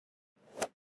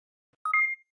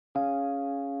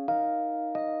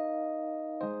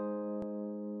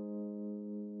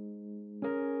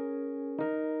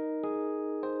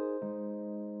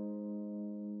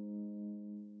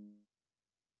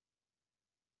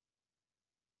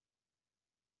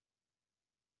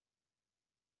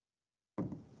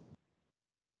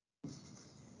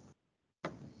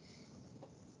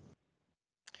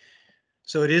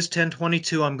So it is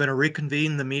 10:22. I'm going to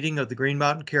reconvene the meeting of the Green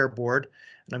Mountain Care Board.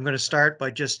 And I'm going to start by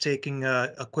just taking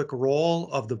a quick roll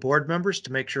of the board members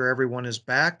to make sure everyone is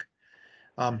back.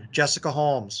 Jessica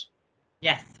Holmes.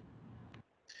 Yes.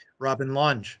 Robin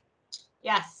Lunge.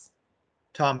 Yes.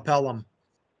 Tom Pelham.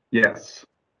 Yes.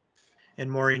 And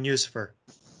Maureen Yusufer.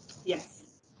 Yes.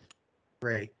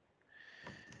 Great.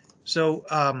 So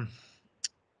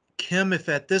Kim, if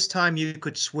at this time you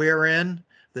could swear in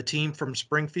the team from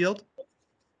Springfield.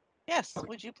 Yes,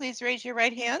 would you please raise your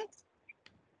right hand?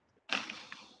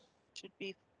 Should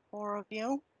be 4 of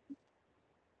you.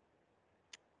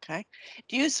 Okay.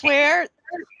 Do you swear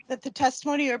that the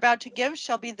testimony you're about to give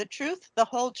shall be the truth, the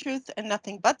whole truth, and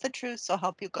nothing but the truth, so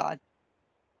help you God?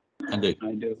 I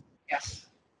do. Yes.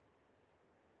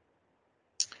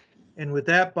 And with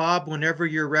that, Bob, whenever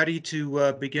you're ready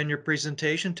to begin your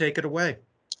presentation, take it away.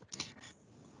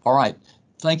 All right.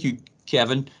 Thank you,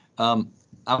 Kevin.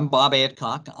 I'm Bob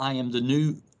Adcock. I am the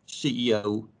new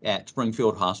CEO at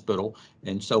Springfield Hospital,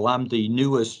 and so I'm the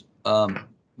newest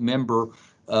member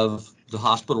of the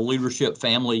hospital leadership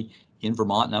family in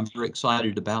Vermont, and I'm very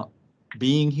excited about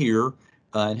being here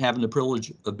and having the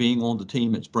privilege of being on the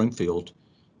team at Springfield.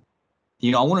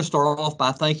 You know, I want to start off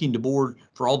by thanking the board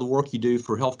for all the work you do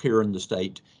for healthcare in the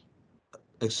state.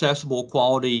 Accessible,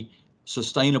 quality,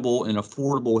 sustainable, and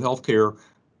affordable healthcare,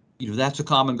 you know, that's a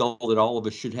common goal that all of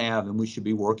us should have and we should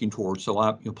be working towards. So I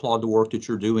applaud the work that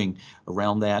you're doing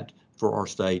around that for our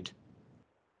state.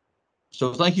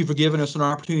 So thank you for giving us an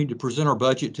opportunity to present our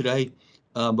budget today.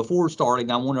 Before starting,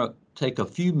 I want to take a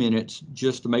few minutes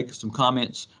just to make some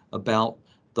comments about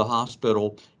the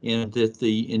hospital and that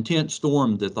the intense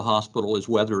storm that the hospital has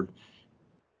weathered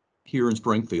here in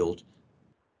Springfield.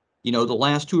 You know, the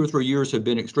last 2 or 3 years have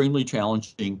been extremely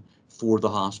challenging for the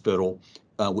hospital.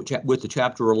 With the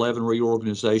Chapter 11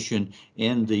 reorganization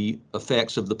and the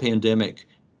effects of the pandemic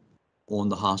on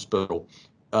the hospital.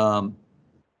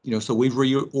 You know, so we've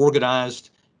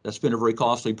reorganized. That's been a very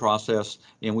costly process,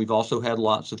 and we've also had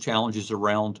lots of challenges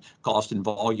around cost and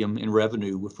volume and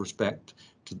revenue with respect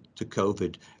to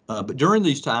COVID. But during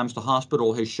these times, the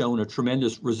hospital has shown a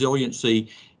tremendous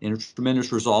resiliency and a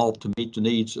tremendous resolve to meet the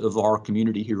needs of our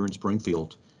community here in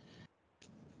Springfield.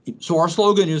 So our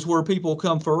slogan is where people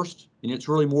come first, and it's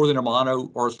really more than a motto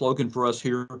or a slogan for us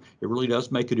here. It really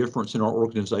does make a difference in our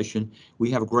organization. We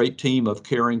have a great team of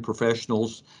caring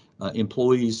professionals,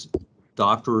 employees,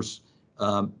 doctors.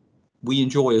 We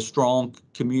enjoy a strong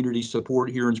community support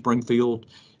here in Springfield.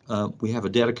 We have a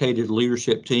dedicated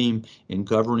leadership team and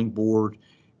governing board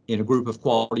and a group of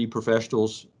quality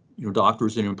professionals, you know,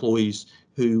 doctors and employees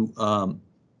who,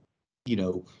 you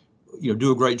know,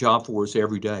 do a great job for us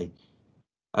every day.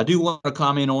 I do want to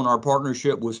comment on our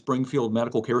partnership with Springfield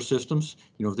Medical Care Systems.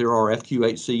 You know, they're our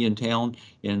FQHC in town,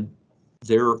 and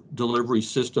their delivery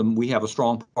system, we have a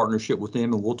strong partnership with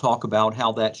them, and we'll talk about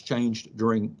how that's changed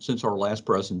since our last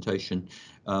presentation.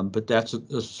 But that's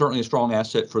certainly a strong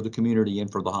asset for the community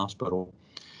and for the hospital.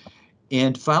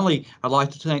 And finally, I'd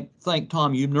like to thank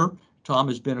Tom Eubner. Tom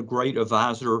has been a great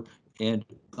advisor and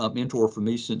mentor for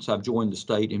me since I've joined the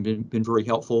state and been very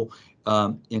helpful.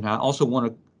 And I also want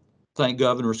to thank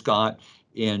Governor Scott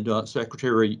and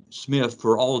Secretary Smith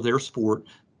for all of their support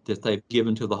that they've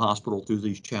given to the hospital through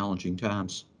these challenging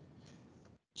times.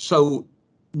 So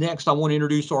next, I want to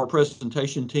introduce our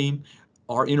presentation team.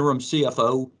 Our interim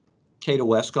CFO, Kata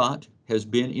Westcott, has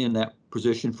been in that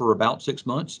position for about 6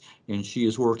 months, and she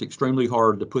has worked extremely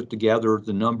hard to put together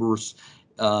the numbers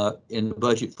in the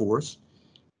budget for us.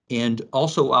 And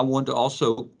also, I want to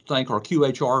also thank our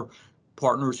QHR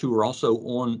partners who are also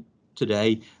on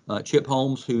today, Chip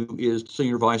Holmes, who is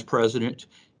Senior Vice President,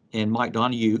 and Mike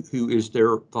Donahue, who is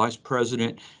their Vice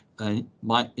President. And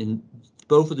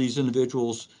both of these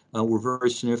individuals were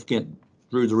very significant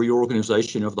through the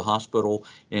reorganization of the hospital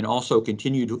and also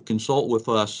continue to consult with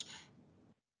us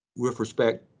with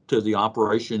respect to the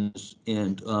operations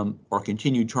and our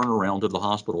continued turnaround of the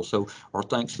hospital. So our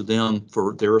thanks to them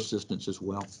for their assistance as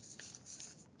well.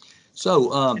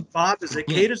 So and Bob, is it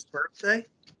Kata's birthday?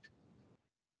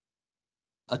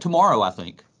 Tomorrow, I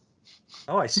think.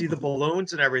 Oh, I see the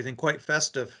balloons and everything, quite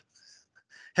festive.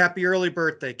 Happy early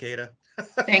birthday, Kata.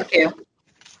 Thank you.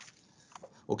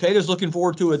 Well, Kata's looking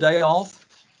forward to a day off,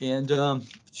 and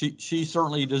she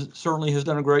certainly has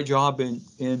done a great job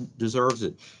and deserves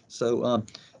it. So,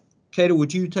 Kata,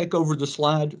 would you take over the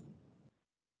slide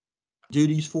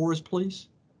duties for us, please?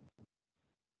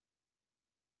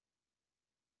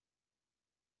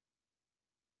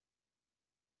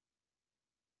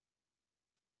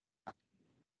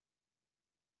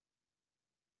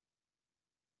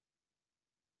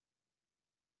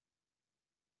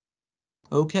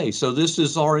 Okay, so this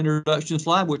is our introduction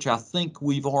slide, which I think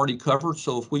we've already covered.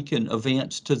 So if we can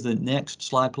advance to the next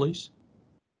slide, please.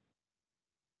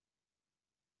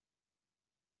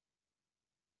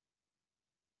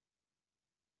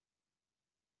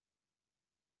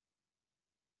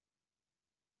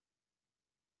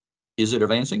 Is it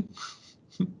advancing?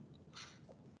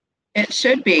 It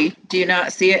should be. Do you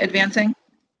not see it advancing?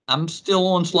 I'm still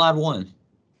on slide 1.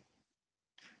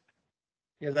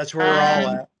 Yeah, that's where we're all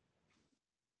at.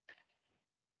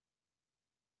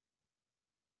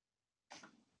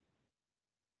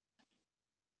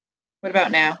 What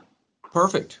about now?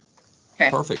 Perfect. Okay.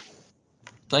 Perfect.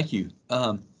 Thank you.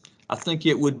 I think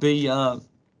it would be, I'm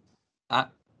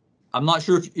not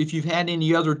sure if you've had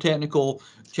any other technical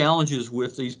challenges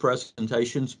with these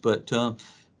presentations, but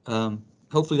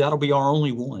hopefully that'll be our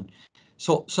only one.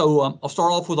 So I'll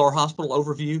start off with our hospital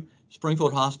overview.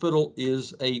 Springfield Hospital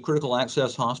is a critical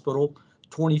access hospital,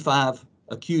 25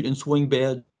 acute and swing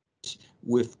beds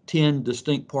with 10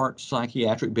 distinct part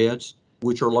psychiatric beds,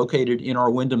 which are located in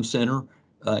our Wyndham Center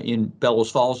in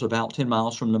Bellows Falls, about 10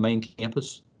 miles from the main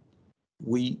campus.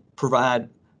 We provide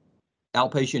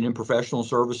outpatient and professional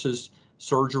services,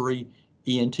 surgery,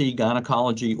 ENT,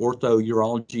 gynecology, ortho,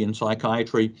 urology, and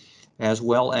psychiatry, as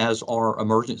well as our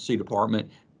emergency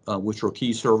department, which are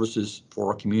key services for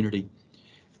our community.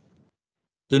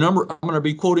 The number, I'm going to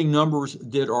be quoting numbers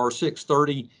that are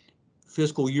 6/30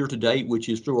 fiscal year to date, which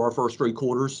is through our first 3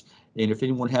 quarters. And if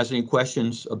anyone has any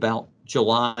questions about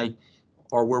July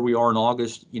or where we are in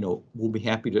August, we'll be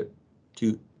happy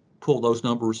to pull those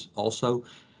numbers also.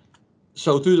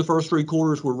 So through the first 3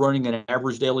 quarters, we're running an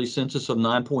average daily census of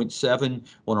 9.7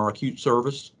 on our acute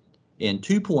service and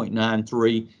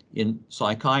 2.93 in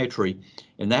psychiatry.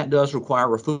 And that does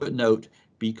require a footnote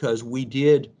because we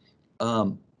did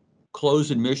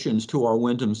close admissions to our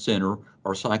Wyndham Center,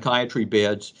 our psychiatry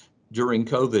beds during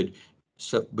COVID.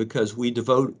 So because we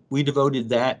devoted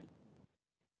that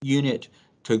unit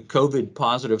to COVID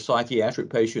positive psychiatric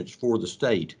patients for the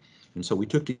state. And so we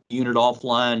took the unit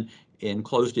offline and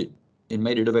closed it and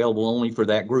made it available only for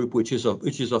that group, which is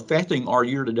affecting our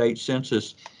year-to-date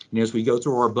census. And as we go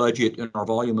through our budget and our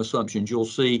volume assumptions, you'll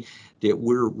see that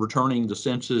we're returning the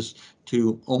census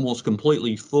to almost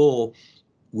completely full,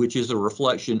 which is a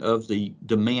reflection of the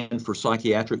demand for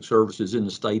psychiatric services in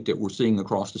the state that we're seeing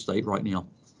across the state right now.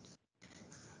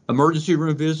 Emergency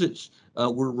room visits,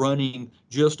 we're running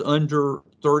just under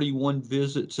 31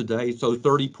 visits a day, so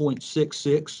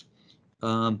 30.66.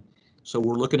 So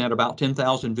we're looking at about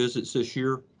 10,000 visits this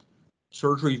year.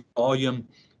 Surgery volume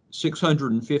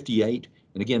 658,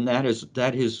 and again that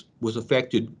was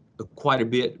affected quite a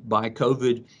bit by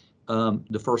COVID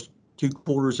the first 2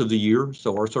 quarters of the year.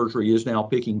 So our surgery is now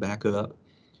picking back up.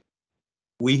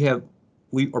 We are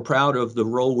proud of the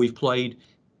role we've played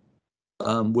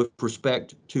with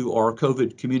respect to our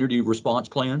COVID community response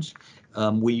plans.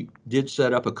 We did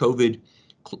set up a COVID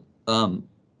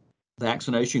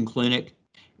vaccination clinic,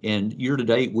 and year to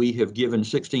date, we have given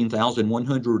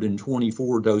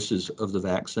 16,124 doses of the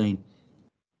vaccine.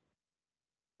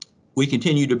 We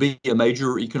continue to be a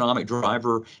major economic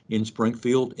driver in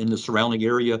Springfield and the surrounding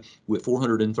area with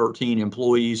 413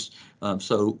 employees.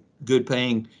 So good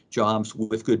paying jobs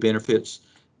with good benefits,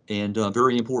 and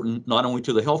very important not only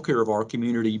to the healthcare of our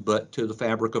community, but to the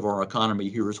fabric of our economy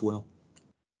here as well.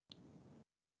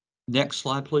 Next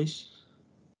slide, please.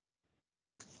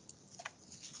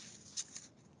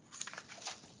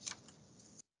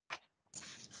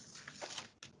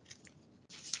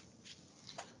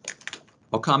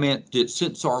 I'll comment that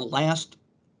since our last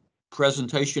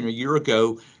presentation a year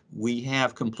ago, we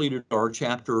have completed our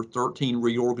Chapter 13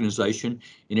 reorganization,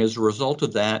 and as a result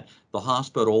of that, the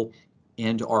hospital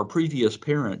and our previous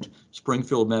parent,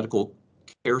 Springfield Medical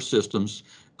Care Systems,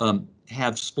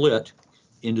 have split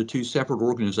into 2 separate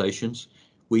organizations.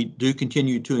 We do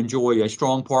continue to enjoy a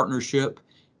strong partnership,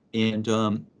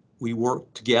 and we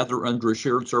work together under a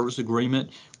shared service agreement,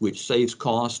 which saves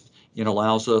cost and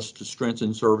allows us to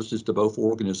strengthen services to both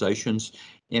organizations.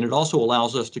 And it also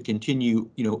allows us to continue,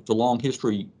 the long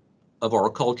history of our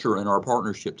culture and our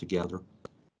partnership together.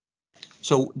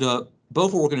 So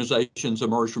both organizations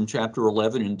emerged from Chapter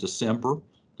 11 in December.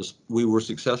 We were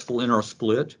successful in our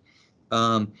split.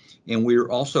 And we're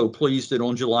also pleased that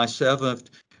on July 7th,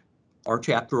 our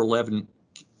Chapter 11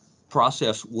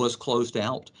 process was closed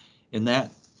out. And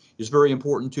that is very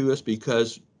important to us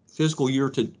because fiscal year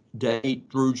to date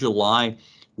through July,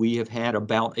 we have had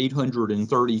about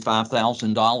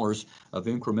 $835,000 of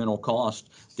incremental cost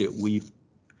that we've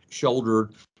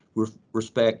shouldered with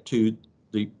respect to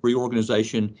the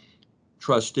reorganization,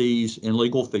 trustees, and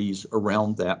legal fees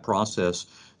around that process.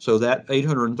 So that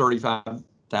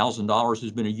 $835,000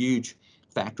 has been a huge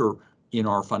factor in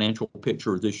our financial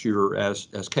picture this year, as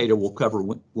Kata will cover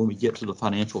when we get to the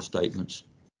financial statements.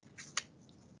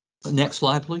 Next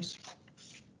slide, please.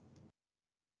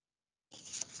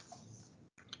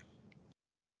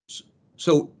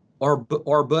 So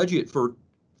our budget for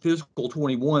fiscal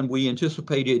 21, we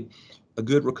anticipated a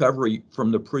good recovery from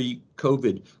the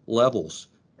pre-COVID levels.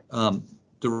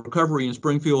 The recovery in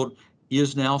Springfield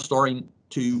is now starting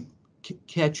to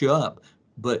catch up,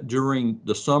 but during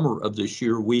the summer of this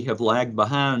year, we have lagged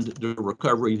behind the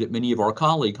recovery that many of our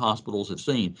colleague hospitals have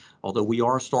seen, although we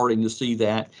are starting to see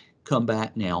that come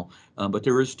back now. But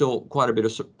there is still quite a bit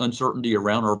of uncertainty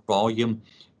around our volume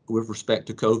with respect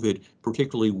to COVID,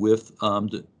 particularly with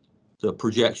the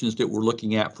projections that we're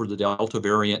looking at for the Delta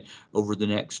variant over the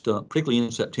next, particularly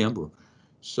in September.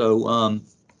 So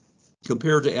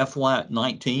compared to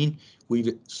FY19,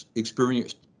 we've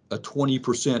experienced a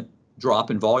 20%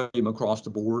 drop in volume across the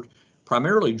board,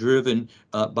 primarily driven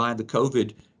by the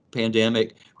COVID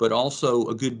pandemic, but also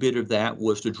a good bit of that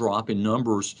was the drop in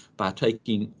numbers by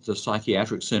taking the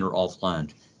psychiatric center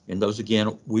offline. And those, again,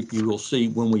 you will see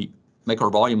when we make our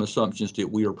volume assumptions that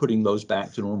we are putting those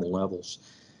back to normal levels.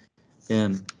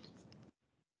 And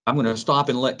I'm going to stop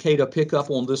and let Kata pick up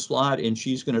on this slide, and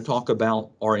she's going to talk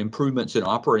about our improvements in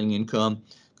operating income,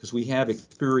 because we have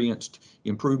experienced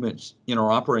improvements in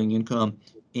our operating income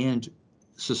and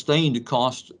sustained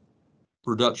cost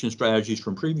reduction strategies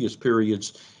from previous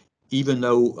periods, even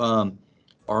though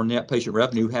our net patient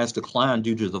revenue has declined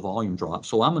due to the volume drop.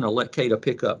 So I'm going to let Kata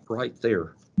pick up right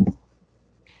there.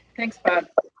 Thanks, Bob.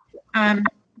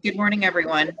 Good morning,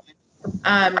 everyone.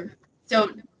 So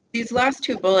these last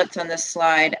two bullets on this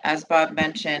slide, as Bob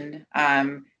mentioned,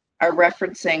 are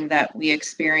referencing that we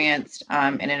experienced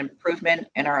an improvement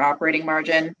in our operating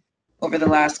margin over the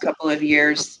last couple of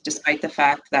years, despite the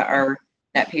fact that our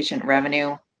net patient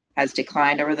revenue has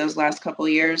declined over those last couple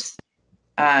of years.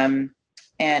 And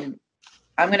I'm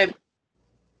going to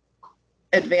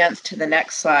advance to the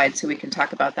next slide so we can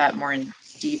talk about that more in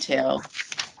detail.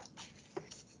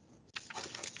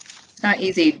 It's not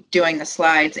easy doing the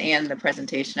slides and the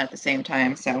presentation at the same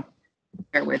time, so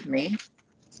bear with me.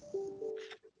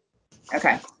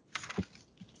 Okay.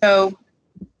 So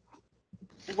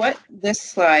what this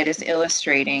slide is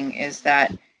illustrating is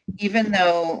that even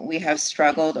though we have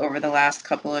struggled over the last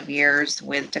couple of years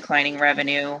with declining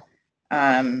revenue,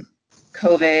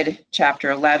 COVID, Chapter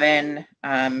 11,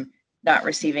 not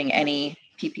receiving any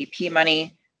PPP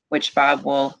money, which Bob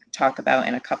will talk about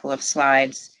in a couple of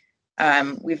slides,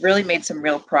 we've really made some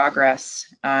real progress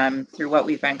through what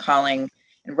we've been calling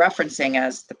and referencing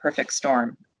as the perfect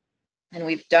storm. And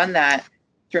we've done that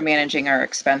through managing our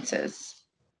expenses.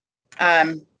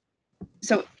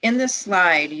 So in this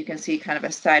slide, you can see kind of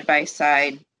a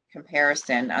side-by-side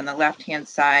comparison. On the left-hand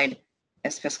side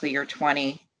is fiscal year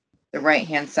 20. The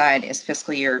right-hand side is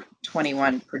fiscal year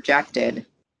 21 projected.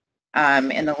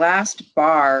 And the last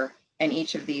bar in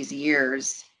each of these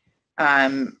years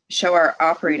show our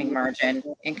operating margin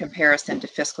in comparison to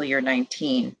fiscal year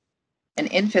 19. And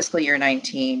in fiscal year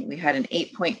 19, we had an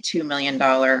 $8.2 million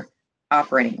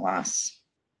operating loss.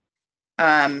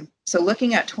 So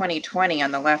looking at 2020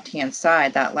 on the left-hand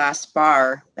side, that last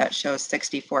bar that shows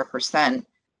 64%,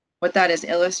 what that is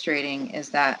illustrating is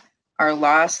that our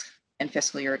loss in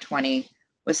fiscal year 20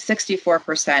 was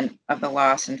 64% of the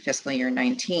loss in fiscal year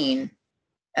 19.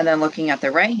 And then looking at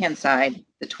the right-hand side,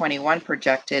 the 21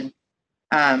 projected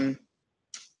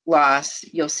loss,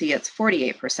 you'll see it's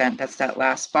 48%. That's that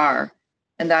last bar.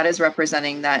 And that is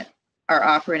representing that our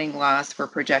operating loss we're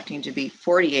projecting to be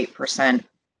 48%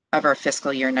 of our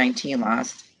fiscal year 19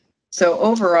 loss. So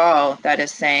overall, that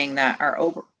is saying that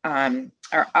our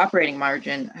operating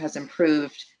margin has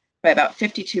improved by about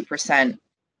 52%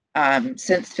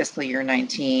 since fiscal year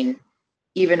 19,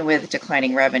 even with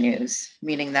declining revenues,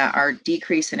 meaning that our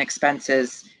decrease in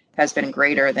expenses has been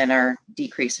greater than our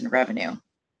decrease in revenue.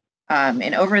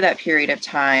 And over that period of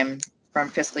time, from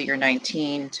fiscal year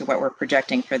 19 to what we're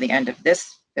projecting for the end of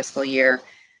this fiscal year,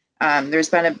 there's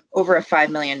been over a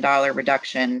 $5 million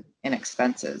reduction in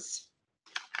expenses.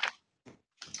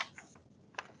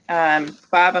 Bob,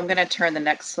 I'm going to turn the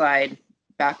next slide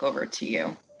back over to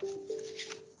you.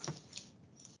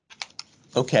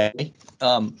 Okay.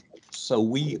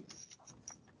 So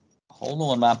hold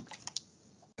on, my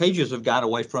pages have got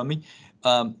away from me.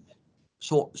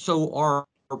 So our,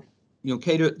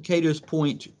 Kata's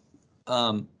point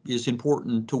is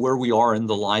important to where we are in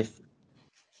the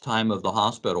lifetime of the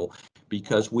hospital,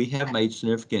 because we have made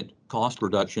significant cost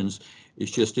reductions.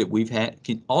 It's just that we've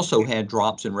also had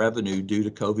drops in revenue due to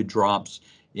COVID drops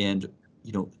and,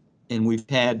 and we've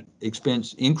had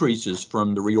expense increases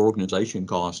from the reorganization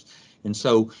cost. And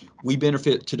so we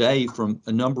benefit today from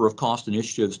a number of cost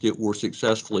initiatives that were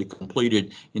successfully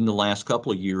completed in the last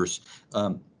couple of years.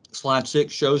 Slide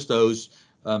 6 shows those.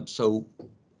 So,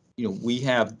 you know, we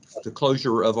have the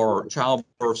closure of our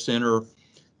childbirth center,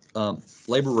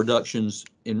 labor reductions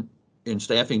in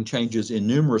staffing changes in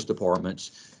numerous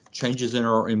departments, changes in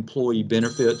our employee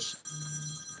benefits,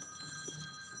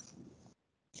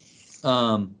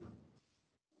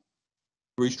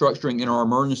 restructuring in our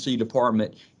emergency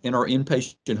department, in our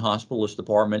inpatient hospitalist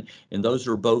department, and those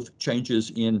are both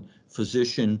changes in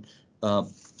physician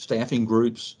staffing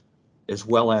groups as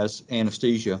well as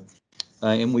anesthesia.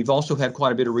 And we've also had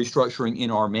quite a bit of restructuring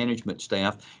in our management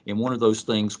staff, and one of those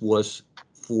things was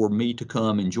for me to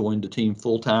come and join the team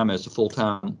full-time as a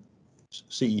full-time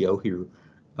CEO here.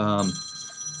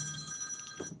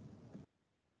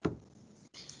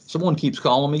 Someone keeps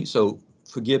calling me, so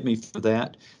forgive me for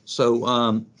that.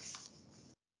 So,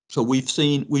 so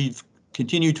we've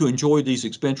continued to enjoy these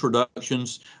expense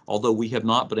reductions, although we have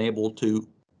not been able to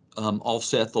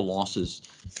offset the losses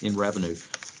in revenue.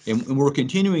 And we're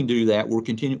continuing to do that.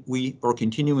 We are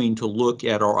continuing to look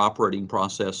at our operating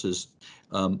processes,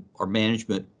 our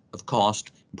management of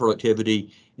cost,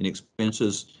 productivity, and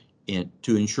expenses, and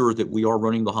to ensure that we are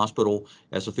running the hospital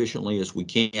as efficiently as we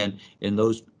can. And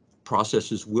those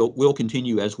processes will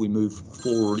continue as we move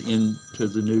forward into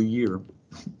the new year.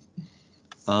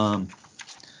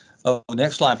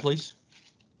 Next slide, please.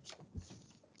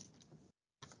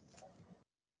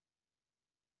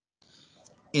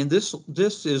 And this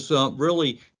is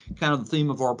really kind of the theme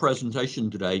of our presentation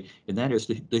today, and that is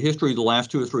the history of the last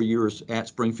 2 or 3 years at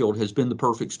Springfield has been the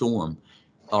perfect storm.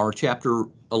 Our Chapter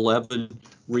 11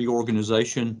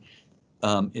 reorganization,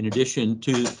 in addition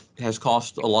to, has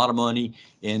cost a lot of money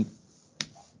and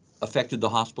affected the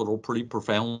hospital pretty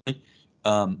profoundly,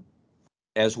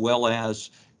 as well as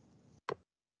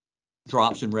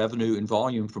drops in revenue and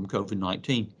volume from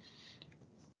COVID-19.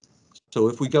 So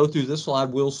if we go through this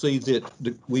slide, we'll see that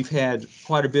we've had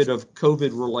quite a bit of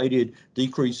COVID-related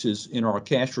decreases in our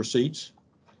cash receipts.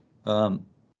 But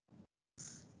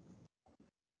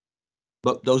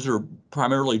those are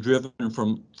primarily driven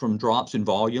from drops in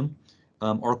volume.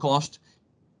 Our cost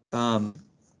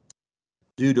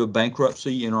due to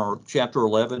bankruptcy in our Chapter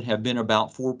 11 have been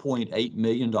about $4.8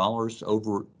 million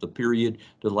over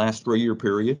the last 3-year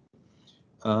period.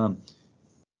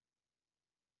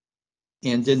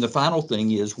 And then the final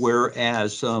thing is,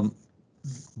 whereas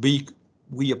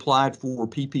we applied for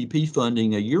PPP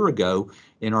funding a year ago,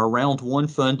 and our round 1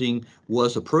 funding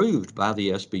was approved by the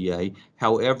SBA.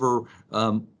 However,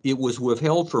 it was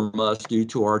withheld from us due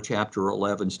to our Chapter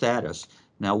 11 status.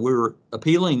 Now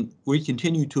we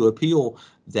continue to appeal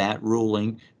that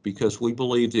ruling because we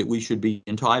believe that we should be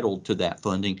entitled to that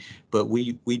funding, but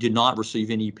we did not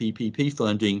receive any PPP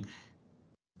funding,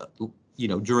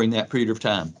 during that period of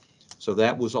time. So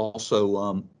that was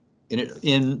also,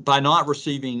 by not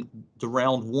receiving the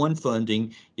round 1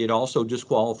 funding, it also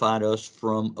disqualified us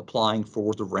from applying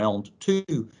for the round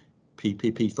 2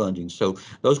 PPP funding. So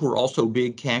those were also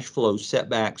big cash flow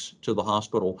setbacks to the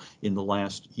hospital in the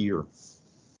last year.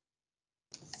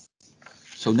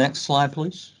 So next slide,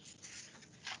 please.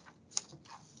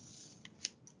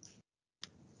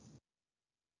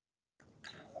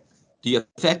 The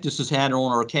effect this has had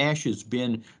on our cash has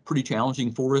been pretty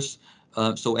challenging for us.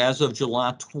 So as of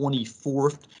July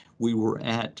 24th, we were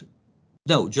at,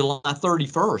 no, July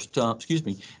 31st, excuse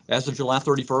me. As of July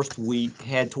 31st, we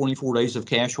had 24 days of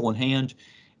cash on hand.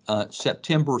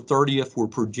 September 30th, we're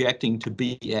projecting to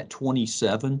be at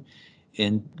 27,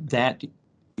 and that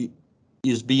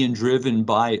is being driven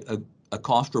by a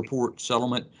cost report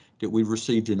settlement that we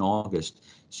received in August.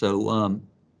 So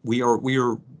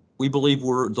we believe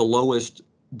we're the lowest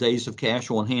days of cash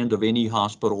on hand of any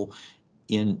hospital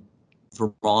in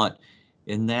Vermont,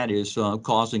 and that is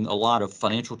causing a lot of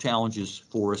financial challenges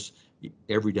for us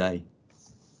every day.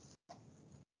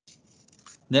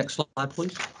 Next slide,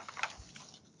 please.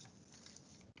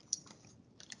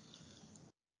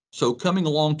 So coming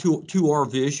along to our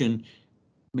vision,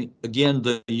 I mean, again,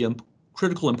 the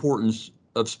critical importance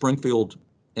of Springfield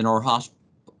and our hospital,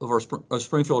 of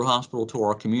Springfield Hospital to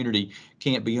our community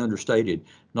can't be understated.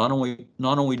 Not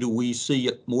only do we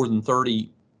see more than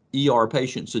 30 ER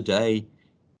patients a day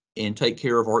and take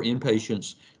care of our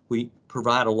inpatients, we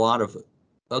provide a lot of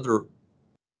other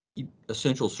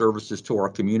essential services to our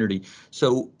community.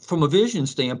 So from a vision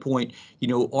standpoint,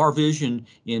 our vision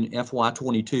in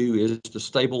FY22 is to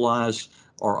stabilize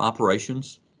our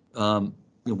operations.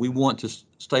 We want to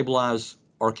stabilize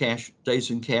our days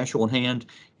in cash on hand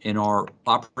in our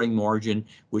operating margin,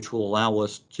 which will allow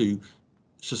us to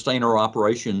sustain our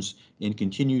operations and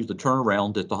continue the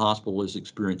turnaround that the hospital is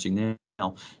experiencing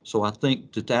now. So I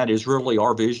think that that is really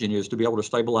our vision, is to be able to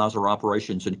stabilize our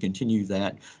operations and continue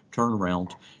that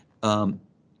turnaround.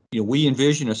 We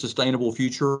envision a sustainable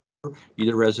future,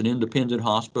 either as an independent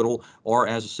hospital or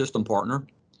as a system partner.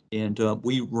 And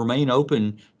we remain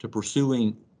open to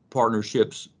pursuing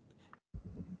partnerships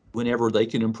whenever they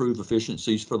can improve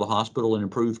efficiencies for the hospital and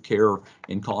improve care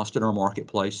and cost in our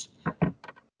marketplace.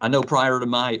 I know prior to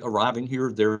my arriving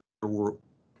here, there were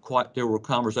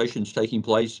conversations taking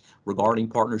place regarding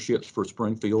partnerships for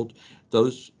Springfield.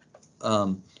 Those,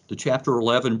 the Chapter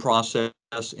 11 process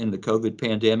and the COVID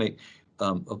pandemic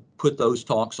put those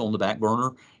talks on the back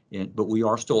burner, but we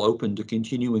are still open to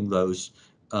continuing those.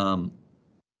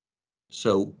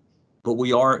 But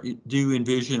we do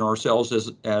envision ourselves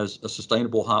as a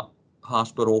sustainable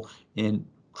hospital and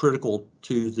critical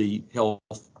to the health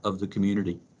of the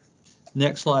community.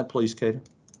 Next slide, please, Kate.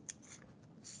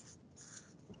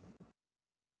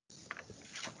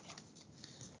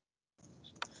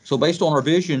 So based on our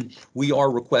vision, we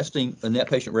are requesting a net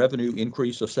patient revenue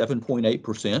increase of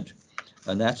 7.8%,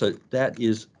 and that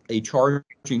is a charge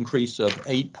increase of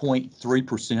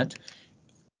 8.3%.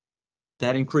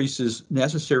 That increase is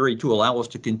necessary to allow us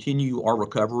to continue our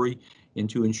recovery and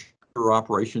to ensure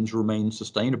operations remain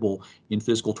sustainable in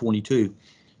fiscal 22,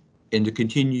 and to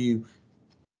continue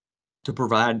to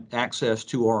provide access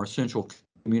to our essential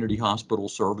community hospital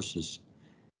services.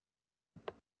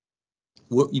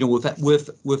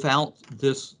 Without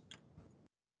this,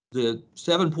 the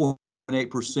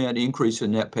 7.8% increase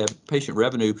in net patient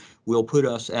revenue will put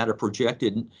us at a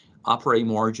projected operating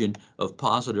margin of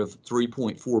positive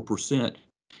 3.4%.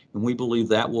 And we believe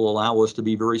that will allow us to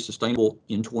be very sustainable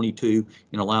in 22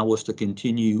 and allow us to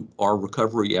continue our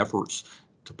recovery efforts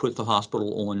to put the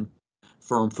hospital on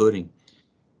firm footing.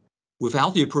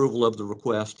 Without the approval of the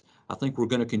request, I think we're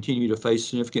going to continue to face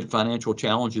significant financial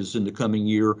challenges in the coming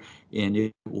year, and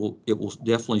it will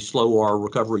definitely slow our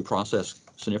recovery process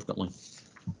significantly.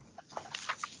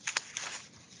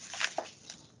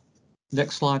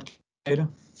 Next slide, Kata.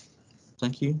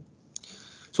 Thank you.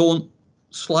 So on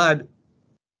slide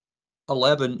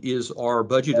 11 is our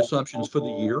budget assumptions for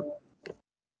the year.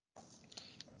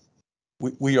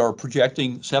 We are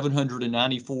projecting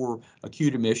 794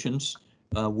 acute admissions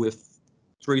with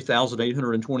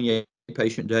 3,828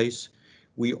 patient days.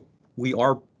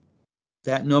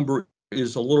 That number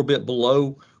is a little bit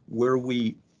below where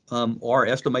we are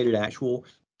estimated actual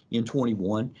in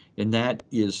 21, and that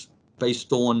is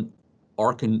based on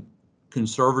our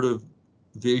conservative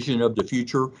vision of the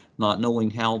future, not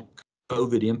knowing how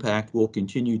COVID impact will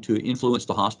continue to influence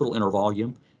the hospital and our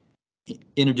volume.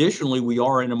 And additionally, we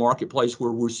are in a marketplace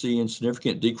where we're seeing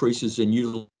significant decreases in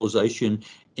utilization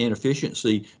and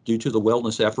efficiency due to the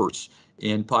wellness efforts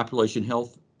and population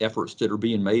health efforts that are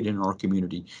being made in our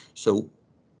community. So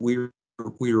we're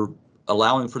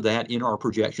allowing for that in our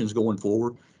projections going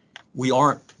forward. We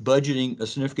aren't budgeting a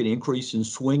significant increase in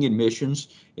swing admissions,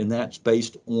 and that's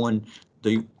based on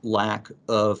the lack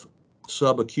of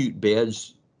subacute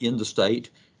beds in the state.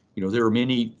 There are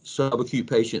many subacute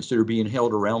patients that are being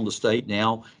held around the state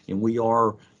now, and we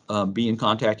are being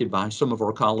contacted by some of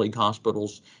our colleague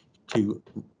hospitals to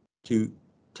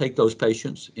take those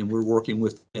patients, and we're working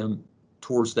with them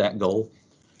towards that goal.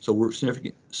 So we're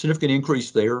significant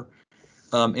increase there.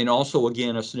 And also,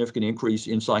 again, a significant increase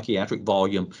in psychiatric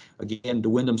volume. Again, the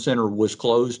Wyndham Center was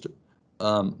closed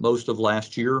most of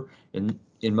last year, and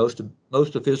in most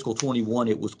of fiscal 21,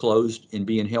 it was closed and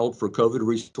being held for COVID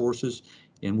resources.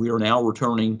 And we are now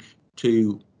returning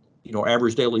to,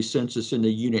 average daily census in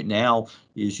the unit now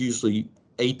is usually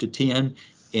 8 to 10,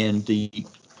 and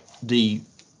the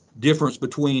difference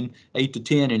between 8 to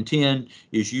 10 and 10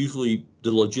 is usually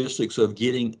the logistics of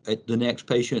getting the next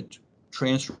patient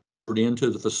transferred into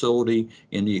the facility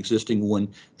and the existing one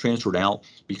transferred out,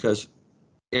 because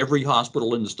every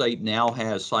hospital in the state now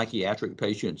has psychiatric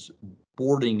patients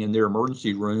boarding in their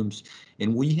emergency rooms,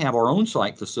 and we have our own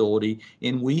psych facility,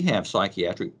 and we have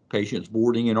psychiatric patients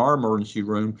boarding in our emergency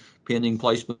room pending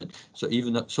placement. So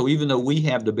even though we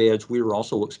have the beds, we are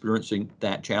also experiencing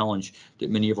that challenge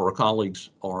that many of our colleagues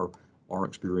are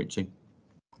experiencing.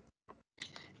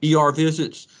 ER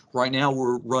visits, right now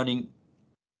we're running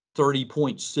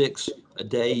 30.6 a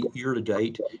day year to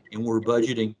date, and we're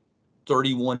budgeting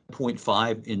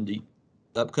 31.5 in the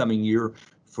upcoming year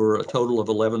for a total of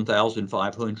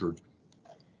 11,500.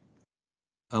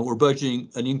 We're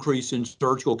budgeting an increase in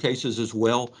surgical cases as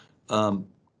well.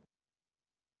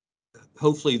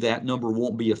 Hopefully that number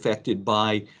won't be affected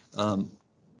by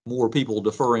more people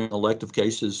deferring elective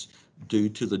cases due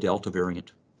to the Delta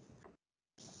variant.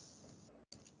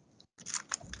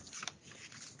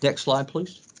 Next slide,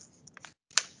 please.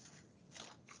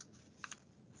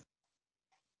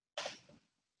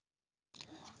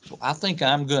 So I think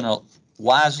I'm going to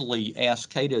wisely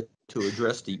ask Kata to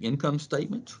address the income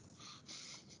statement.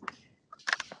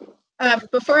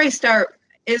 Before I start,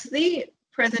 is the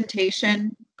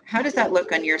presentation, how does that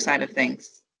look on your side of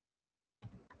things?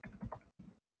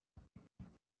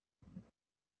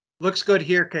 Looks good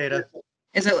here, Kata.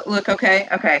 Is it look okay?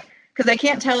 Okay, because I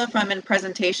can't tell if I'm in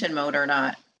presentation mode or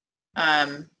not.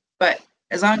 But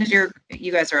as long as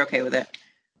you guys are okay with it.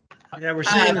 Yeah, we're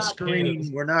seeing the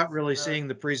screen. We're not really seeing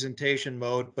the presentation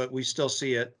mode, but we still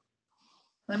see it.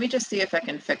 Let me just see if I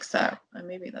can fix that.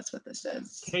 Maybe that's what this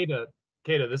is.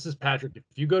 Kata, this is Patrick. If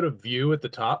you go to view at the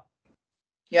top.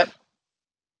 Yep.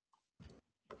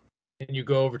 And you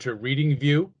go over to reading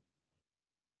view.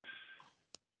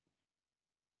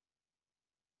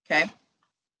 Okay.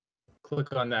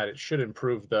 Click on that. It should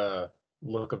improve the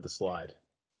look of the slide.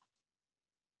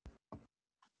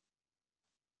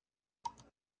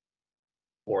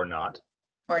 Or not.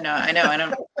 Or not. I know. I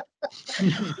don't.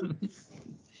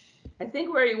 I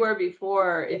think where you were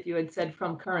before, if you had said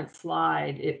from current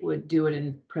slide, it would do it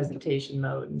in presentation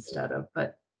mode instead of,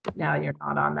 but now you're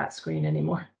not on that screen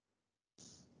anymore.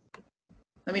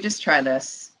 Let me just try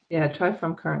this. Yeah, try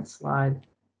from current slide.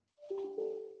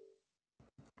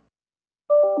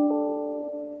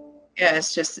 Yeah,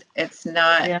 it's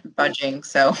not budging.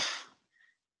 So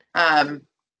we'll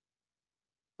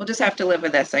just have to live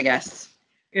with this, I guess.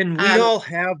 And we all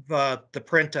have the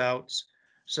printouts.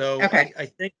 So Okay. I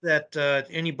think that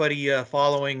anybody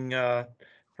following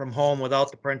from home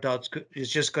without the printouts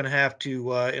is just going to have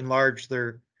to enlarge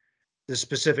the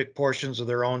specific portions of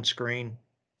their own screen.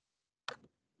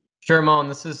 Sure, Mom,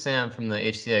 this is Sam from the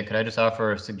HCA. Could I just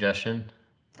offer a suggestion?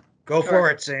 Go Sure. for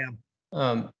it, Sam.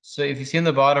 So if you see in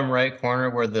the bottom right corner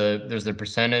where there's the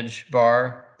percentage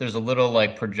bar, there's a little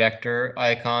like projector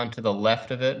icon to the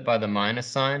left of it by the minus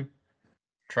sign.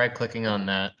 Try clicking on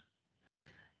that.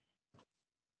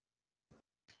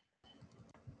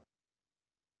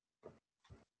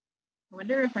 I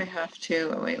wonder if I have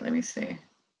to. Oh, wait, let me see.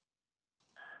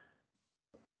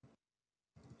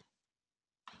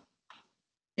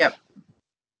 Yep.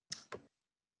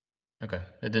 Okay,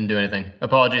 it didn't do anything.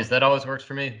 Apologies. That always works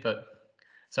for me, but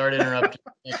sorry to interrupt.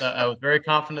 I was very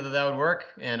confident that would work,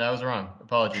 and I was wrong.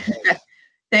 Apologies.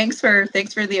 Thanks for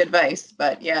the advice,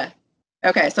 but yeah.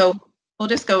 Okay, so we'll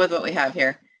just go with what we have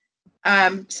here.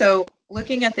 So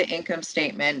looking at the income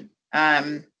statement,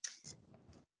 if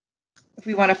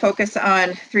we want to focus on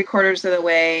 3/4 of the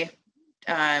way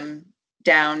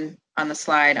down on the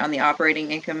slide on the operating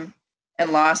income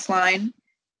and loss line,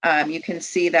 you can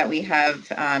see that we have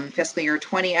fiscal year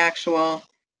 20 actual,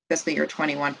 fiscal year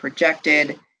 21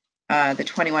 projected, the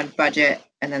 21 budget,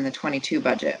 and then the 22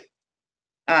 budget.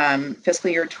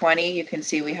 Fiscal year 20, you can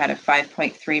see we had a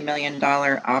 $5.3 million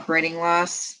operating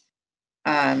loss.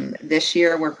 This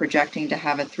year, we're projecting to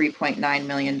have a $3.9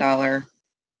 million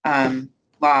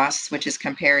loss, which is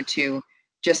compared to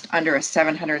just under a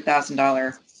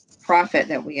 $700,000 profit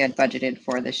that we had budgeted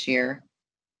for this year.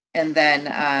 And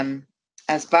then,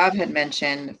 as Bob had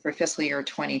mentioned, for fiscal year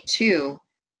 22,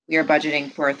 we are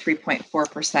budgeting for a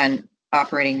 3.4%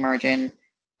 operating margin,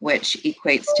 which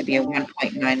equates to be a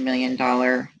 $1.9 million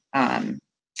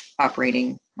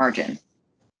operating margin.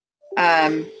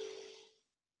 Another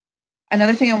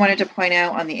thing I wanted to point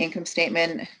out on the income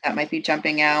statement that might be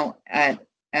jumping out at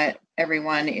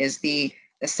everyone is the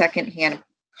second hand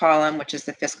column, which is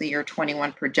the fiscal year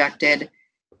 21 projected.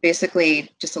 Basically,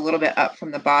 just a little bit up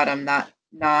from the bottom, that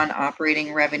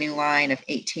non-operating revenue line of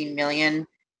 18 million,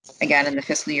 again in the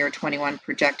fiscal year 21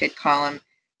 projected column.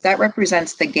 That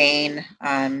represents the gain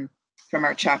from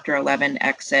our Chapter 11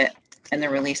 exit and the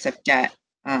release of debt,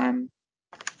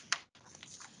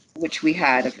 which we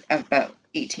had of about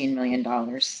 $18 million.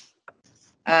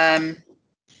 I'm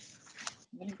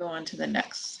going to go on to the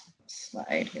next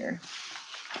slide here.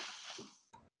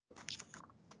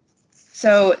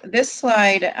 So this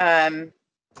slide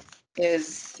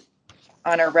is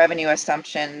on our revenue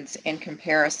assumptions in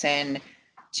comparison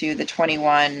to the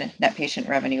 21 net patient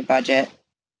revenue budget.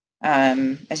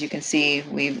 As you can see,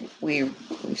 we've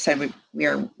said we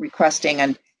are requesting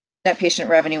a net patient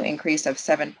revenue increase of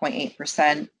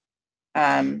 7.8%.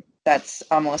 That's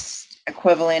almost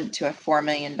equivalent to a $4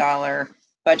 million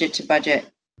budget to budget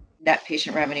net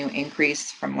patient revenue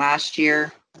increase from last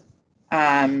year.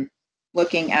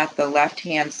 Looking at the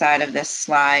left-hand side of this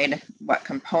slide, what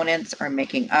components are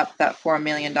making up that $4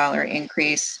 million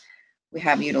increase? We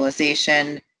have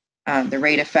utilization, the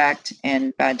rate effect,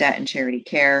 and bad debt and charity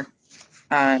care.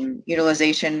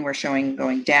 Utilization, we're showing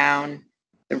going down.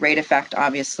 The rate effect,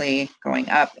 obviously, going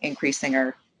up, increasing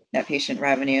our net patient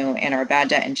revenue, and our bad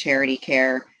debt and charity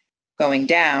care going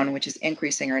down, which is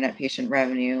increasing our net patient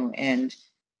revenue. And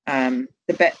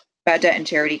the bad debt and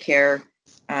charity care,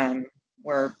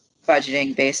 we're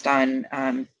budgeting based on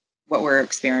what we're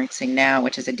experiencing now,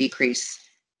 which is a decrease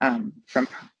from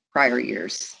prior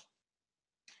years.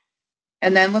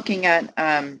 And then looking at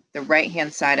the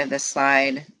right-hand side of this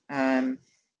slide,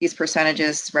 these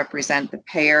percentages represent the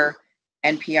payer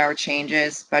NPR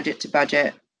changes budget to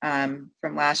budget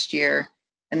from last year.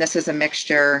 And this is a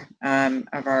mixture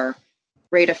of our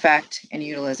rate effect and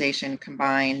utilization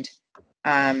combined.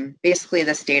 Basically,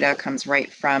 this data comes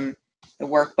right from the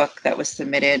workbook that was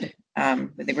submitted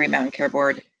with the Green Mountain Care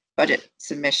Board budget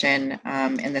submission.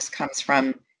 And this comes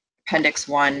from Appendix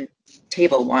 1,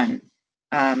 Table 1,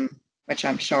 which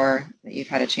I'm sure that you've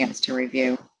had a chance to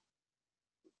review.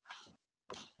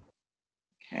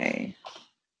 Okay.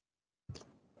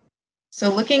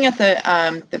 So looking at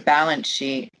the balance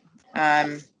sheet,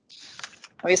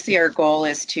 obviously our goal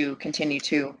is to continue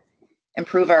to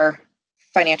improve our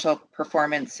financial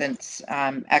performance since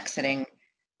exiting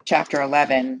Chapter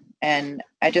 11. And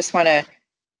I just want to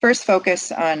first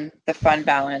focus on the fund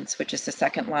balance, which is the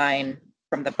second line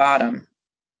from the bottom.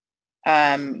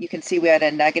 You can see we had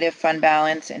a negative fund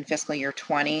balance in fiscal year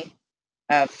 20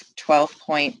 of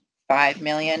 $12.5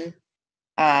 million.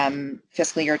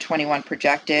 Fiscal year 21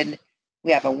 projected,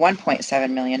 we have a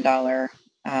 $1.7 million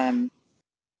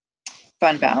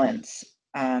fund balance,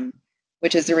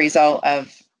 which is a result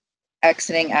of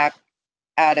exiting out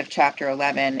of Chapter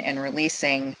 11 and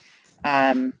releasing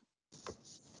all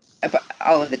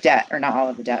of the debt, or not all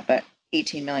of the debt, but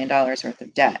 $18 million worth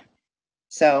of debt.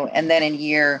 So, and then in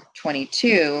year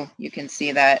 22, you can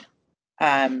see that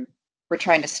we're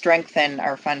trying to strengthen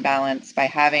our fund balance by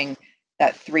having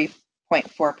that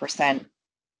 3.4%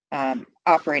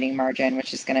 operating margin,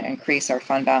 which is going to increase our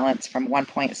fund balance from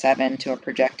 1.7 to a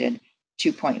projected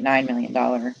 $2.9 million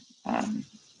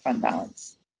fund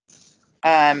balance.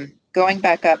 Going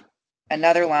back up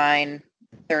another line,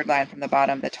 third line from the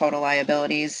bottom, the total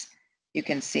liabilities, you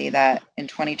can see that in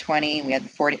 2020, we had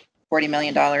 $40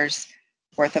 million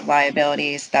worth of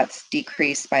liabilities. That's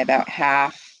decreased by about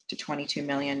half to 22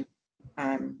 million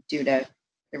due to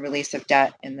the release of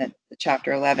debt in the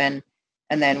Chapter 11.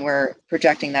 And then we're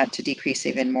projecting that to decrease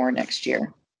even more next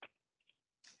year.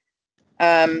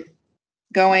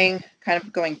 Going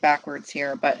backwards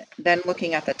here, but then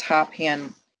looking at the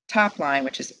top line,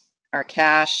 which is our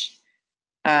cash,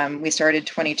 we started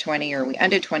 2020, or we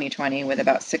ended 2020 with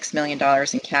about $6 million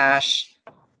in cash.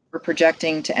 We're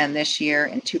projecting to end this year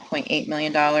in $2.8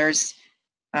 million.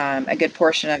 A good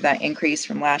portion of that increase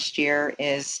from last year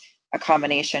is a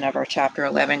combination of our Chapter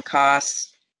 11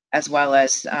 costs, as well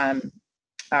as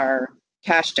our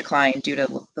cash decline due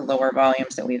to the lower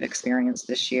volumes that we've experienced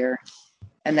this year.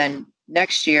 And then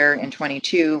next year in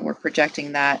 22, we're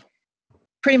projecting that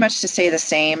pretty much to stay the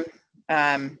same,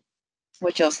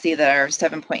 which you'll see that our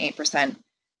 7.8%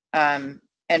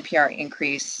 NPR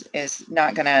increase is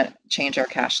not going to change our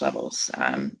cash levels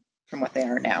from what they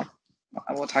are now.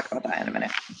 We'll talk about that in a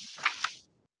minute.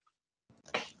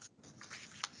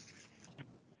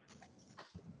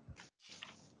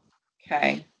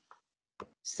 Okay,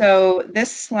 so this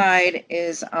slide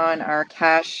is on our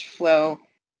cash flow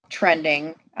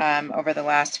trending over the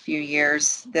last few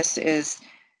years. This is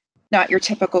not your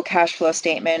typical cash flow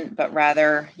statement, but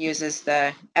rather uses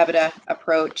the EBITDA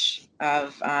approach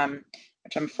of,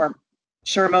 which I'm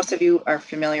sure most of you are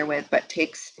familiar with, but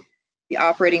takes the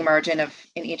operating margin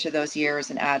in each of those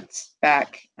years and adds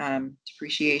back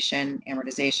depreciation,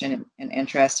 amortization, and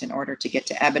interest in order to get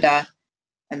to EBITDA.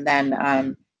 And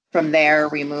then from there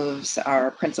removes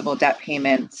our principal debt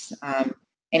payments,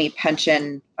 any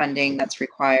pension funding that's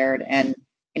required, and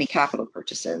any capital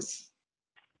purchases.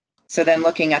 So then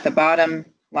looking at the bottom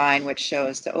line, which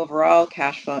shows the overall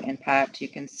cash flow impact, you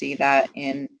can see that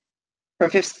from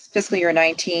fiscal year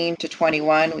 19 to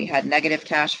 21, we had negative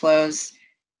cash flows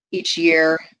each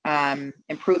year,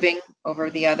 improving over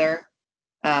the other,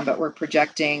 but we're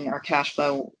projecting our cash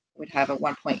flow would have a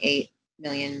 $1.8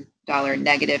 million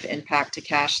negative impact to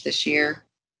cash this year.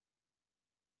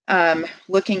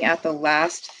 Looking at the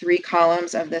last three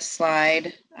columns of this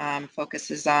slide,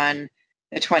 focuses on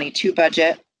the 22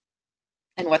 budget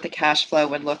and what the cash flow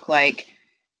would look like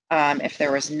if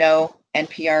there was no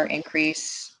NPR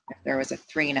increase, if there was a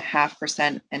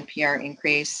 3.5% NPR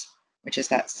increase, which is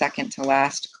that second to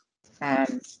last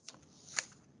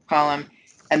column,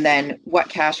 and then what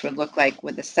cash would look like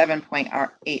with the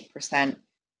 7.8%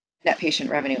 net patient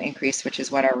revenue increase, which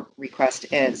is what our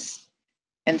request is.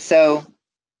 And so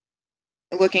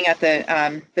looking at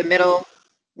the middle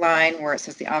line where it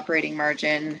says the operating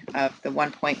margin of the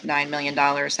 $1.9 million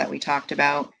that we talked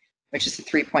about, which is the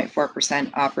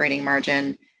 3.4% operating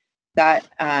margin, that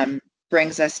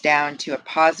brings us down to a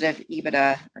positive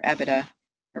EBITDA, or EBITDA,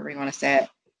 however you want to say it,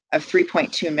 of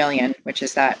 3.2 million, which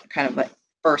is that kind of like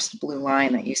first blue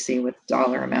line that you see with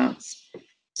dollar amounts.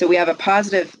 So we have a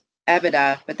positive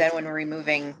EBITDA, but then when we're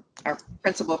removing our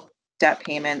principal debt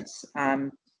payments,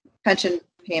 pension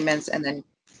payments, and then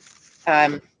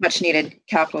much needed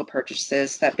capital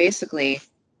purchases, that basically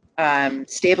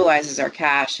stabilizes our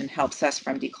cash and helps us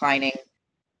from declining,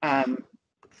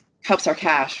 helps our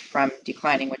cash from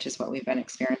declining, which is what we've been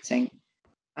experiencing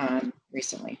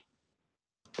recently.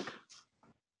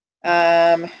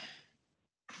 I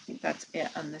think that's it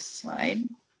on this slide.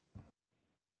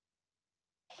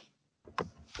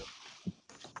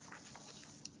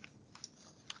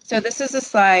 So this is a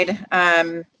slide.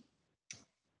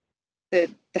 The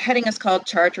heading is called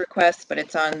charge requests, but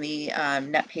it's on the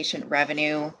net patient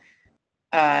revenue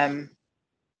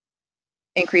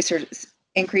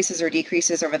increases or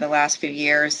decreases over the last few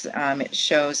years. It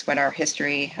shows what our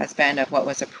history has been of what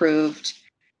was approved.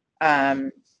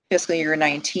 Fiscal year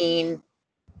 19,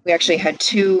 we actually had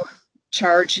 2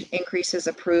 charge increases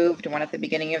approved, one at the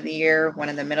beginning of the year, one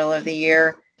in the middle of the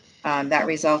year. That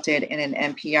resulted in an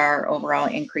NPR overall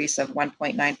increase of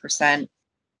 1.9%.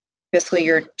 Fiscal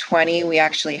year 20, we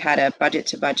actually had a budget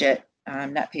to budget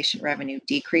net patient revenue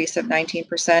decrease of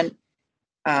 19%.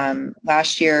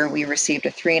 Last year, we received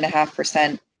a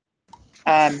 3.5%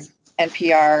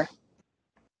 NPR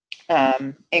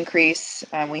increase.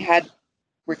 We had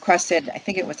requested, I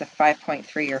think it was a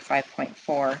 5.3 or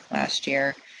 5.4 last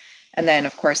year. And then,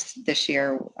 of course, this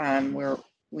year,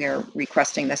 we're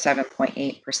requesting the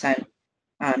 7.8%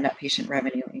 net patient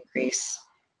revenue increase,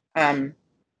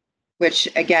 which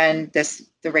again,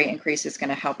 the rate increase is going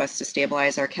to help us to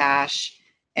stabilize our cash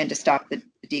and to stop the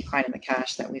decline in the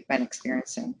cash that we've been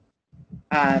experiencing.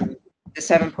 The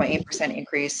 7.8%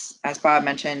 increase, as Bob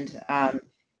mentioned,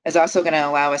 is also going to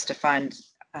allow us to fund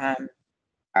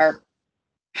our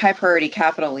high priority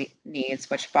capital needs,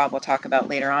 which Bob will talk about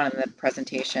later on in the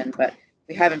presentation, but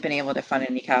we haven't been able to fund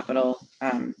any capital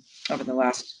over the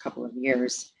last couple of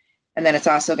years. And then it's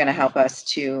also going to help us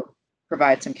to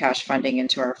provide some cash funding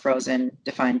into our frozen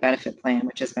defined benefit plan,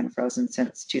 which has been frozen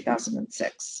since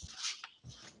 2006.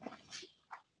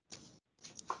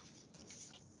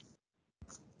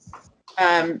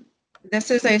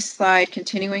 This is a slide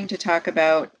continuing to talk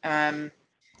about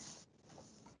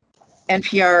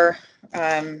NPR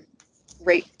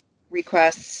rate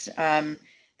requests.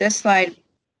 This slide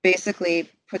basically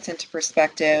puts into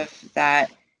perspective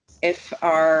that if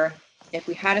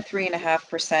we had a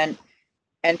 3.5%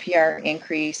 NPR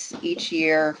increase each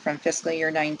year from fiscal year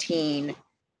 19,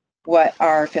 what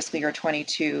our fiscal year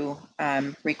 22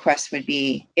 request would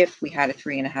be if we had a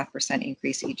 3.5%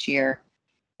 increase each year,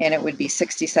 and it would be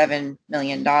 $67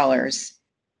 million.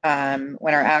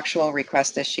 When our actual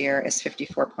request this year is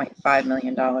 $54.5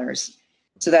 million.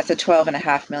 So that's a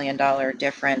 $12.5 million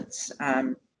difference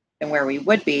than where we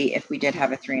would be if we did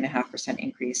have a 3.5%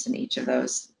 increase in each of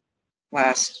those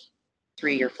last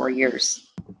 3 or 4 years.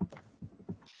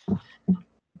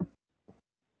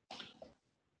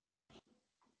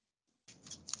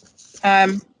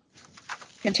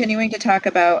 Continuing to talk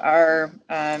about our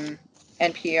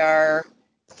NPR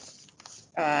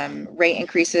rate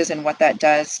increases and what that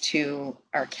does to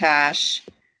our cash.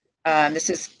 This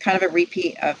is kind of a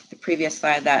repeat of the previous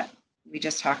slide that we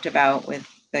just talked about with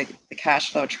the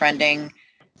cash flow trending.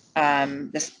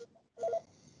 This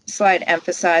slide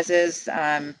emphasizes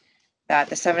that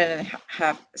the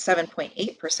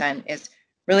 7.8% is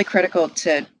really critical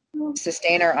to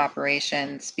sustain our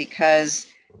operations, because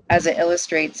as it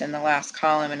illustrates in the last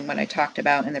column and what I talked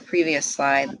about in the previous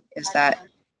slide, is that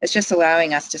it's just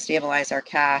allowing us to stabilize our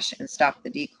cash and stop the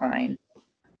decline.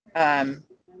 I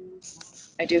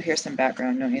do hear some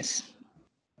background noise.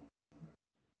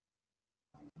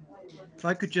 If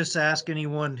I could just ask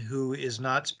anyone who is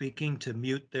not speaking to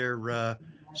mute their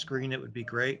screen, it would be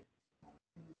great.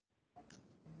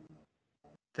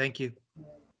 Thank you.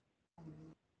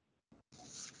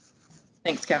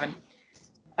 Thanks, Kevin.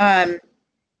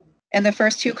 In the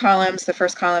first 2 columns, the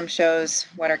first column shows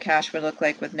what our cash would look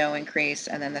like with no increase,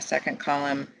 and then the second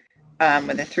column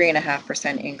with a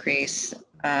 3.5% increase,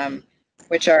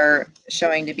 which are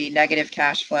showing to be negative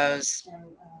cash flows.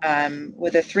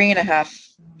 With a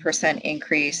 3.5%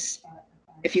 increase,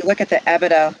 if you look at the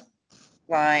EBITDA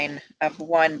line of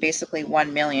basically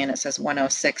 1 million, it says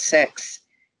 1066.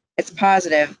 it's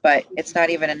positive, but it's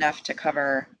not even enough to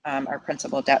cover our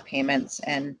principal debt payments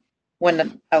and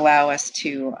wouldn't allow us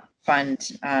to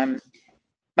fund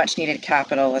much needed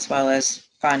capital as well as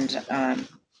fund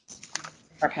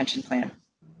our pension plan.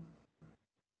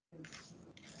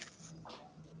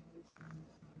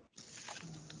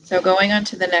 So going on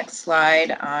to the next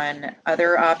slide on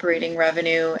other operating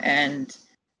revenue and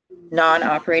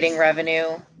non-operating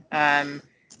revenue.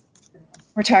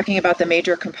 We're talking about the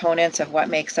major components of what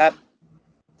makes up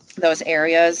those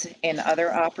areas. In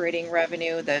other operating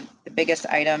revenue, the biggest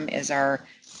item is our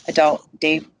adult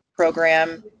day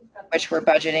program, which we're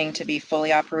budgeting to be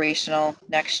fully operational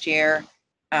next year.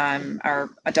 Our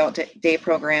adult day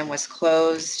program was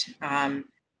closed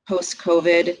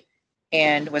post-COVID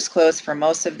and was closed for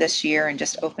most of this year and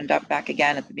just opened up back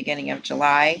again at the beginning of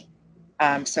July.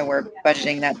 So we're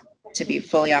budgeting that to be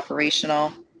fully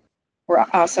operational. We're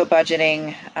also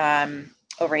budgeting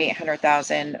over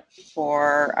 $800,000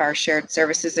 for our shared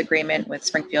services agreement with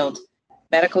Springfield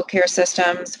Medical Care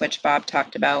Systems, which Bob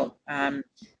talked about.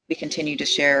 We continue to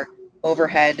share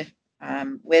overhead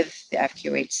with the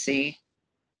FQHC.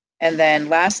 And then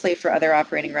lastly, for other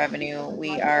operating revenue,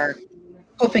 we are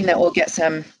hoping that we'll get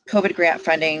some COVID grant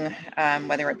funding,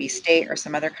 whether it be state or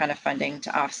some other kind of funding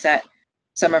to offset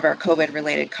some of our COVID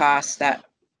related costs that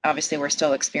obviously we're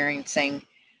still experiencing.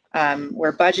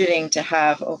 We're budgeting to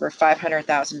have over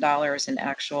 $500,000 in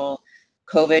actual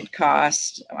COVID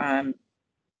cost,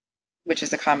 which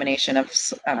is a combination of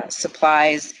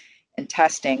supplies and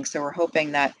testing. So we're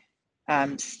hoping that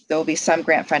there'll be some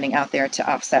grant funding out there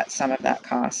to offset some of that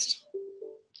cost.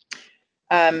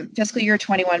 Fiscal year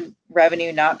 21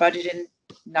 revenue not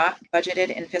budgeted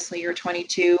in fiscal year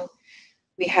 22.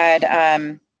 We had,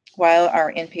 while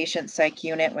our inpatient psych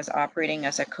unit was operating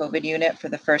as a COVID unit for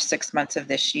the first 6 months of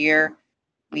this year,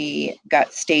 we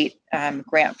got state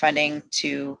grant funding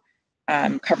to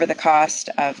cover the cost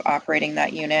of operating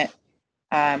that unit.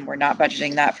 We're not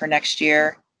budgeting that for next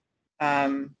year.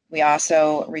 We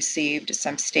also received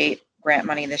some state grant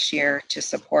money this year to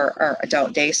support our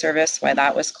adult day service while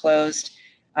that was closed.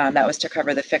 That was to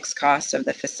cover the fixed costs of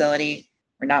the facility.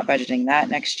 We're not budgeting that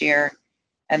next year.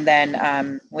 And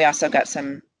then we also got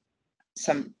some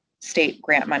state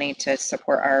grant money to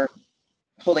support our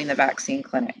holding the vaccine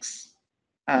clinics.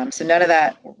 So none of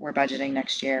that we're budgeting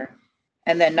next year.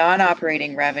 And then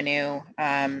non-operating revenue,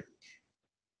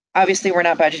 obviously we're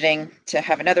not budgeting to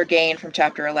have another gain from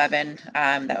Chapter 11.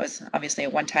 That was obviously a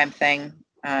one-time thing.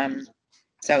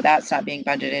 So that's not being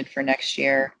budgeted for next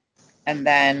year. And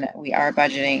then we are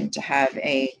budgeting to have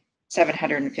a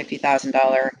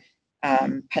 $750,000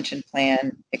 pension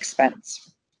plan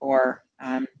expense for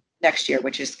next year,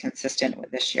 which is consistent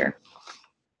with this year.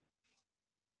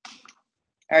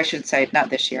 Or I should say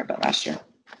not this year, but last year.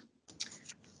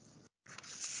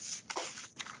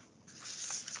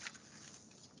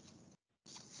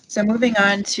 So moving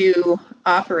on to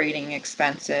operating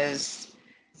expenses,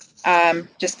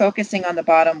 just focusing on the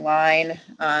bottom line,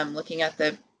 looking at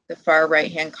the far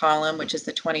right-hand column, which is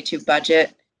the 22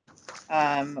 budget.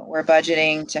 We're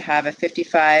budgeting to have a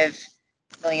 $55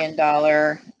 million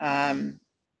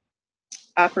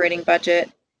operating budget.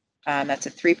 That's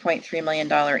a $3.3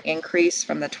 million increase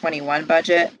from the 21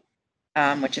 budget,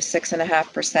 which is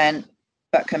 6.5%.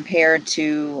 But compared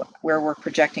to where we're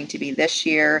projecting to be this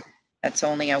year, that's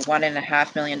only a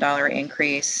 $1.5 million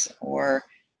increase, or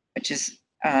which is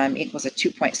equals a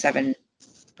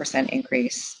 2.7%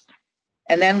 increase.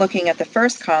 And then looking at the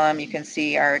first column, you can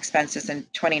see our expenses in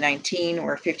 2019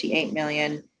 were $58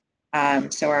 million.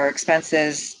 So our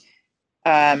expenses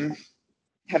have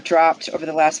dropped over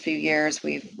the last few years.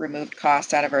 We've removed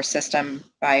costs out of our system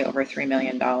by over $3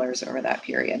 million over that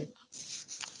period.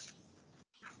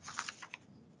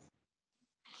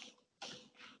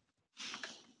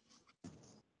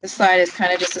 This slide is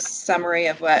kind of just a summary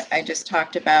of what I just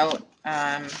talked about.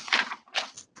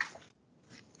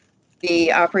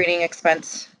 The operating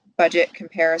expense budget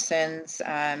comparisons,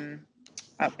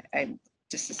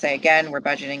 just to say again, we're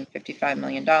budgeting $55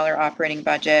 million operating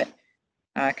budget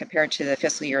compared to the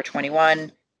fiscal year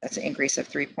 21. That's an increase of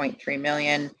 3.3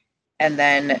 million. And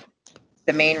then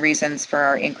the main reasons for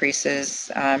our increases,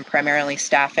 primarily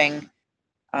staffing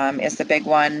is the big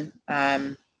one.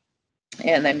 And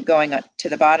then going up to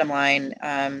the bottom line,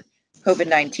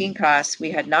 COVID-19 costs,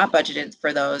 we had not budgeted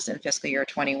for those in fiscal year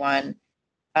 21.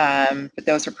 But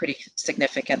those are pretty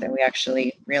significant that we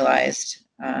actually realized.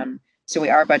 So we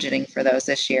are budgeting for those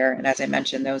this year. And as I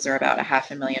mentioned, those are about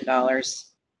 $500,000.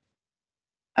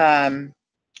 And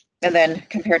then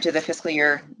compared to the fiscal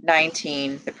year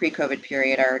 19, the pre-COVID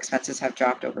period, our expenses have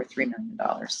dropped over $3 million.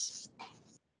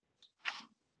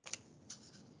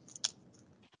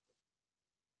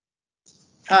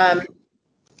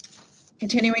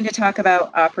 Continuing to talk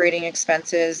about operating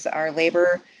expenses, our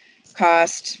labor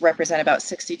costs represent about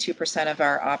 62% of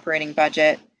our operating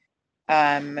budget.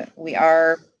 We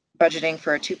are budgeting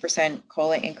for a 2%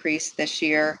 COLA increase this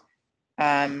year.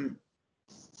 Over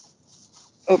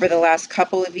the last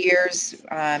couple of years,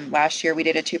 last year we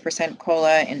did a 2%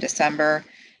 COLA in December.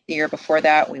 The year before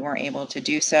that, we weren't able to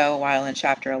do so while in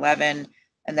Chapter 11.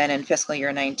 And then in fiscal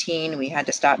year 19, we had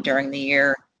to stop during the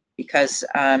year because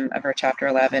of our Chapter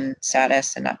 11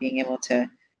 status and not being able to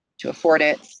afford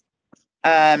it.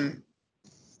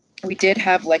 We did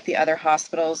have, like the other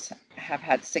hospitals, have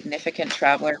had significant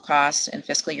traveler costs in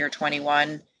fiscal year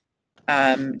 21.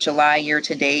 July year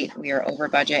to date, we are over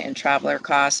budget in traveler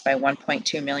costs by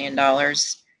 $1.2 million.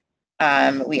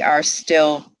 We are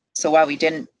still, so while we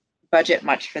didn't budget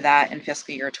much for that in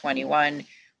fiscal year 21,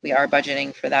 we are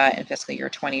budgeting for that in fiscal year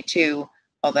 22,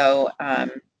 although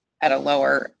at a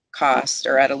lower cost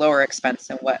or at a lower expense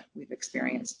than what we've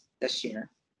experienced this year.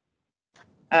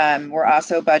 We're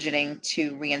also budgeting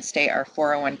to reinstate our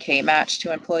 401k match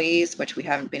to employees, which we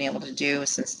haven't been able to do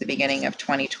since the beginning of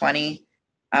 2020.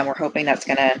 We're hoping that's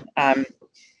going to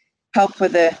help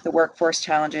with the workforce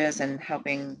challenges and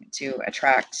helping to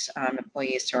attract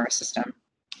employees to our system.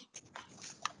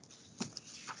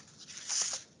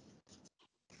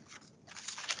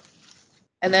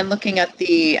 And then looking at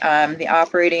the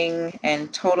operating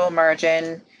and total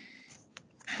margin,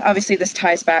 obviously this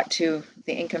ties back to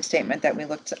the income statement that we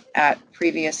looked at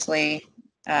previously.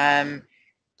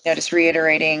 Just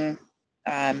reiterating,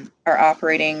 our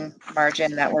operating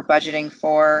margin that we're budgeting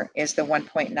for is the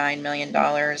 $1.9 million,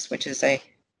 which is a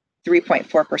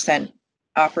 3.4%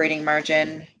 operating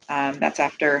margin. That's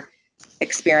after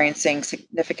experiencing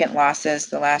significant losses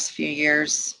the last few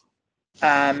years.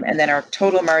 And then our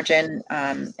total margin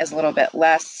is a little bit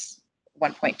less,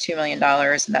 $1.2 million,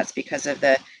 and that's because of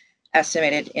the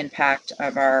estimated impact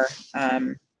of our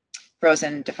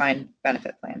frozen defined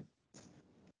benefit plan.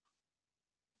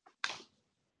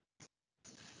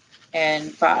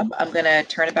 And Bob, I'm going to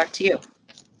turn it back to you.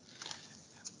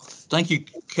 Thank you,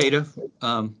 Kata,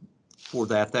 for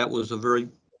that. That was a very,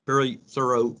 very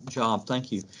thorough job.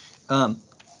 Thank you.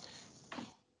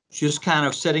 Just kind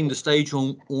of setting the stage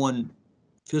on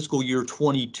fiscal year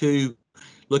 22,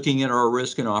 looking at our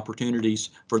risk and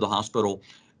opportunities for the hospital.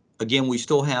 Again, we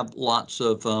still have lots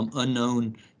of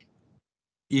unknown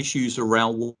issues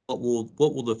around what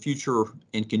will the future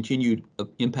and continued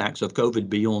impacts of COVID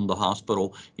be on the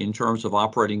hospital in terms of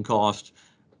operating costs,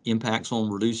 impacts on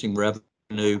reducing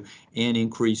revenue, and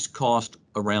increased cost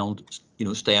around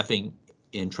staffing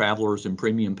and travelers and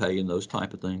premium pay and those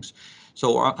type of things.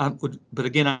 So I would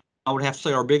have to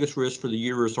say our biggest risk for the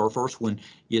year is our first one.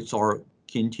 It's our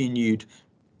continued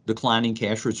declining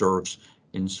cash reserves,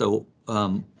 and so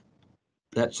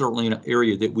that's certainly an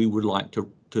area that we would like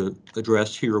to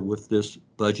address here with this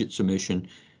budget submission.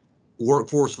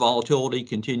 Workforce volatility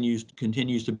continues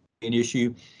to be an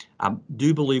issue. I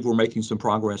do believe we're making some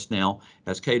progress now.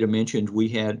 As Kata mentioned, we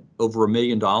had over $1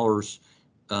 million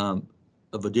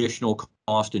of additional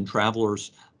cost in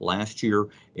travelers last year,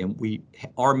 and we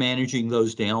are managing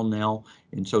those down now.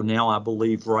 And so now I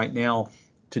believe right now,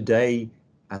 today,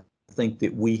 I think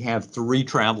that we have 3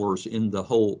 travelers in the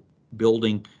whole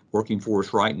building working for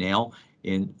us right now.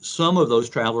 And some of those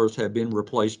travelers have been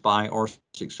replaced by our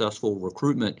successful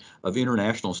recruitment of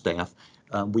international staff.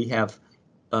 We have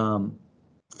 5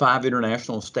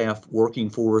 international staff working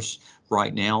for us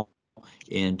right now,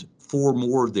 and 4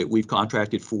 more that we've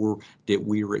contracted for that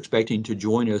we are expecting to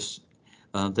join us.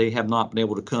 They have not been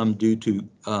able to come due to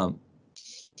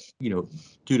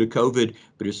COVID,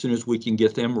 but as soon as we can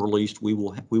get them released, we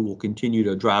will continue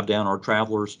to drive down our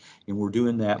travelers, and we're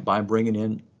doing that by bringing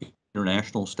in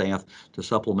international staff to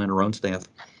supplement our own staff.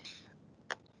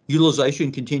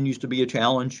 Utilization continues to be a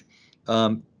challenge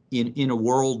in a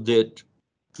world that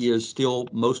is still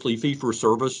mostly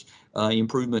fee-for-service.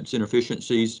 Improvements in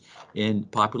efficiencies and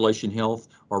population health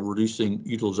are reducing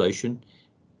utilization.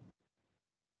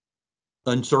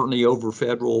 Uncertainty over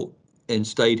federal and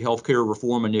state healthcare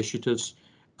reform initiatives,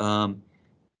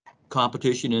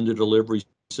 competition in the delivery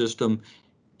system,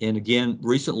 and again,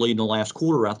 recently in the last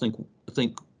quarter, I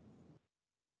think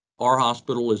our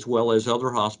hospital, as well as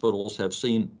other hospitals, have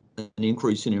seen an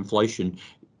increase in inflation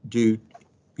due,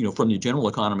 from the general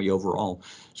economy overall.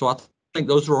 So I think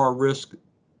those are our risks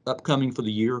upcoming for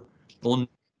the year. On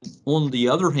the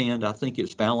other hand, I think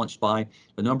it's balanced by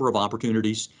a number of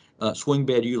opportunities. Swing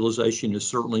bed utilization is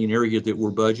certainly an area that we're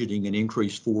budgeting an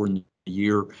increase for in the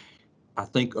year. I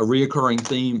think a reoccurring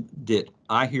theme that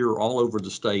I hear all over the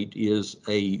state is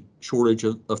a shortage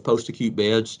of post-acute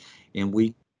beds, and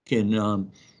we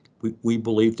can, we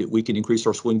believe that we can increase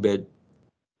our swing bed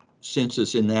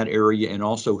census in that area and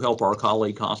also help our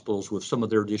colleague hospitals with some of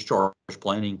their discharge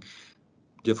planning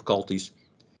difficulties.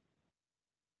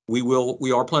 We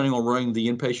are planning on running the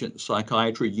inpatient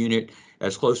psychiatry unit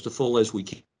as close to full as we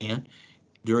can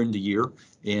during the year.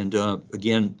 And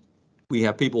again, we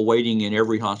have people waiting in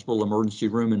every hospital emergency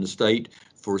room in the state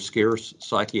for scarce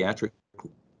psychiatric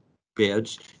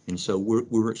beds. And so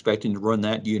we're expecting to run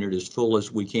that unit as full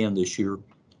as we can this year.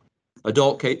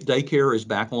 Adult daycare is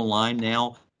back online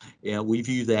now, and we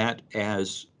view that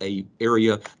as an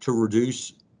area to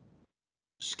reduce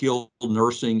skilled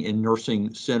nursing and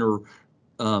nursing center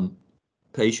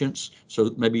patients.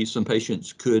 So maybe some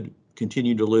patients could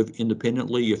continue to live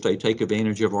independently if they take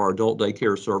advantage of our adult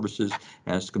daycare services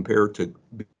as compared to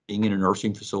being in a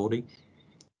nursing facility.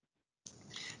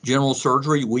 General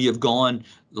surgery, we have gone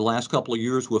the last couple of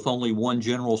years with only one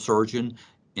general surgeon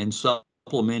and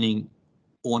supplementing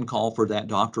on call for that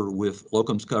doctor with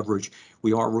locums coverage.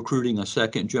 We are recruiting a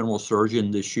second general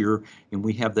surgeon this year, and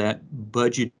we have that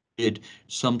budgeted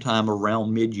sometime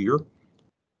around mid-year.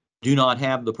 Do not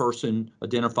have the person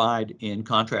identified and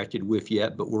contracted with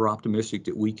yet, but we're optimistic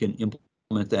that we can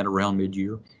implement that around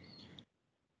mid-year.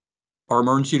 Our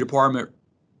emergency department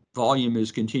volume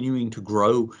is continuing to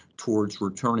grow towards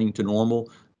returning to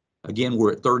normal. Again,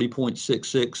 we're at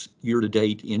 30.66 year to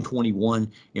date in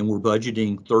 21, and we're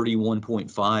budgeting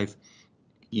 31.5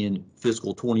 in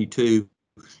fiscal 22.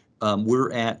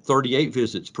 We're at 38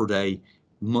 visits per day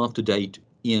month to date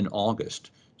in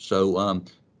August. So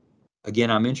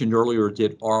again, I mentioned earlier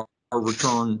that our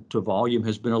return to volume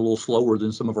has been a little slower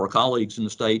than some of our colleagues in the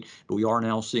state, but we are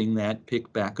now seeing that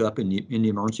pick back up in the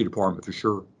emergency department for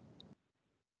sure.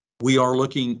 We are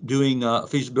doing a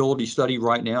feasibility study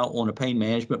right now on a pain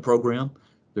management program.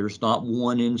 There's not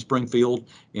one in Springfield,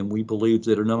 and we believe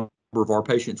that a number of our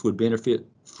patients would benefit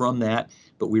from that,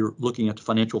 but we're looking at the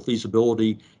financial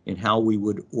feasibility and how we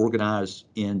would organize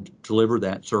and deliver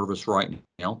that service right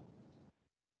now.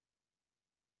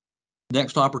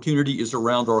 Next opportunity is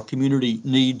around our community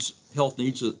health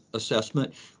needs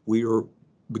assessment. We are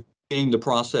beginning the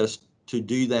process to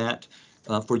do that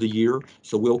for the year.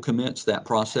 So we'll commence that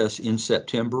process in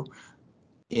September.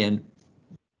 And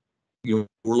we're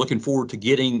looking forward to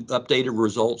getting updated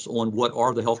results on what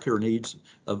are the healthcare needs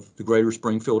of the greater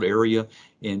Springfield area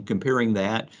and comparing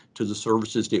that to the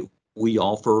services that we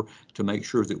offer to make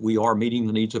sure that we are meeting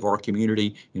the needs of our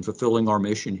community and fulfilling our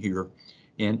mission here.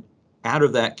 And out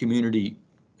of that community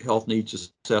health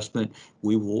needs assessment,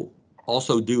 we will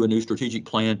also do a new strategic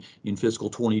plan in fiscal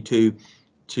 22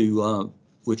 to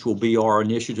which will be our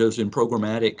initiatives and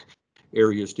programmatic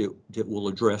areas that will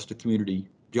address the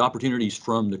opportunities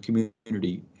from the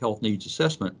community health needs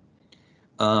assessment.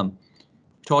 Talked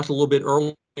a little bit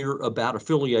earlier about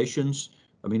affiliations.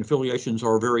 I mean, affiliations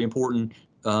are very important,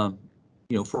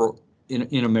 for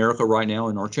in America right now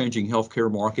in our changing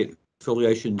healthcare market.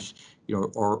 Affiliations,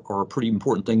 are a pretty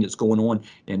important thing that's going on,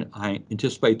 and I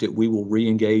anticipate that we will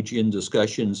re-engage in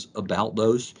discussions about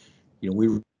those.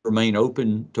 We remain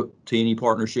open to any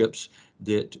partnerships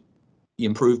that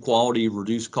improve quality,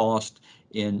 reduce cost,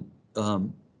 and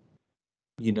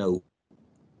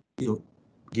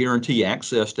guarantee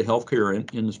access to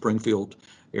healthcare in the Springfield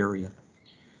area.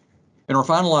 And our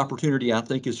final opportunity, I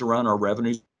think, is around our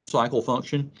revenue cycle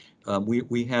function.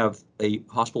 We have a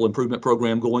hospital improvement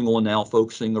program going on now,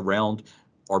 focusing around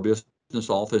our business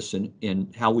office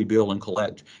and how we bill and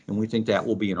collect, and we think that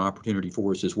will be an opportunity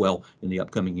for us as well in the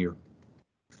upcoming year.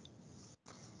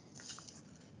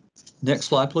 Next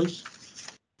slide, please.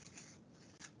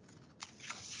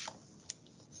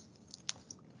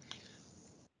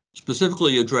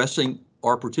 Specifically addressing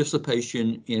our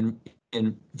participation in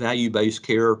value-based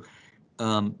care.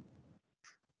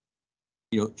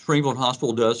 Springfield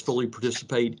Hospital does fully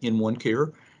participate in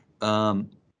OneCare.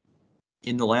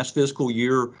 In the last fiscal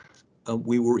year,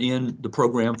 we were in the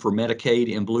program for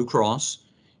Medicaid and Blue Cross,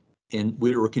 and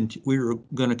we were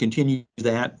going to continue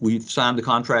that. We've signed the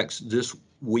contracts this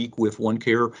week with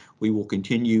OneCare. We will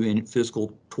continue in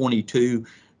fiscal 22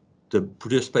 to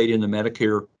participate in the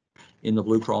Medicare in the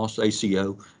Blue Cross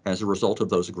ACO as a result of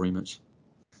those agreements.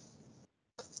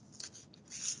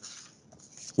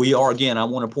 We are, again, I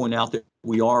want to point out that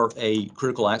we are a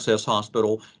critical access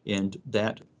hospital, and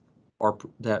that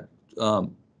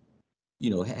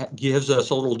gives us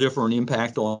a little different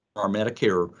impact on our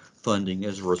Medicare funding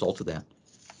as a result of that.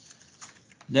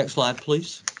 Next slide,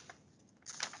 please.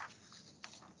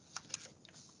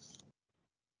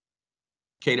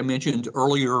 Kata mentioned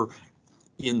earlier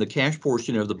in the cash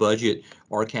portion of the budget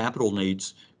our capital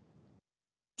needs.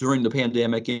 during the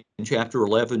pandemic in Chapter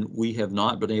 11, we have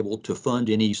not been able to fund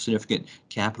any significant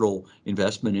capital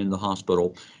investment in the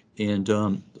hospital. And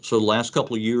so the last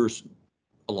couple of years,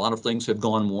 a lot of things have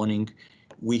gone wanting.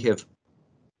 We have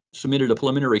submitted a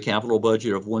preliminary capital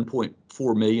budget of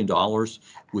 $1.4 million,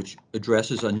 which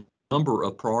addresses a number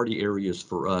of priority areas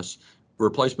for us.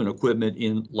 Replacement equipment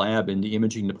in lab and the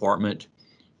imaging department,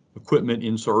 equipment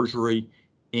in surgery,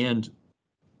 and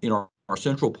in our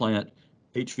central plant,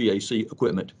 HVAC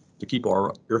equipment to keep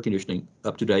our air conditioning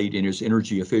up to date and as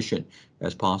energy efficient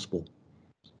as possible.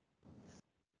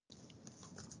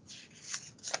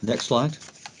 Next slide.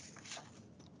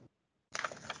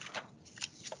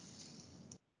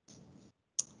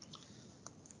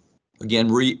 Again,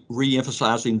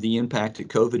 re-emphasizing the impact that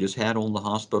COVID has had on the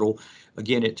hospital.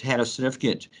 Again, it's had a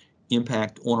significant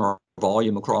impact on our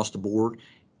volume across the board.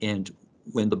 And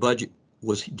when the budget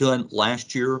was done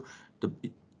last year, the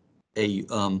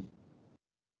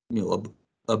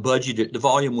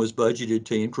volume was budgeted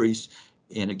to increase,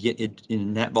 and again,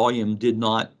 and that volume did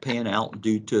not pan out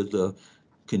due to the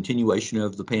continuation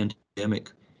of the pandemic.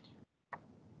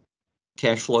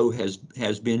 Cash flow has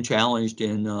been challenged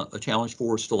and a challenge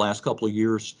for us the last couple of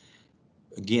years.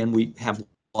 Again, we have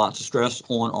lots of stress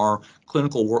on our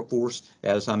clinical workforce,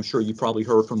 as I'm sure you probably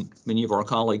heard from many of our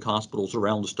colleague hospitals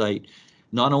around the state.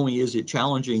 Not only is it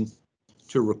challenging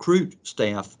to recruit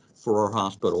staff for our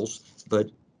hospitals, but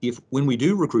when we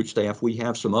do recruit staff, we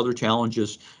have some other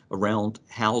challenges around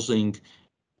housing.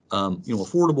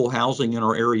 Affordable housing in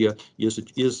our area is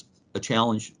a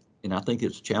challenge, and I think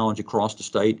it's a challenge across the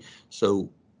state. So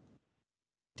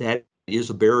that is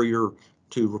a barrier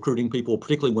to recruiting people,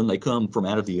 particularly when they come from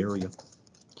out of the area.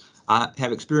 I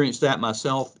have experienced that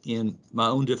myself in my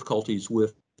own difficulties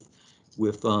with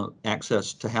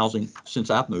access to housing since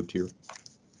I've moved here.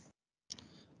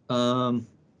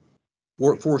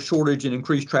 Workforce shortage and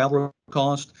increased travel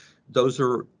costs, those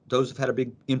have had a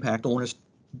big impact on us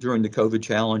during the COVID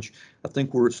challenge. I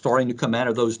think we're starting to come out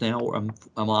of those now.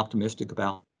 I'm optimistic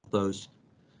about those.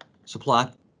 Supply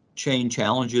chain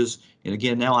challenges, and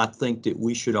again, now I think that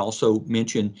we should also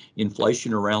mention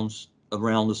inflation around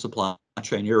the supply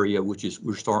chain area, which is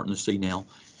we're starting to see now.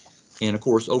 And of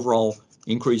course, overall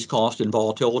increased cost and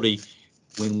volatility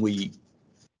when we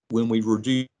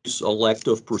reduce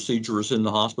elective procedures in the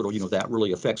hospital, that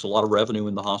really affects a lot of revenue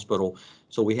in the hospital.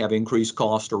 So we have increased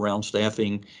cost around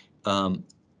staffing, staffing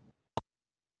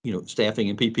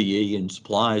and PPE and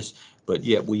supplies, but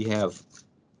yet we have,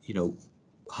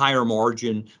 higher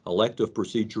margin elective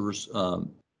procedures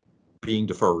being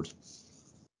deferred.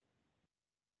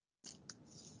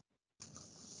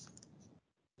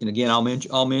 And again, I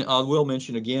will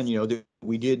mention again, that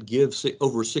we did give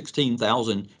over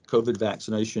 16,000 COVID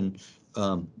vaccination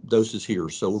doses here.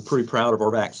 So we're pretty proud of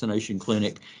our vaccination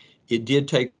clinic. It did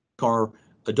take our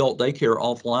adult daycare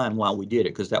offline while we did it,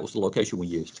 because that was the location we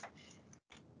used.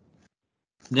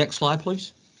 Next slide,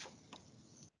 please.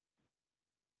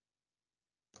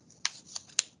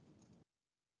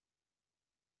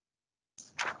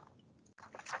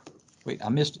 Wait,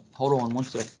 hold on one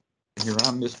second here.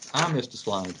 I missed a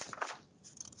slide.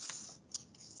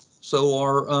 So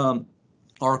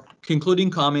our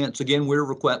concluding comments, again, we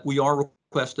are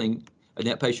requesting a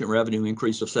net patient revenue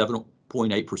increase of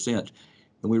 7.8%, and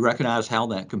we recognize how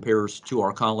that compares to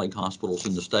our colleague hospitals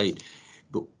in the state.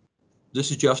 But this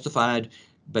is justified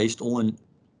based on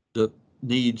the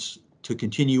needs to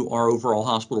continue our overall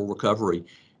hospital recovery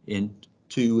and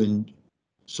to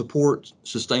support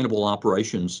sustainable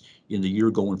operations in the year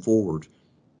going forward.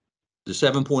 The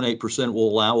 7.8% will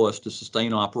allow us to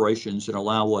sustain operations and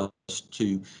allow us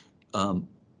to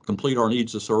complete our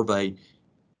needs of survey,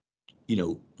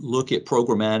 look at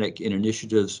programmatic and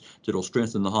initiatives that will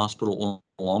strengthen the hospital on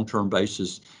a long-term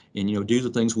basis, and, do the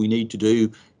things we need to do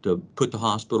to put the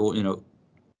hospital in a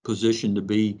position to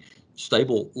be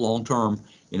stable long-term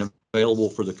and available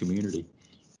for the community.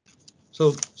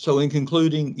 So in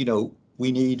concluding,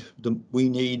 we need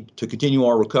to continue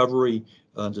our recovery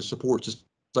to support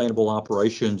sustainable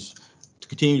operations, to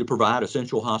continue to provide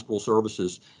essential hospital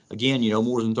services. Again,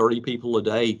 more than 30 people a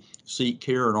day seek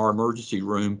care in our emergency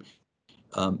room.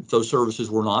 If those services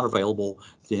were not available,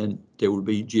 then there would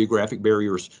be geographic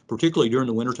barriers, particularly during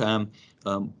the wintertime,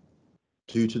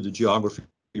 due to the geography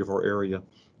of our area.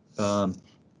 The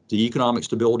economic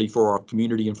stability for our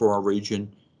community and for our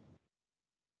region.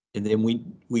 And then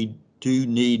we do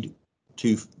need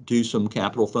to do some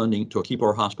capital funding to keep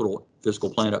our hospital physical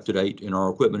plant up to date and our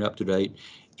equipment up to date,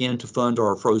 and to fund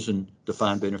our frozen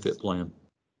defined benefit plan.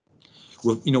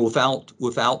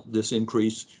 Without this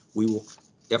increase,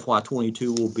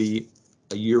 FY22 will be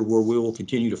a year where we will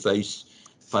continue to face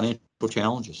financial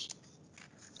challenges.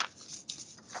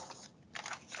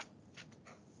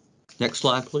 Next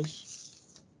slide, please.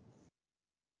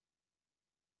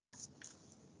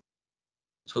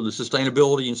 So the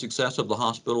sustainability and success of the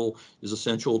hospital is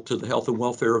essential to the health and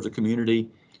welfare of the community,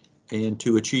 and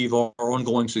to achieve our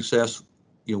ongoing success,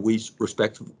 we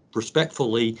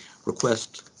respectfully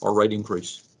request our rate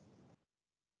increase.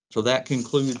 So that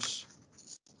concludes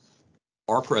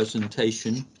our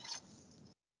presentation.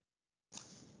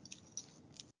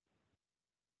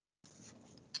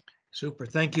 Super.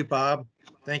 Thank you, Bob.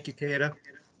 Thank you, Kata.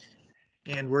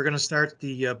 And we're going to start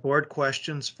the board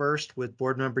questions first with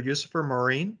board member Yusufer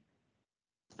Maureen.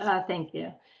 Thank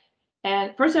you.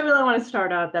 And first, I really want to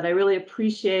start out that I really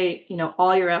appreciate,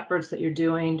 all your efforts that you're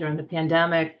doing during the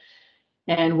pandemic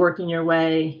and working your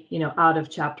way, out of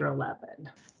Chapter 11.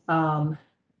 I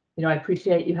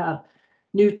appreciate you have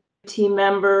new team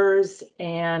members,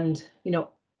 and,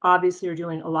 obviously you're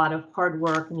doing a lot of hard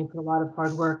work, and you put a lot of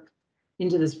hard work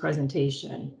into this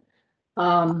presentation.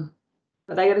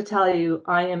 But I got to tell you,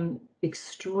 I am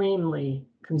extremely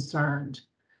concerned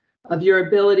of your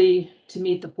ability to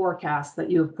meet the forecast that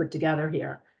you have put together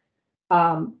here.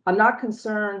 I'm not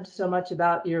concerned so much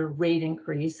about your rate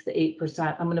increase, the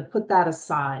 8%. I'm going to put that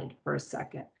aside for a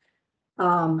second.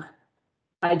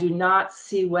 I do not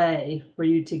see way for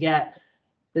you to get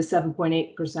the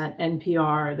 7.8%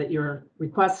 NPR that you're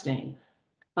requesting.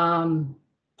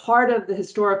 Part of the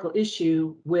historical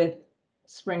issue with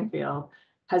Springfield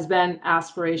has been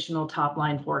aspirational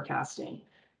top-line forecasting,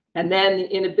 and then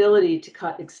the inability to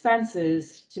cut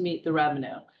expenses to meet the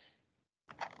revenue.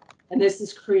 And this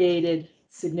has created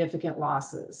significant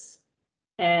losses.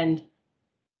 And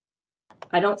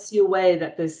I don't see a way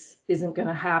that this isn't going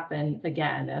to happen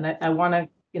again. And I want to,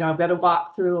 I've got to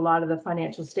walk through a lot of the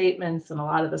financial statements and a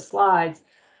lot of the slides,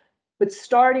 but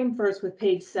starting first with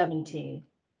page 17.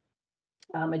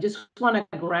 I just want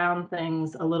to ground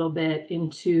things a little bit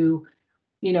into,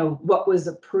 what was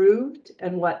approved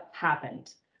and what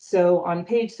happened. So on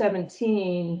page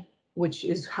 17, which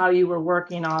is how you were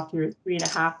working off your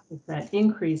 3.5%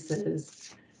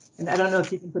 increases, and I don't know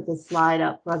if you can put this slide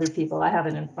up for other people. I have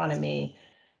it in front of me.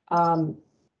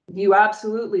 You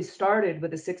absolutely started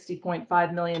with a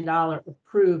 $60.5 million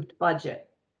approved budget,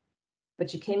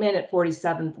 but you came in at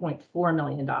 $47.4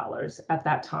 million at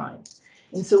that time.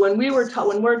 And so when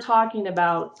we're talking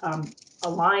about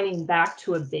aligning back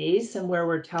to a base, and where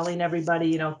we're telling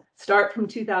everybody, start from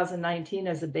 2019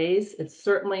 as a base, it's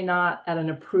certainly not at an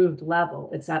approved level.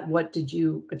 It's at what did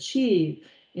you achieve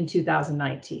in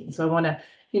 2019. So I want to,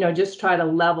 just try to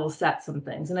level set some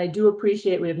things. And I do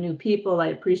appreciate we have new people. I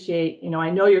appreciate, I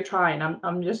know you're trying.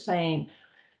 I'm just saying.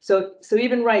 So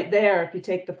even right there, if you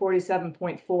take the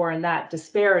 47.4 and that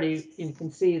disparity, you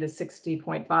can see the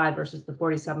 60.5 versus the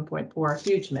 47.4,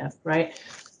 huge miss, right?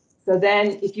 So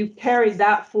then if you carried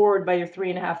that forward by your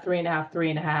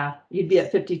 3.5, you'd be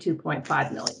at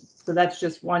 52.5 million. So that's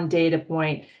just one data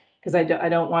point, because I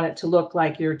don't want it to look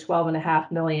like your 12.5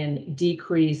 million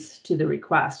decrease to the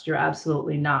request. You're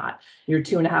absolutely not. You're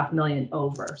 2.5 million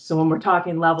over. So when we're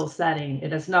talking level setting,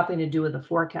 it has nothing to do with the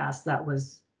forecast that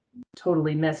was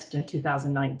totally missed in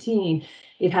 2019.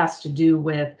 It has to do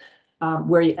with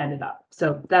where you ended up.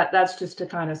 So that's just to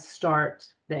kind of start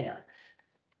there.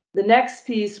 The next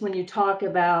piece, when you talk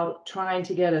about trying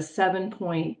to get a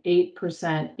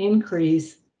 7.8%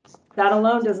 increase, that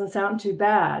alone doesn't sound too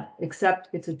bad, except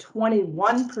it's a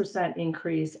 21%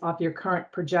 increase off your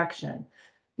current projection,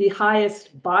 the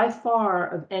highest by far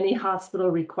of any hospital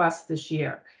request this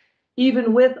year,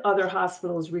 even with other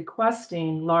hospitals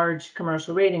requesting large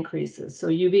commercial rate increases. So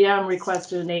UVM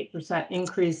requested an 8%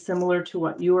 increase similar to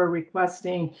what you are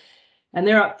requesting, and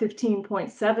they're up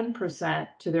 15.7%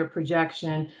 to their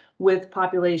projection with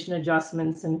population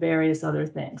adjustments and various other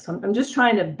things. So I'm just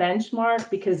trying to benchmark,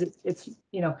 because it's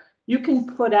you can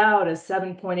put out a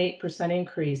 7.8%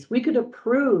 increase. We could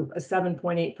approve a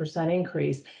 7.8%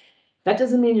 increase. That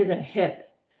doesn't mean you're going to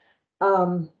hit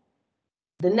it.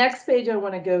 The next page I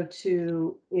want to go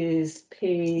to is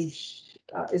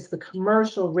is the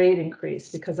commercial rate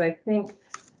increase, because I think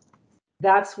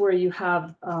that's where you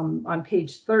have on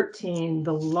page 13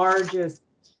 the largest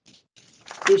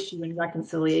issue in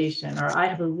reconciliation, or I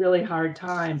have a really hard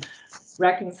time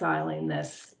reconciling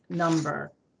this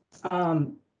number.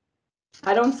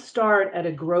 I don't start at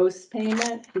a gross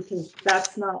payment, because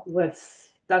that's not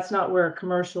where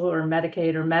commercial or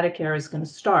Medicaid or Medicare is going to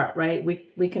start, right?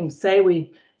 We can say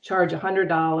we charge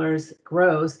 $100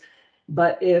 gross,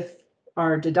 but if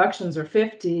our deductions are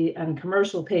 50 and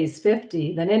commercial pays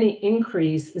 50, then any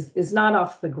increase is not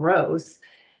off the gross.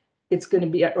 it's going to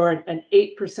be, or an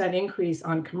 8% increase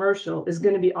on commercial is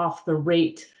going to be off the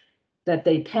rate that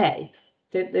they pay.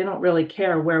 They don't really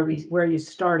care where you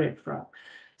started from.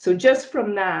 So just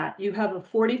from that, you have a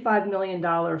 $45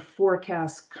 million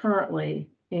forecast currently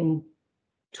in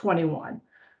 21.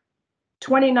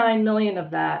 29 million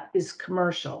of that is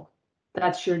commercial.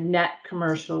 That's your net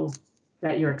commercial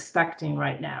that you're expecting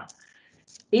right now.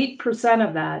 8%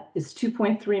 of that is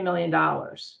 $2.3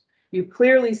 million. You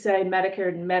clearly say Medicare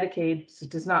and Medicaid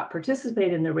does not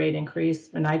participate in the rate increase,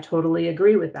 and I totally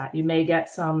agree with that. You may get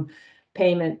some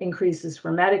payment increases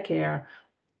for Medicare.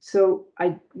 So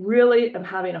I really am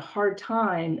having a hard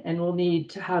time and will need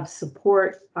to have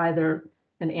support, either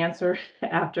an answer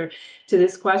after to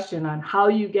this question on how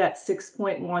you get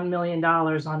 $6.1 million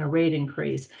on a rate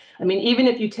increase. I mean, even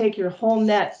if you take your whole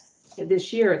net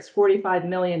this year, it's $45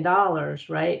 million,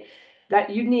 right? That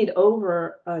you need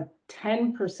over a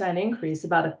 10% increase,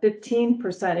 about a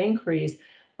 15% increase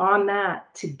on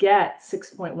that to get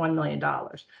 $6.1 million.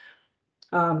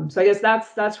 So I guess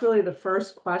that's really the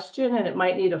first question, and it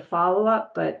might need a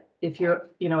follow-up, but if you're,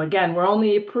 again, we're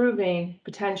only approving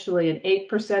potentially an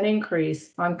 8%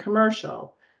 increase on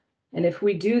commercial. And if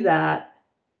we do that,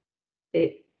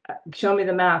 show me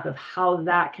the math of how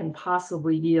that can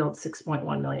possibly yield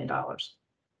 $6.1 million.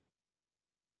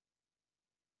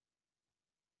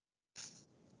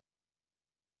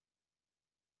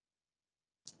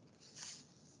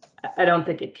 I don't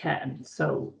think it can,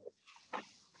 so.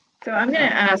 So I'm going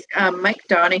to ask Mike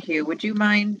Donahue, would you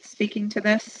mind speaking to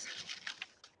this?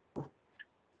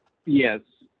 Yes.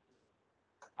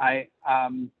 My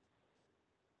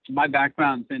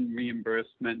background's in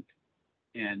reimbursement,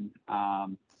 and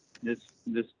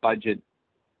this budget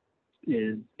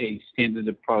is a standard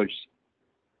approach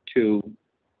to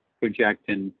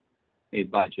projecting a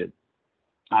budget.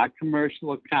 Our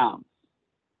commercial accounts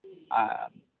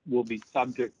will be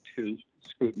subject to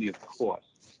scrutiny, of course,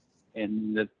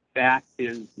 and the fact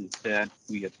is that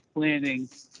we are planning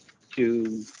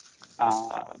to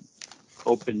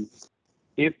open,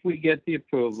 if we get the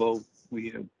approval,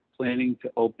 we are planning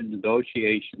to open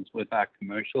negotiations with our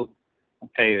commercial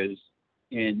payers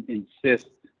and insist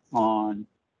on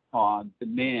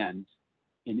demand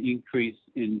an increase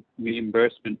in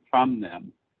reimbursement from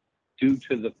them, due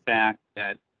to the fact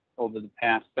that over the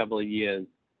past several years,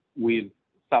 we've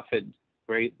suffered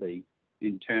greatly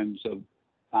in terms of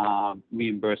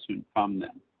reimbursement from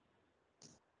them.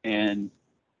 And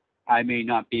I may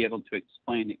not be able to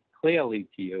explain it clearly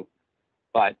to you,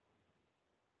 but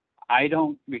I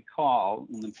don't recall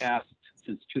in the past,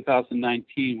 since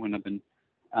 2019, when I've been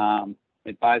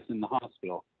advising the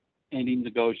hospital, any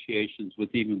negotiations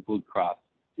with even Blue Cross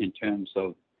in terms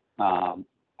of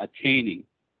attaining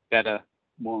better,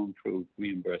 more improved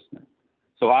reimbursement.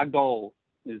 So our goal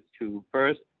is to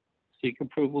first seek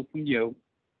approval from you,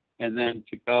 and then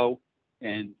to go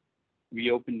and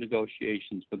reopen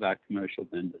negotiations with our commercial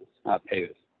vendors, our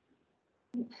payers.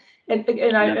 And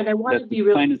I want to be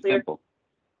really clear. Simple.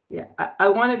 Yeah, I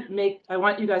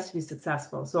want you guys to be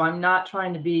successful. So I'm not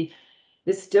trying to be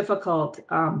this difficult,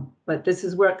 but this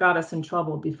is where it got us in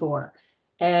trouble before.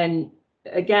 And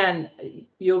again,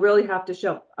 you'll really have to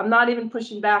show. I'm not even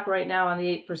pushing back right now on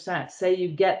the 8%. Say you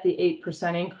get the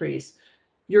 8% increase.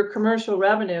 Your commercial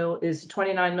revenue is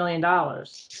 $29 million.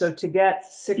 So to get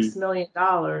 $6 million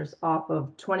off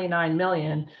of 29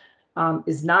 million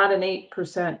is not an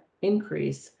 8%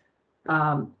 increase.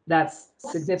 That's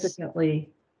significantly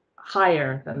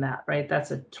higher than that, right?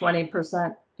 That's a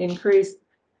 20% increase.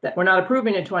 That we're not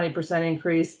approving a 20%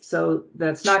 increase, so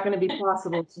that's not going to be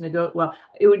possible to negotiate. Well,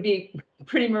 it would be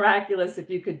pretty miraculous if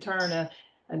you could turn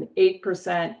an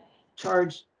 8%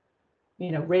 charge,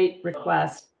 rate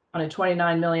request on a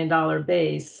 $29 million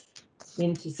base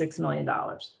into $6 million.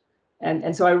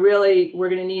 And so we're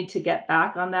going to need to get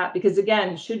back on that, because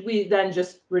again, should we then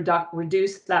just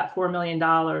reduce that $4 million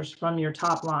from your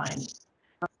top line?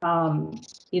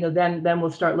 Then we'll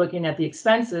start looking at the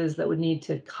expenses that would need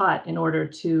to cut in order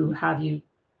to have you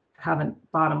have a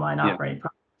bottom line operating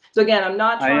profit. So again, I'm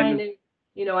not trying to,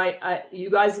 you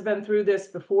guys have been through this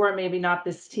before, maybe not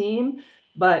this team,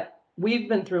 but we've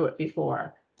been through it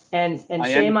before. And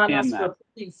shame on us for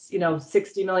putting,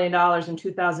 $60 million in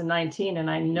 2019. And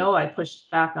I know I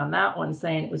pushed back on that one,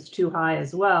 saying it was too high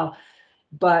as well.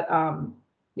 But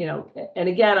and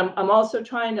again, I'm also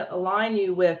trying to align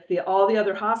you with all the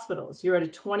other hospitals. You're at a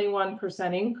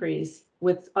 21% increase,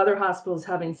 with other hospitals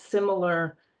having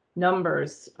similar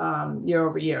numbers year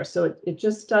over year. So it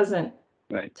just doesn't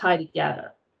tie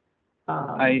together.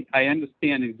 I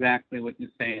understand exactly what you're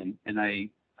saying, and I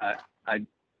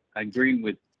agree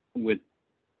with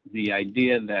the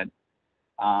idea that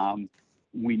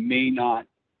we may not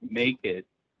make it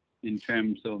in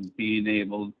terms of being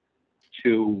able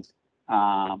to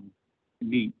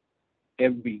meet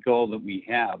every goal that we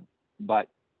have, but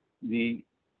the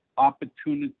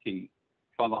opportunity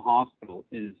for the hospital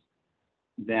is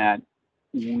that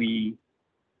we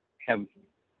have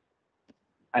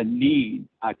a need,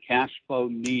 a cash flow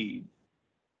need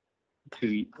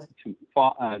to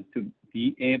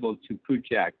be able to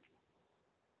project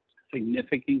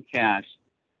significant cash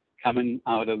coming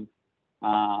out of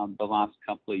the last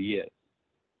couple of years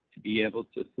to be able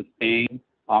to sustain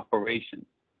operations.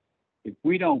 If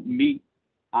we don't meet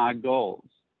our goals,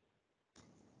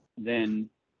 then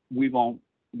we won't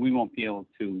be able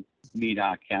to meet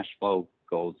our cash flow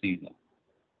goals either.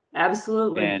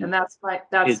 Absolutely, And and that's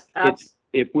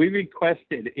if we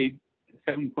requested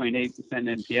 7.8%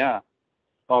 NPR,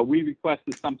 or we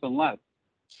requested something less,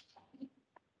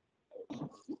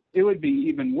 it would be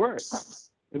even worse.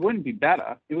 It wouldn't be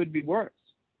better. It would be worse.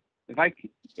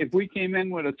 If we came in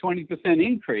with a 20%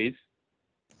 increase,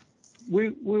 we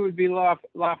would be laughed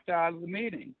out of the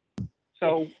meeting.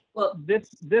 So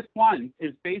this one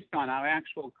is based on our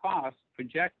actual costs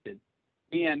projected,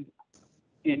 and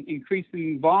in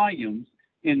increasing volumes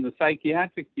in the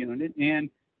psychiatric unit and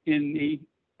in the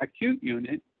acute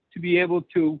unit to be able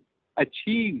to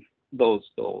achieve those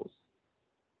goals.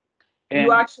 And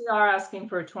you actually are asking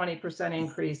for a 20%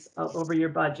 increase over your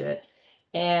budget.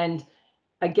 And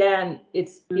again,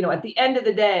 it's, you know, at the end of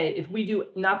the day, if we do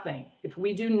nothing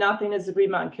as the Green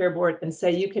Mountain Care Board and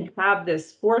say you can have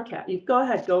this forecast, you go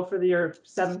ahead, go for your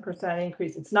 7%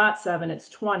 increase. It's not 7, it's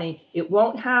 20. It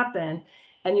won't happen,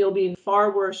 and you'll be in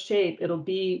far worse shape. It'll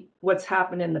be what's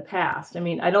happened in the past. I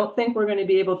mean, I don't think we're going to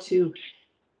be able to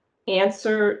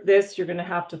answer this. You're going to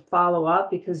have to follow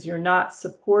up because you're not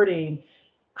supporting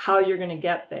how you're going to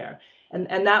get there.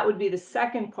 And that would be the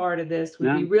second part of this,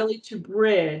 would be really to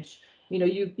bridge. You know,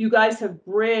 you guys have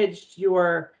bridged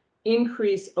your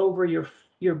increase over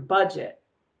your budget.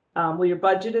 Well, your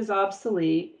budget is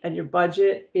obsolete, and your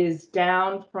budget is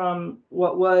down from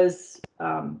what was,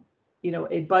 you know,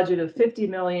 a budget of 50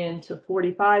 million to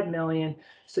 45 million.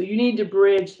 So you need to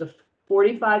bridge the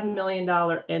 $45 million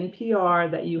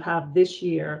NPR that you have this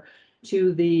year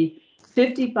to the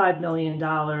 $55 million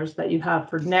that you have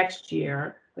for next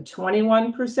year, a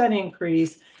 21%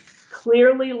 increase,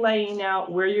 clearly laying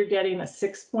out where you're getting a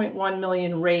 6.1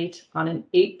 million rate on an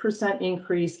 8%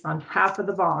 increase on half of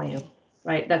the volume,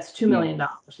 right? That's $2 million.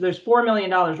 So there's $4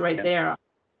 million right there.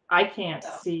 I can't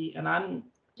see, and I'm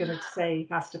going to say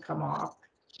has to come off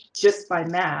just by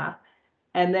math.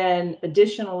 And then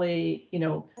additionally, you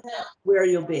know, where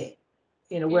you'll be,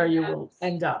 you know, where you will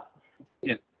end up.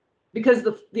 Yeah. Because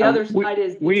the other side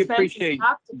is the we expenses appreciate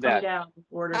have to come that. down in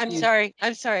order. I'm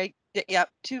sorry. Yep,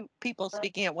 two people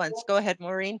speaking at once. Go ahead,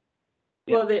 Maureen.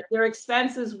 Well, their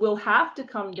expenses will have to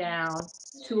come down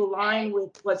to align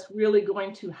with what's really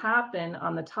going to happen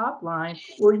on the top line,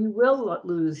 or you will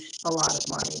lose a lot of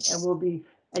money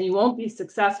and you won't be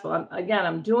successful.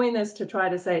 I'm doing this to try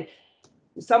to say,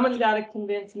 someone's got to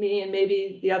convince me, and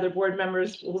maybe the other board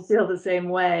members will feel the same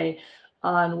way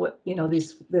on what, you know,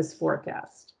 this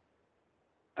forecast.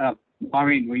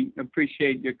 Maureen, we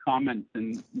appreciate your comments,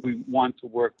 and we want to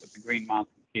work with the Green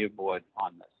Mountain Care Board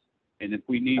on this. And if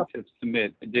we need to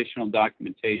submit additional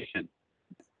documentation,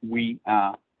 we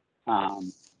are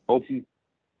open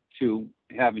to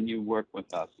having you work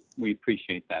with us. We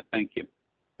appreciate that. Thank you.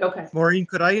 Okay. Maureen,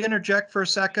 could I interject for a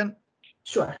second?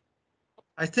 Sure.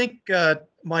 I think,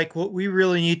 Mike, what we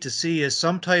really need to see is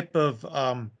some type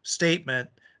of statement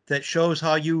that shows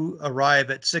how you arrive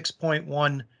at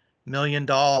 $6.1 million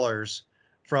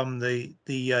from the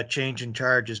change in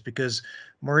charges, because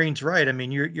Maureen's right. I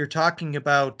mean, you're talking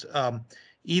about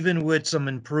even with some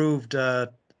improved,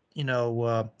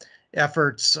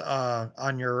 efforts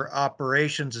on your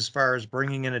operations as far as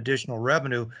bringing in additional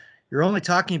revenue, you're only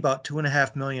talking about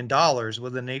 $2.5 million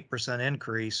with an 8%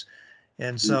 increase.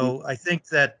 And so I think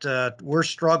that we're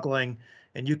struggling,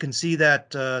 and you can see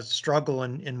that struggle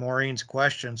in Maureen's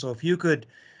question. So if you could,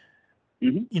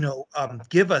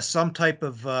 give us some type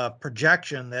of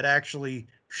projection that actually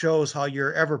shows how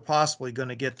you're ever possibly going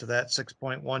to get to that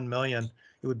 6.1 million,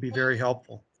 it would be very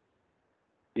helpful.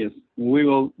 Yes, we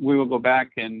will go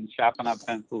back and sharpen our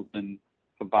pencils and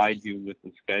provide you with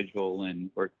the schedule and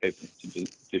work papers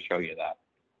to show you that.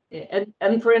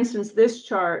 And for instance, this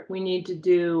chart we need to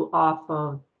do off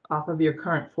of your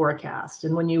current forecast.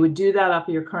 And when you would do that off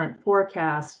of your current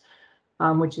forecast,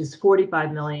 which is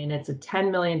 45 million, it's a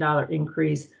 $10 million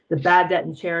increase. The bad debt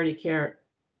and charity care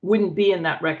wouldn't be in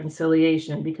that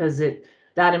reconciliation because it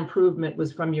that improvement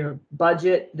was from your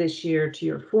budget this year to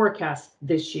your forecast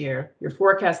this year. Your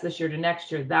forecast this year to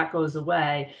next year, that goes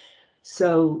away.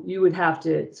 So you would have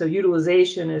to, so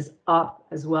utilization is up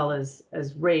as well as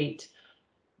rate.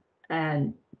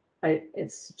 And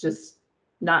it's just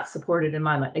not supported in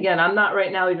my mind. Again, I'm not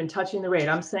right now even touching the rate.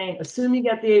 I'm saying, assume you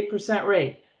get the 8%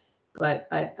 rate. But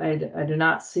I do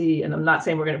not see, and I'm not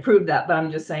saying we're going to prove that, but I'm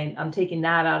just saying I'm taking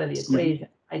that out of the equation.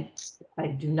 I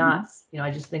do not, I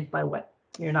just think by what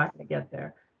you're not going to get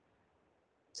there.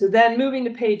 So then moving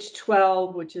to page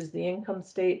 12, which is the income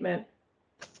statement.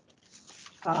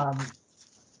 And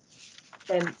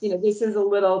this is a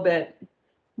little bit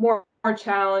more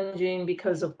challenging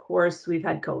because of course we've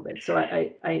had COVID. So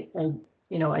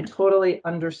I totally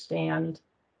understand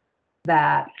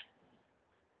that.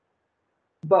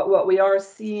 But what we are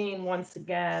seeing once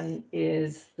again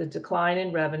is the decline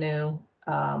in revenue,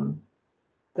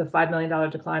 the $5 million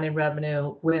decline in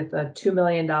revenue with a $2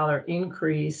 million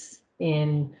increase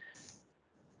in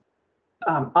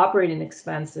operating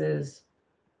expenses,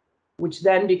 which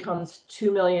then becomes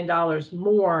 $2 million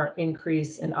more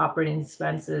increase in operating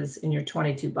expenses in your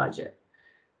 22 budget.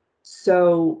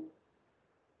 So,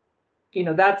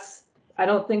 I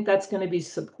don't think that's going to be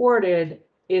supported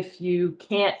if you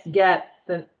can't get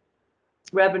the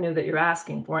revenue that you're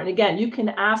asking for. And again, you can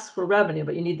ask for revenue,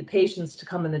 but you need the patients to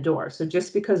come in the door. So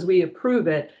just because we approve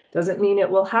it doesn't mean it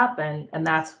will happen. And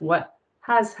that's what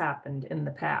has happened in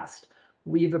the past.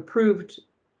 We've approved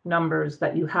numbers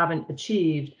that you haven't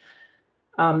achieved.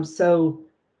 So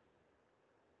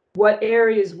what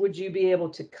areas would you be able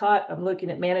to cut? I'm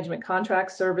looking at management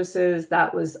contract services.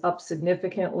 That was up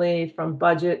significantly from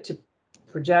budget to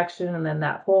projection, and then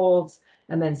that holds.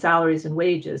 And then salaries and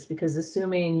wages, because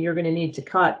assuming you're going to need to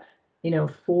cut,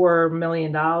 $4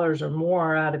 million or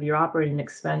more out of your operating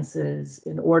expenses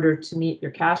in order to meet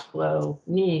your cash flow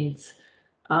needs,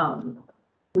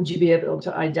 would you be able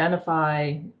to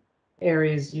identify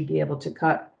areas you'd be able to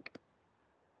cut?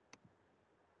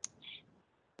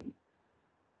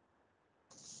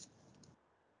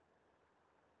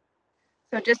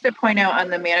 So just to point out on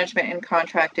the management and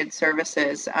contracted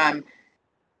services,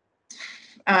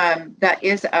 that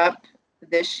is up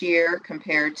this year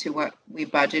compared to what we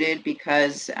budgeted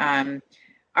because our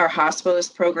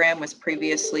hospitalist program was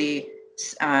previously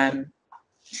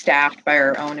staffed by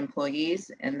our own employees,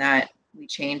 and that we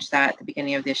changed that at the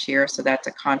beginning of this year. So that's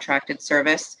a contracted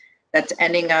service that's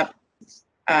ending up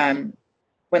when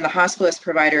the hospitalist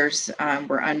providers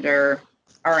were under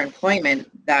our employment,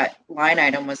 that line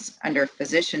item was under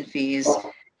physician fees,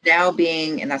 now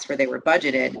being, and that's where they were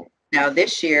budgeted. Now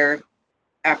this year,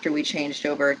 after we changed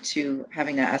over to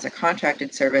having that as a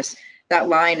contracted service, that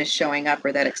line is showing up,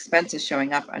 or that expense is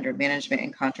showing up under management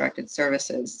and contracted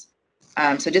services.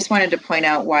 So just wanted to point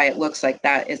out why it looks like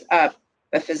that is up,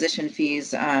 but physician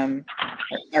fees are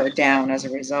down as a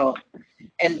result.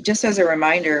 And just as a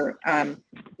reminder,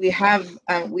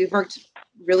 we've worked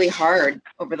really hard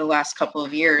over the last couple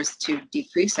of years to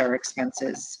decrease our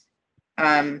expenses.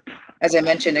 As I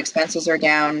mentioned, expenses are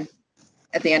down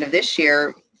at the end of this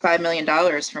year, $5 million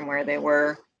from where they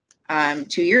were 2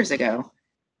 years ago.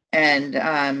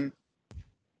 And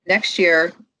next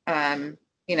year,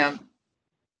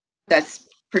 that's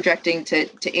projecting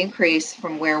to increase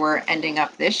from where we're ending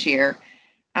up this year.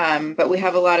 But we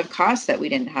have a lot of costs that we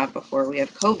didn't have before. We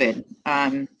have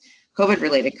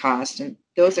COVID-related costs, and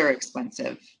those are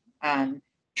expensive.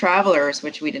 Travelers,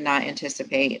 which we did not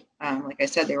anticipate, like I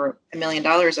said, they were $1 million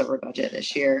over budget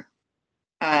this year.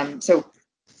 So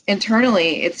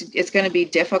internally, it's going to be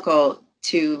difficult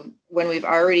to, when we've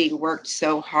already worked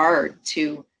so hard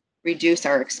to reduce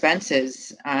our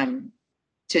expenses,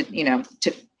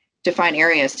 to find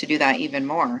areas to do that even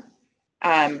more.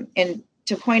 And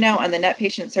to point out on the net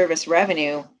patient service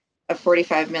revenue of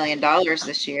 $45 million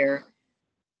this year,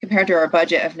 compared to our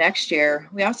budget of next year,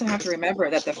 we also have to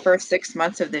remember that the first 6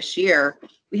 months of this year,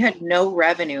 we had no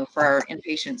revenue for our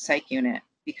inpatient psych unit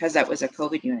because that was a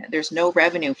COVID unit. There's no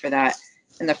revenue for that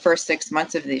in the first 6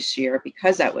 months of this year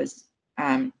because that was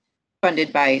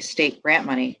funded by state grant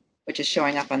money, which is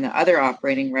showing up on the other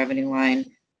operating revenue line.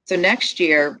 So next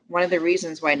year, one of the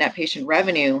reasons why net patient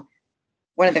revenue,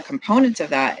 one of the components of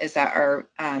that is that our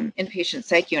inpatient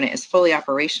psych unit is fully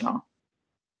operational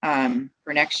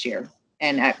for next year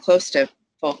and at close to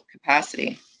full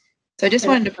capacity. So I just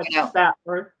wanted to point out that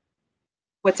worth.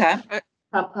 What's that?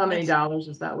 How many dollars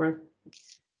is that worth?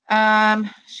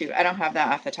 Shoot, I don't have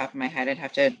that off the top of my head. I'd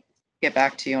have to get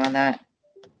back to you on that.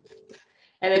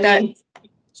 And I mean,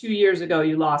 2 years ago,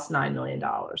 you lost $9 million.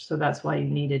 So that's why you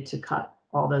needed to cut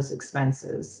all those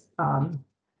expenses. And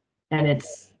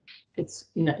it's it's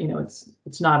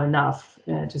it's not enough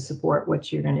to support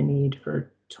what you're going to need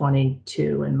for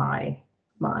 22 in my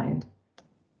mind.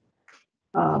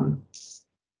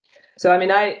 So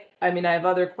I have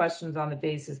other questions on the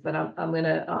basis, but I'm going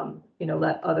to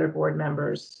let other board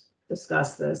members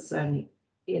discuss this, and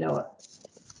we're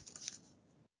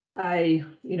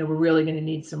really going to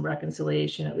need some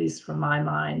reconciliation, at least from my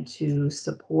mind, to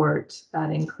support that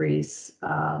increase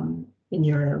in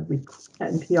your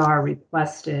NPR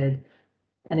requested.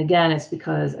 And again, it's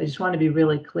because I just want to be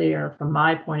really clear from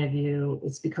my point of view,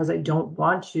 it's because I don't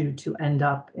want you to end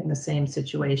up in the same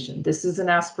situation. This is an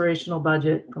aspirational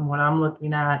budget from what I'm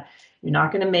looking at. You're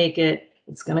not going to make it.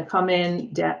 It's going to come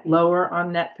in lower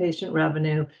on net patient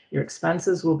revenue. Your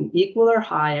expenses will be equal or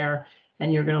higher,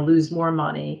 and you're going to lose more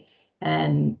money,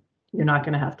 and you're not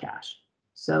going to have cash.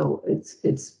 So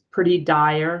it's pretty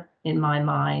dire in my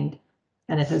mind.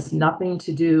 And it has nothing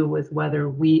to do with whether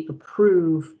we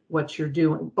approve what you're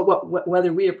doing, but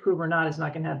whether we approve or not is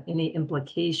not going to have any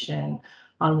implication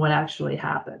on what actually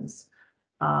happens.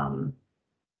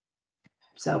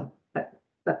 So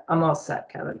I'm all set,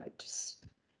 Kevin.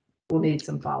 We'll need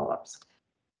some follow-ups.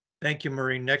 Thank you,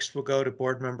 Maureen. Next, we'll go to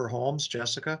Board Member Holmes.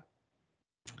 Jessica?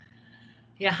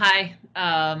 Yeah, hi.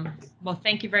 Well,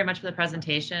 thank you very much for the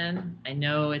presentation. I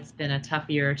know it's been a tough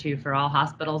year or two for all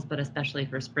hospitals, but especially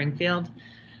for Springfield.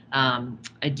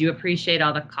 I do appreciate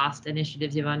all the cost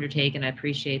initiatives you've undertaken. I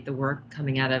appreciate the work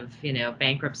coming out of,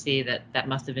 bankruptcy that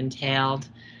must have entailed,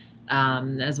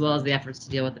 as well as the efforts to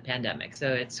deal with the pandemic. So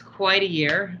it's quite a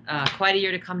year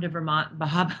to come to Vermont,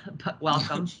 Bob, but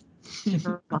welcome to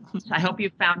Vermont. I hope you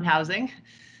found housing.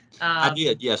 I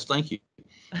did, yes, thank you.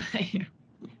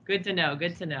 Good to know.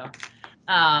 Good to know.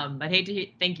 I'd hate to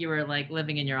think you were like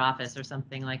living in your office or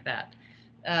something like that.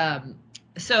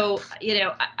 So,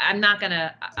 I'm not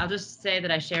gonna, I'll just say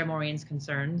that I share Maureen's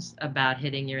concerns about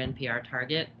hitting your NPR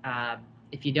target.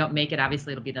 If you don't make it,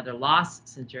 obviously it'll be another loss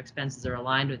since your expenses are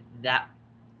aligned with that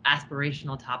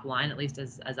aspirational top line, at least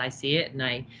as I see it. And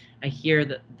I hear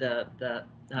the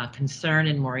concern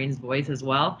in Maureen's voice as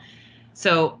well.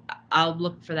 So I'll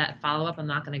look for that follow-up. I'm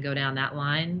not going to go down that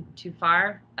line too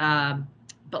far.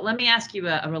 But let me ask you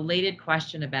a related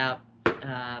question about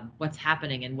what's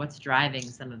happening and what's driving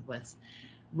some of this.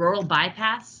 Rural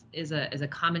bypass is a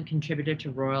common contributor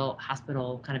to rural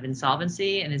hospital kind of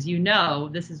insolvency. And as you know,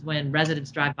 this is when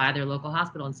residents drive by their local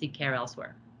hospital and seek care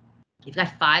elsewhere. You've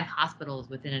got 5 hospitals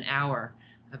within an hour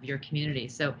of your community.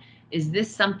 So is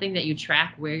this something that you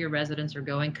track where your residents are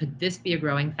going? Could this be a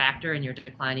growing factor in your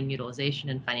declining utilization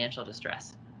and financial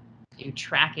distress? Are you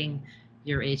tracking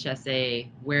your HSA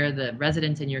where the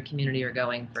residents in your community are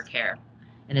going for care?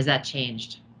 And has that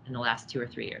changed in the last 2 or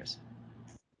 3 years?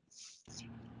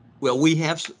 Well, we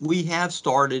have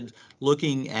started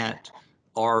looking at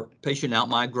our patient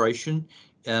outmigration.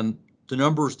 The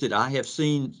numbers that I have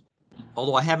seen,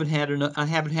 although I haven't had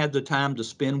the time to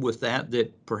spend with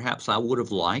that perhaps I would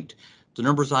have liked. The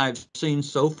numbers I've seen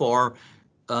so far,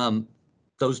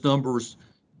 those numbers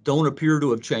don't appear to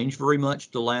have changed very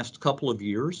much the last couple of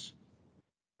years,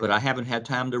 but I haven't had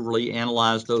time to really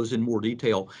analyze those in more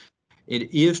detail.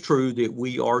 It is true that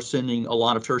we are sending a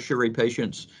lot of tertiary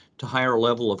patients to higher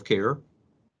level of care.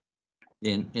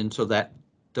 And so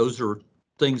those are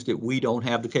things that we don't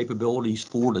have the capabilities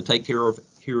for to take care of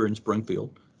here in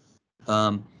Springfield.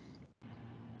 But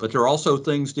there are also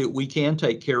things that we can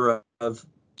take care of.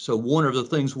 So one of the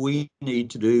things we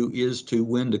need to do is to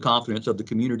win the confidence of the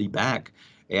community back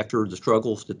after the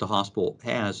struggles that the hospital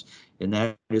has. And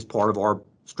that is part of our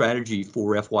strategy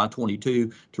for FY22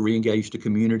 to reengage the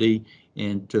community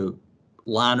and to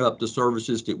line up the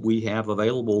services that we have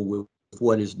available with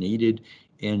what is needed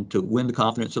and to win the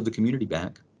confidence of the community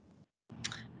back.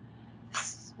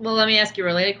 Well, let me ask you a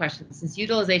related question. Since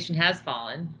utilization has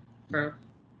fallen for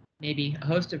maybe a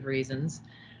host of reasons,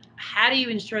 how do you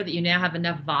ensure that you now have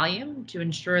enough volume to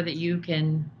ensure that you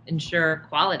can ensure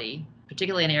quality,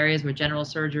 particularly in areas where general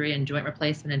surgery and joint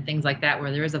replacement and things like that,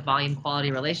 where there is a volume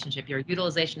quality relationship? Your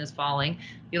utilization is falling.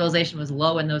 Utilization was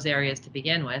low in those areas to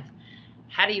begin with.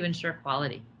 How do you ensure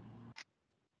quality?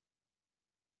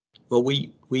 Well,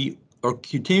 we are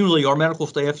continually, our medical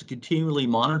staff is continually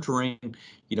monitoring,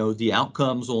 the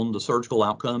outcomes on the surgical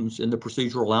outcomes and the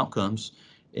procedural outcomes.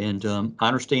 And I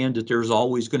understand that there's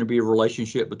always going to be a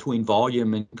relationship between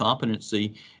volume and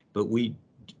competency, but we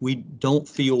don't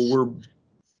feel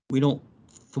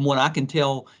from what I can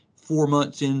tell, 4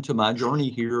 months into my journey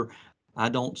here, I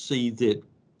don't see that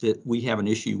we have an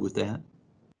issue with that.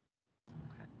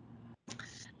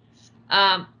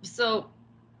 So,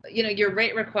 your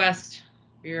rate request,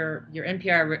 your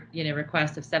NPR,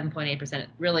 request of 7.8%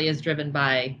 really is driven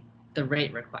by the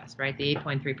rate request, right? The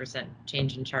 8.3%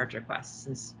 change in charge requests,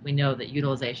 since we know that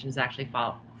utilization is actually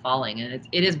falling, and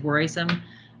it is worrisome.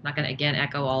 I'm not going to again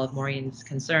echo all of Maureen's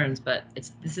concerns, but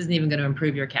this isn't even going to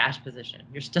improve your cash position.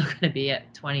 You're still going to be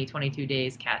at 22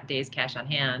 days cash on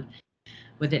hand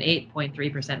with an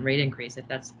 8.3% rate increase if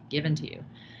that's given to you.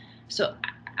 So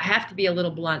I have to be a little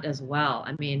blunt as well.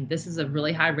 I mean, this is a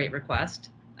really high rate request.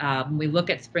 When we look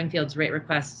at Springfield's rate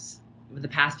requests over the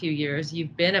past few years,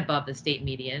 you've been above the state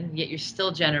median, yet you're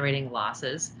still generating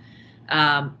losses.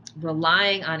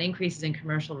 Relying on increases in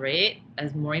commercial rate,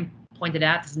 as Maureen pointed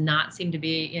out, does not seem to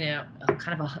be,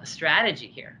 kind of a strategy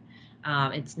here.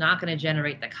 It's not going to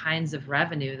generate the kinds of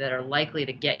revenue that are likely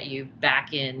to get you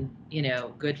back in,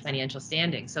 good financial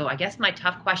standing. So I guess my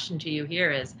tough question to you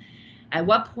here is, at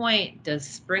what point does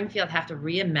Springfield have to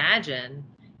reimagine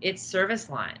its service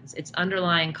lines, its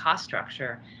underlying cost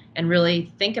structure, and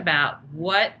really think about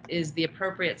what is the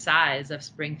appropriate size of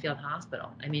Springfield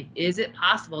Hospital? I mean, is it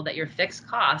possible that your fixed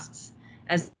costs,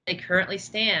 as they currently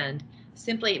stand,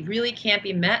 simply really can't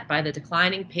be met by the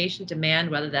declining patient demand,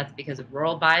 whether that's because of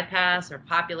rural bypass or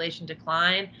population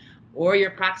decline, or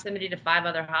your proximity to 5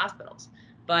 other hospitals?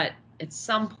 But at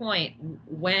some point,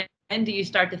 when do you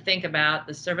start to think about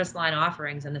the service line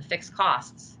offerings and the fixed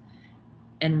costs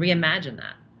and reimagine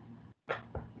that?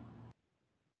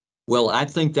 Well, I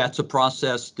think that's a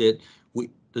process that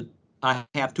I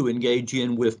have to engage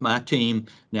in with my team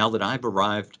now that I've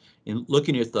arrived, in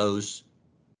looking at those,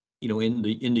 in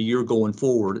the year going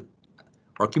forward.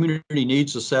 Our community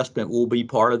needs assessment will be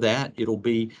part of that. It'll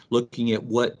be looking at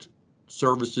what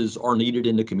services are needed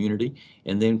in the community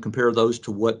and then compare those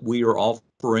to what we are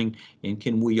offering, and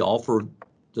can we offer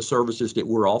the services that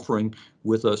we're offering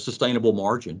with a sustainable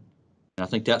margin. And I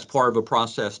think that's part of a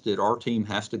process that our team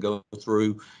has to go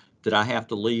through, that I have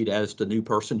to lead as the new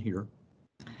person here.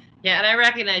 Yeah, and I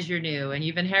recognize you're new and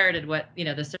you've inherited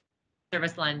the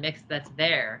service line mix that's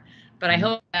there, but I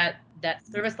hope that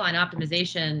service line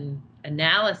optimization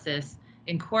analysis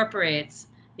incorporates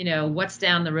what's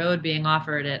down the road being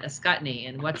offered at Ascutney,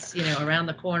 and what's around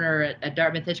the corner at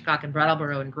Dartmouth Hitchcock and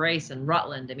Brattleboro and Grace and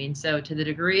Rutland. I mean, so to the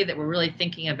degree that we're really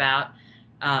thinking about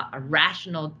a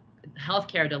rational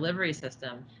healthcare delivery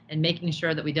system and making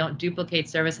sure that we don't duplicate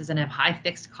services and have high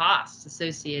fixed costs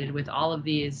associated with all of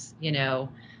these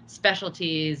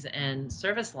specialties and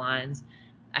service lines,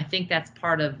 I think that's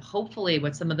part of hopefully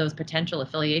what some of those potential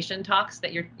affiliation talks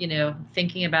that you're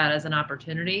thinking about as an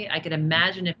opportunity. I could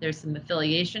imagine if there's some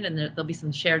affiliation and there'll be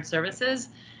some shared services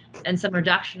and some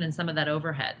reduction in some of that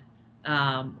overhead,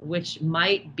 which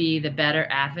might be the better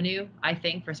avenue, I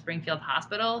think, for Springfield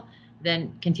Hospital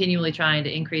than continually trying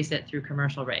to increase it through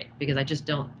commercial rate, because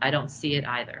I don't see it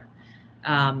either.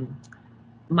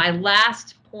 My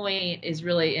last point is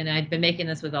really, and I've been making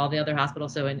this with all the other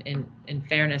hospitals, so in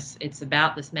fairness, it's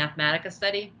about this Mathematica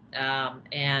study,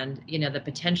 and the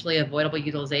potentially avoidable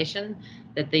utilization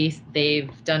that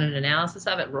they've done an analysis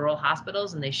of at rural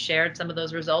hospitals, and they shared some of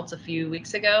those results a few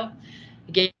weeks ago.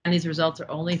 Again, these results are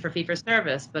only for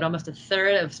fee-for-service, but almost a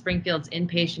third of Springfield's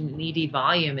inpatient and ED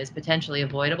volume is potentially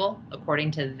avoidable,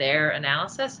 according to their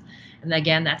analysis. And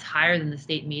again, that's higher than the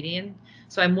state median.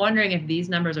 So I'm wondering if these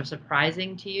numbers are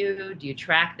surprising to you. Do you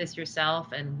track this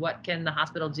yourself? And what can the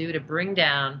hospital do to bring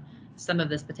down some of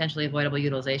this potentially avoidable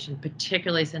utilization,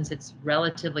 particularly since it's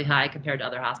relatively high compared to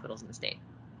other hospitals in the state?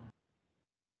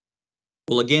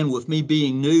 Well, again, with me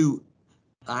being new,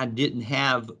 I didn't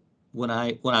have, when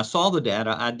I saw the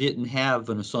data, I didn't have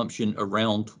an assumption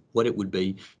around what it would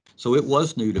be. So it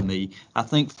was new to me. I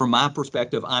think from my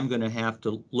perspective, I'm going to have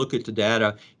to look at the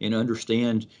data and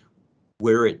understand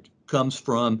where it comes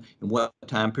from and what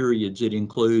time periods it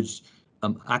includes.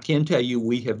 I can tell you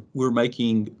we're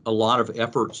making a lot of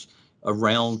efforts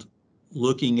around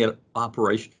looking at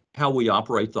operation, how we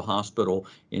operate the hospital,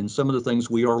 and some of the things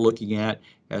we are looking at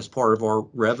as part of our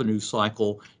revenue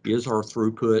cycle is our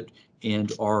throughput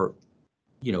and our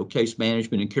case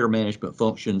management and care management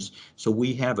functions. So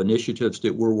we have initiatives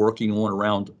that we're working on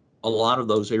around a lot of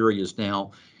those areas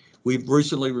now. We've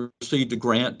recently received a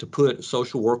grant to put a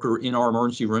social worker in our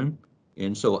emergency room.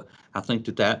 And so I think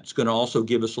that's going to also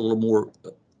give us a little more,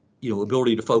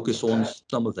 ability to focus on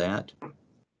some of that.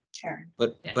 Sure.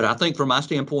 But I think from my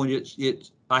standpoint,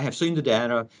 I have seen the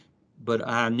data, but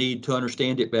I need to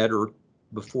understand it better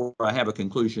before I have a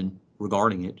conclusion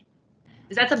regarding it.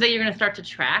 Is that something you're going to start to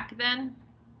track then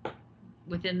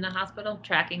within the hospital,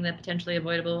 tracking the potentially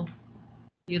avoidable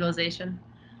utilization?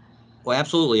 Well,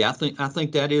 absolutely. I think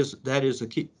that is a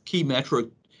key metric.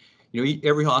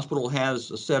 Every hospital has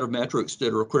a set of metrics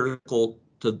that are critical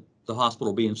to the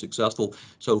hospital being successful.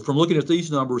 So from looking at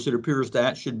these numbers, it appears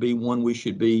that should be one we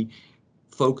should be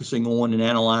focusing on and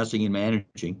analyzing and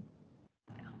managing.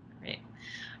 Great.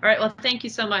 All right. Well, thank you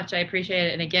so much. I appreciate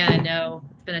it. And again, I know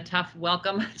it's been a tough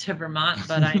welcome to Vermont,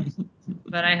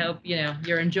 but I hope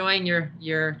you're enjoying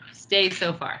your stay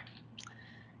so far.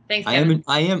 Thanks, Kevin.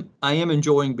 I am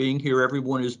enjoying being here.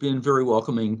 Everyone has been very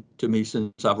welcoming to me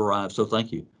since I've arrived, so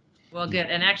thank you. Well, good.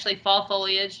 And actually, fall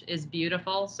foliage is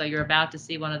beautiful. So you're about to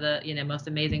see one of the most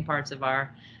amazing parts of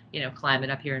our climate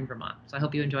up here in Vermont. So I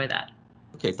hope you enjoy that.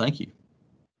 Okay, thank you.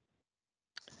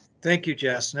 Thank you,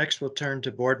 Jess. Next, we'll turn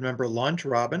to board member lunch.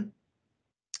 Robin.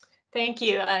 Thank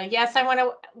you. Yes, I want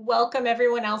to welcome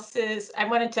everyone else's. I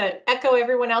wanted to echo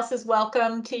everyone else's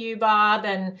welcome to you, Bob.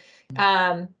 And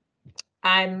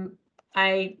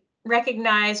I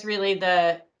recognize really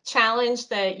the challenge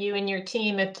that you and your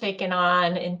team have taken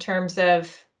on in terms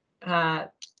of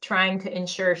trying to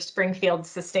ensure Springfield's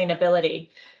sustainability.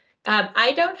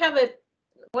 I don't have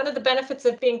one of the benefits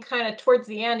of being kind of towards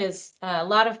the end is a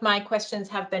lot of my questions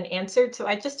have been answered. So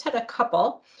I just had a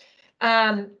couple.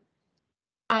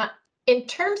 In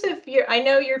terms of I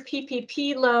know your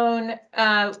PPP loan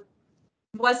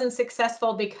wasn't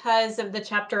successful because of the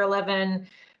Chapter 11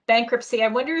 bankruptcy. I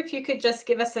wonder if you could just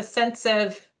give us a sense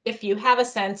of, if you have a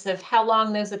sense of how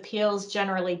long those appeals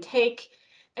generally take,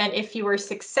 and if you were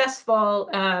successful,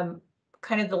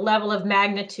 kind of the level of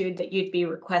magnitude that you'd be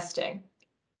requesting.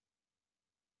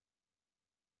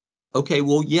 Okay,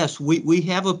 well, yes, we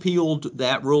have appealed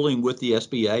that ruling with the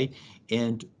SBA,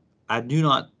 and I do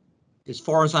not, as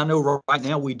far as I know right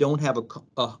now, we don't have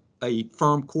a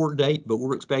firm court date, but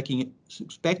we're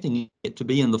expecting it to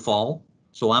be in the fall.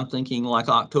 So I'm thinking like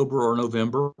October or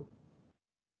November.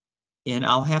 And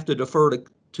I'll have to defer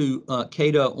to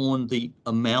Kata on the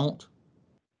amount.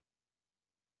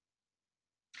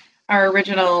 Our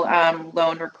original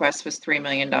loan request was $3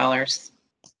 million.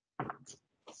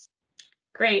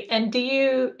 Great. And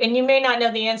you may not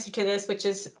know the answer to this, which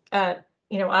is,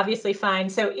 obviously fine.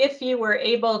 So if you were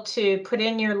able to put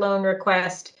in your loan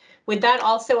request, would that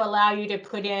also allow you to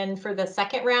put in for the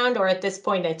second round, or at this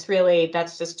point,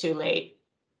 that's just too late?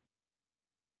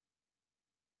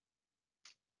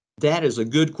 That is a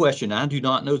good question. I do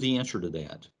not know the answer to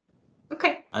that.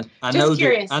 Okay. I know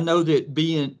that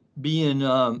being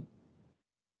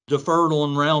deferred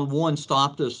on round one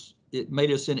stopped us. It made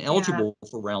us ineligible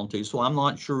for round two. So I'm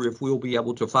not sure if we'll be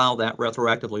able to file that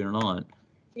retroactively or not.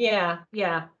 Yeah.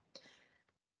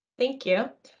 Thank you.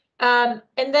 And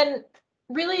then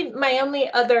really my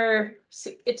only other,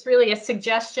 it's really a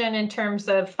suggestion in terms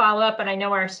of follow-up, and I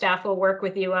know our staff will work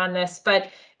with you on this,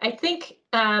 but I think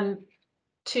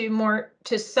to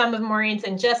some of Maureen's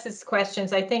and Jess's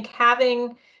questions, I think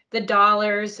having the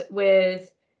dollars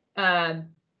with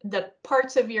the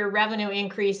parts of your revenue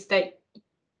increase that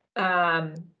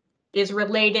is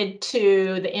related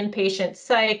to the inpatient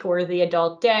psych or the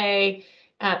adult day,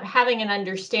 having an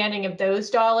understanding of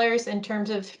those dollars in terms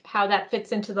of how that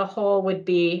fits into the whole would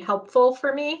be helpful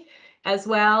for me as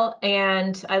well.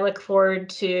 And I look forward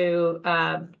to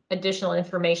additional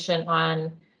information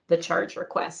on the charge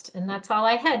request. And that's all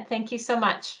I had. Thank you so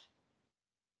much.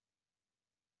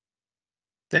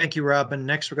 Thank you, Robin.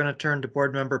 Next, we're going to turn to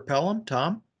board member Pelham.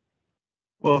 Tom.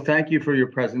 Well, thank you for your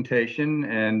presentation.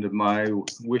 And my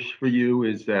wish for you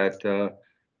is that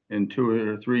in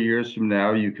 2 or 3 years from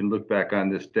now, you can look back on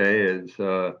this day as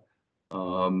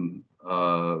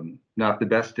not the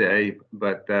best day,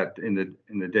 but that in the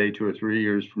day 2 or 3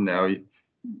 years from now,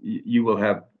 you will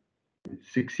have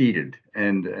succeeded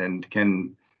and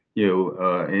can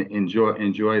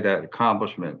enjoy that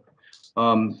accomplishment.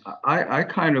 I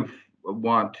kind of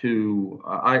want to.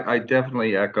 I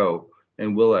definitely echo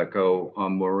and will echo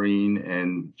Maureen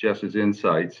and Jess's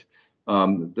insights.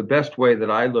 The best way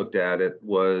that I looked at it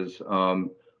was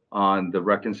on the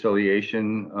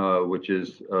reconciliation, which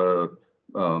is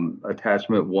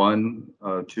attachment 1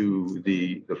 to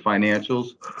the financials,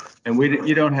 and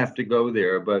you don't have to go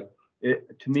there, but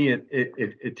to me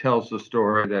it tells the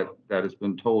story that has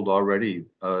been told already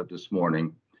this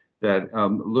morning. That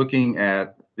looking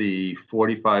at the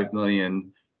 45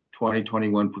 million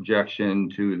 2021 projection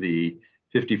to the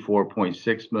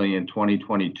 54.6 million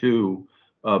 2022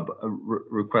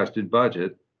 requested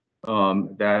budget,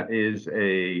 that is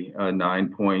a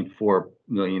 $9.4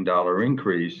 million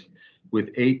increase,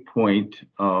 with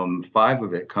 8.5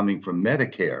 of it coming from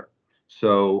Medicare.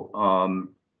 So,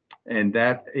 and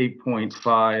that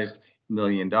 $8.5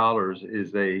 million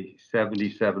is a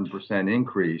 77%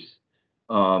 increase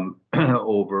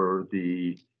over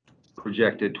the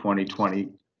projected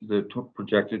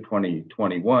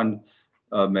 2021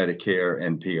 Medicare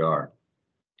NPR.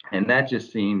 And that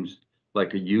just seems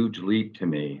like a huge leap to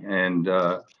me. And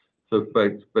So,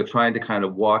 but trying to kind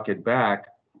of walk it back,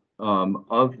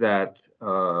 of that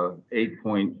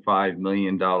 $8.5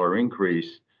 million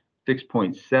increase,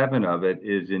 6.7 of it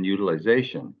is in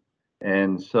utilization.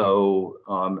 And so,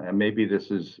 and maybe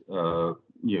this is,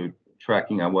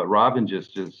 tracking on what Robin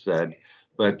just said,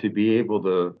 but to be able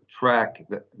to track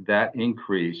that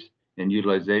increase in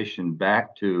utilization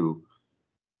back to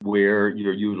where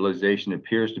your utilization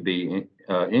appears to be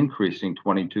increasing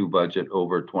 22 budget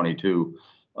over 22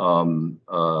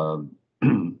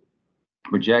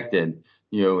 projected,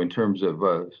 in terms of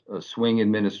swing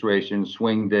administration,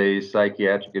 swing days,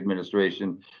 psychiatric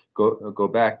administration. Go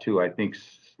back to, I think,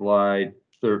 slide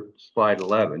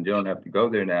 11. You don't have to go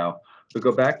there now, but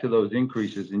go back to those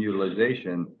increases in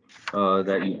utilization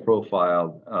that you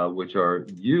profiled, which are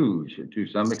huge to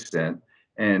some extent,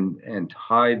 and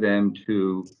tie them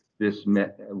to this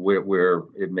where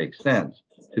it makes sense,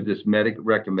 to this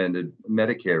recommended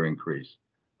Medicare increase.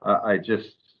 I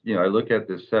just, I look at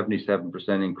this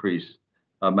 77% increase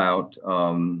amount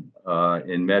in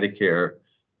Medicare,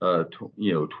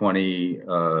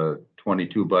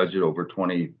 2022 budget over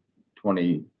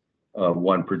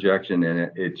 2021 projection,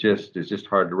 and it's just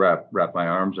hard to wrap my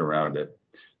arms around it.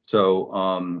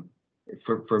 So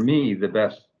for me, the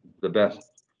best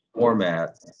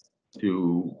format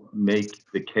to make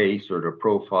the case or to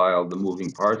profile the moving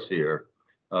parts here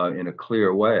in a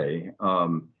clear way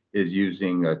is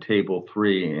using table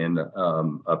 3 in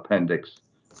appendix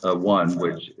 1,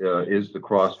 which is the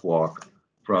crosswalk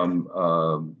from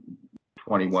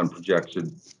 21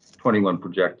 projected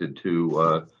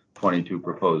to 22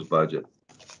 proposed budget.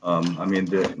 I mean,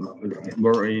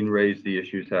 Maureen raised the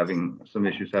issues having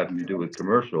to do with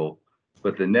commercial,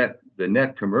 but the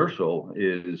net commercial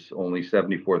is only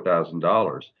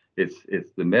 $74,000. It's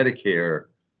the Medicare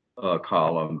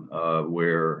column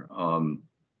where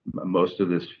most of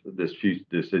this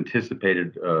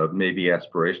anticipated maybe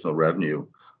aspirational revenue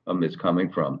is coming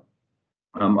from.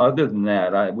 Other than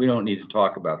that, we don't need to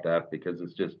talk about that because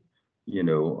it's just,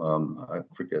 I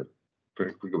forget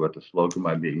what the slogan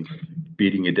might be,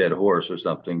 beating a dead horse or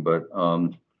something. But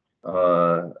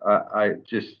I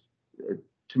just,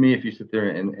 to me, if you sit there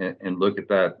and look at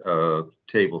that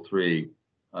table 3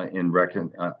 in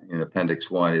appendix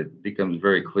 1, it becomes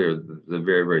very clear that the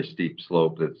very, very steep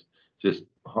slope that's just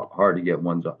hard to get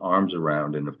one's arms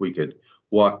around. And if we could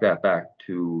walk that back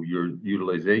to your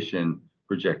utilization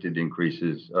projected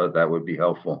increases, that would be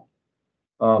helpful.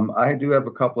 I do have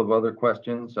a couple of other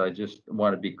questions. I just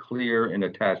want to be clear in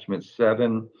attachment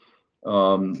 7,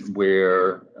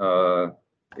 where on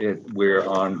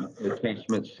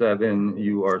attachment 7,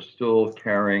 you are still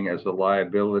carrying as a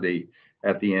liability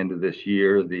at the end of this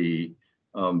year the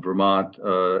Vermont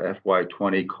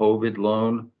FY20 COVID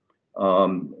loan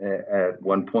at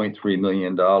 $1.3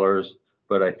 million.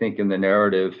 But I think in the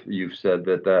narrative, you've said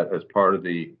that as part of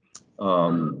the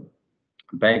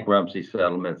bankruptcy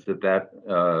settlements,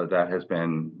 that has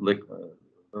been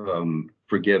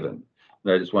forgiven.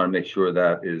 And I just want to make sure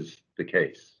that is the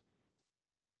case.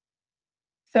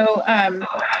 So,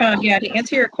 Tom, yeah, to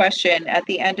answer your question, at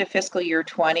the end of fiscal year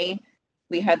 20,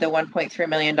 we had the $1.3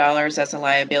 million as a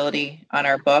liability on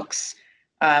our books.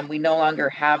 We no longer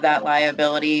have that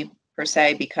liability per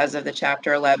se because of the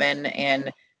Chapter 11,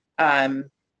 and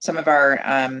some of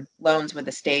our loans with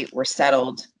the state were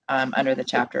settled under the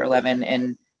Chapter 11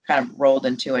 and kind of rolled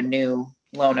into a new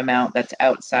loan amount that's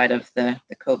outside of the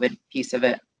COVID piece of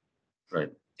it. Right.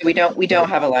 We don't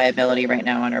have a liability right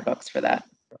now on our books for that.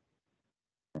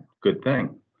 Good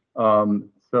thing.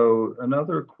 So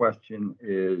another question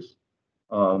is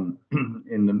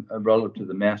relative to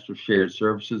the Master Shared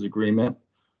Services Agreement.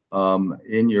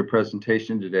 In your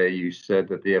presentation today, you said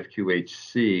that the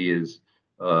FQHC is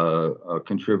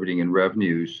contributing in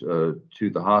revenues to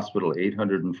the hospital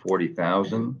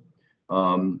 $840,000.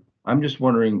 I'm just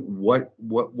wondering what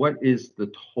is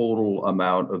the total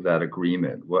amount of that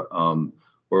agreement?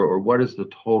 Or what is the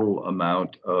total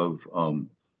amount of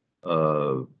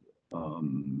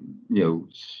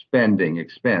spending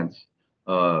expense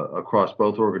across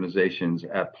both organizations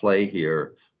at play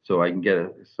here, so I can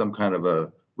get some kind of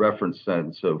a reference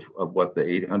sense of what the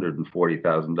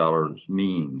 $840,000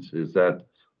 means? Is that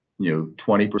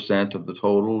 20% of the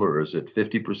total, or is it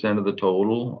 50% of the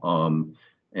total?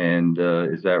 And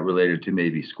is that related to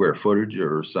maybe square footage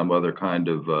or some other kind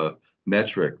of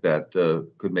metric that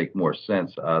could make more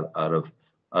sense out of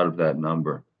that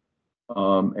number?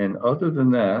 And other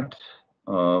than that,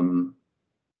 I'm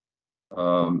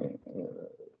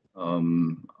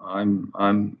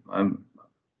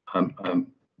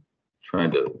trying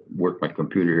to work my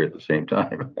computer here at the same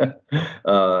time.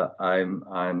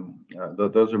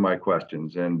 Those are my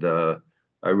questions, and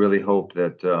I really hope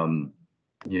that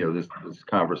this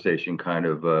conversation kind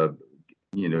of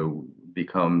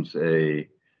becomes a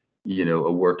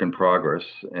work in progress,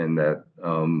 and that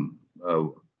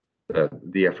that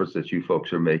the efforts that you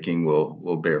folks are making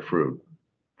will bear fruit.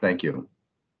 Thank you.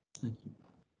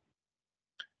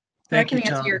 Thank you, I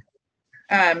can Tom. answer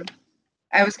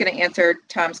I was going to answer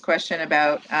Tom's question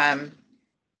about the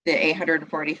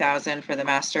 840,000 for the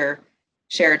master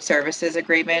shared services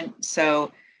agreement.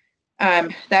 So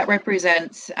that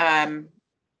represents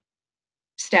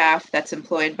staff that's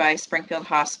employed by Springfield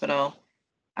Hospital.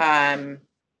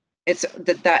 It's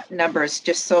that number is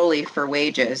just solely for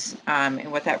wages.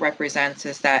 And what that represents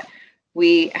is that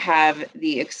we have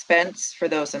the expense for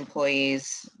those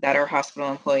employees that are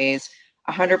hospital employees.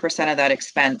 100% of that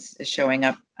expense is showing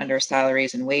up under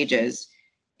salaries and wages.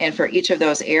 And for each of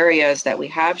those areas that we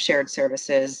have shared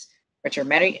services, which are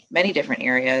many, many different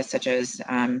areas, such as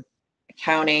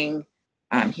accounting,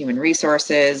 human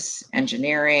resources,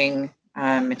 engineering,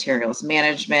 materials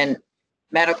management,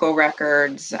 medical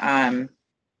records. I'm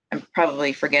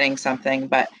probably forgetting something,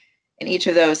 but in each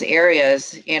of those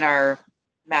areas in our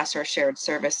master shared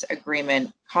service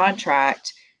agreement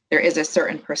contract, there is a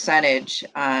certain percentage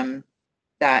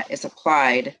that is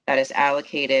applied, that is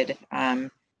allocated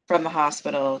from the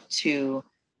hospital to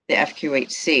the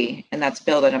FQHC, and that's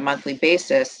billed on a monthly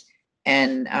basis.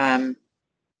 And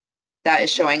that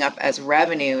is showing up as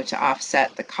revenue to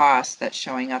offset the cost that's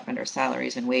showing up under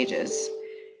salaries and wages.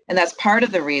 And that's part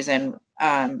of the reason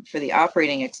for the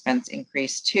operating expense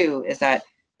increase too, is that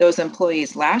those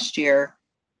employees last year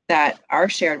that are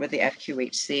shared with the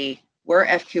FQHC were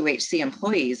FQHC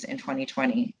employees in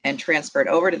 2020 and transferred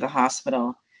over to the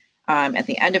hospital at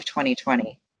the end of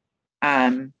 2020.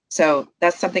 So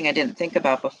that's something I didn't think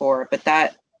about before, but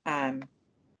that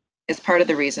is part of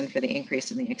the reason for the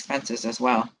increase in the expenses as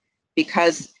well,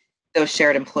 because those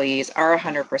shared employees are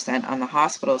 100% on the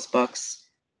hospital's books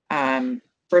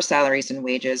for salaries and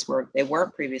wages where they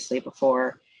weren't previously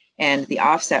before. And the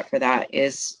offset for that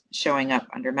is showing up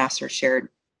under master shared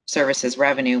services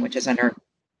revenue, which is under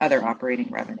other operating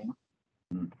revenue.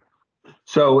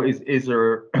 So is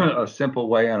there a simple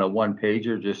way on a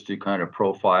one-pager just to kind of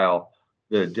profile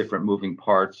the different moving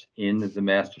parts in the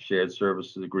master shared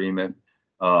services agreement,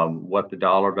 what the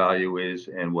dollar value is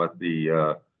and what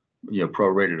the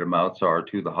prorated amounts are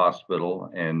to the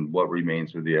hospital and what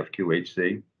remains with the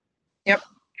FQHC? Yep.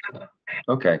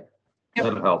 Okay, Yep.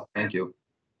 That'll help. Thank you.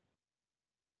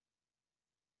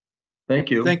 Thank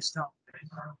you. Thanks, Tom.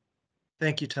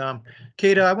 Thank you, Tom.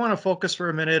 Kata, I want to focus for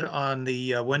a minute on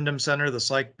the Wyndham Center, the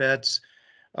psych beds.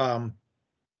 Can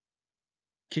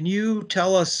you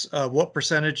tell us what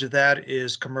percentage of that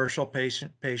is commercial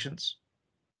patients?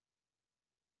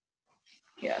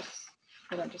 Yes.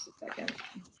 Hold on just a second.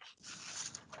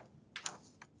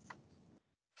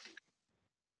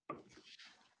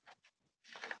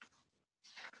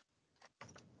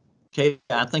 Okay,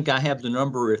 I think I have the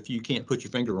number if you can't put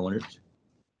your finger on it.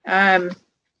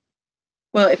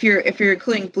 Well, if you're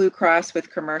including Blue Cross with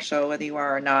commercial, whether you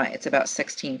are or not, it's about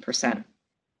 16%.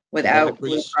 Without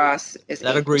Blue Cross is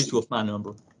that 8%. agrees with my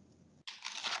number.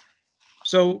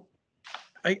 So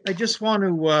I just want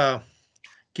to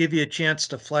give you a chance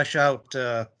to flesh out.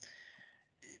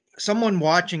 Someone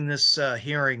watching this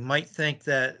hearing might think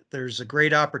that there's a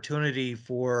great opportunity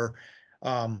for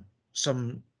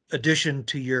some addition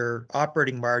to your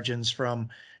operating margins from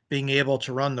being able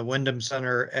to run the Wyndham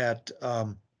Center at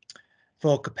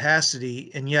full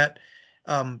capacity. And yet,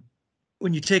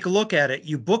 when you take a look at it,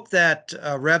 you book that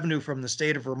revenue from the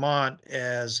state of Vermont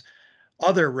as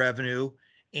other revenue.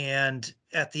 And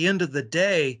at the end of the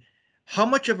day, how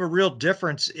much of a real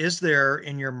difference is there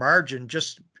in your margin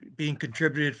just being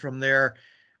contributed from there,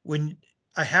 when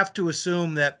I have to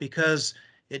assume that because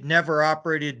it never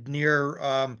operated near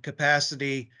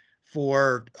capacity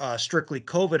for strictly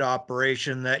COVID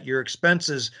operation, that your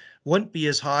expenses wouldn't be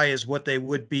as high as what they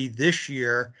would be this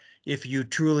year if you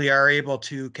truly are able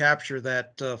to capture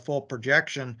that full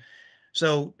projection.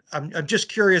 So I'm just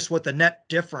curious what the net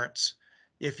difference,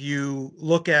 if you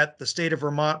look at the state of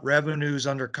Vermont revenues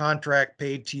under contract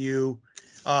paid to you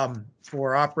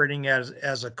for operating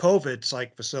as a COVID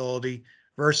psych facility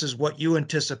versus what you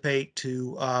anticipate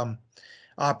to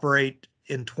operate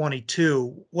in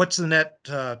 22. What's the net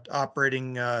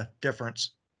operating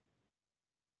difference?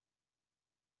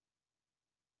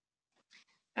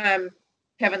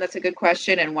 Kevin, that's a good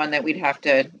question, and one that we'd have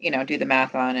to, do the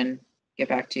math on and get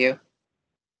back to you.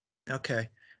 Okay.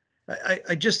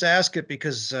 I just ask it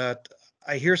because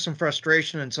I hear some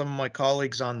frustration in some of my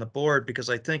colleagues on the board because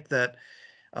I think that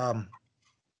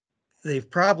they've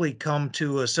probably come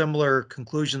to a similar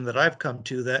conclusion that I've come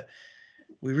to, that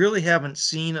we really haven't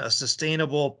seen a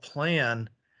sustainable plan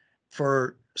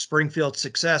for Springfield's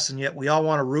success, and yet we all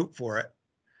want to root for it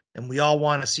and we all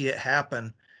want to see it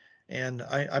happen. And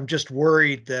I'm just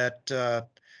worried that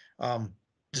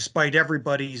despite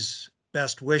everybody's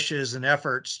best wishes and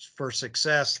efforts for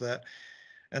success, that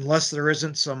unless there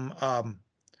isn't some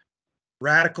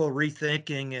radical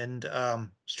rethinking and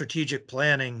strategic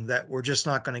planning, that we're just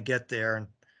not going to get there. And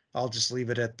I'll just leave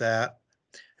it at that.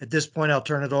 At this point, I'll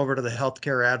turn it over to the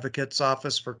Healthcare Advocate's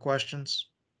Office for questions.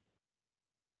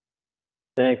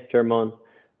 Thanks, Chairman.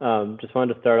 Just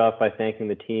wanted to start off by thanking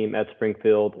the team at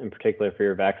Springfield, in particular for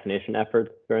your vaccination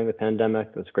efforts during the pandemic.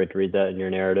 It was great to read that in your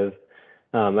narrative.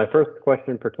 My first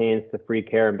question pertains to free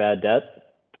care and bad debt.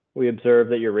 We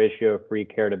observed that your ratio of free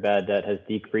care to bad debt has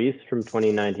decreased from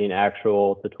 2019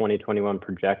 actual to 2021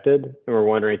 projected, and we're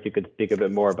wondering if you could speak a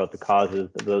bit more about the causes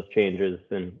of those changes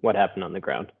and what happened on the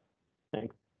ground.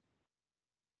 Thanks.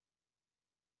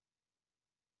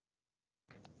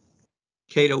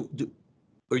 Cato,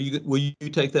 will you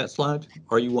take that slide,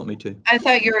 or you want me to? I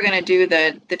thought you were going to do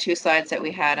the two slides that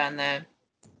we had on the.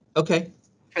 Okay.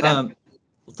 For them.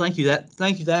 Thank you.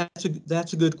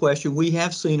 That's a good question. We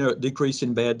have seen a decrease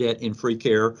in bad debt in free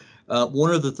care.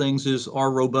 One of the things is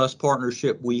our robust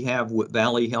partnership we have with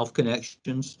Valley Health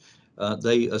Connections.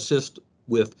 They assist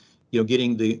with,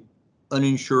 getting the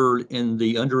uninsured and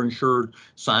the underinsured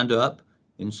signed up,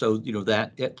 and so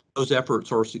those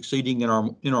efforts are succeeding in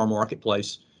our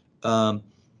marketplace.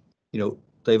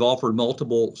 They've offered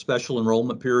multiple special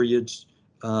enrollment periods.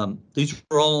 These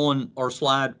are all on our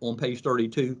slide on page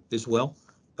 32 as well.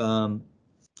 During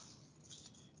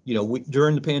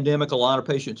the pandemic, a lot of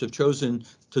patients have chosen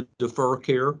to defer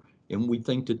care, and we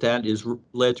think that has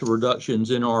led to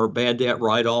reductions in our bad debt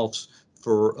write-offs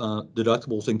for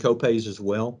deductibles and copays as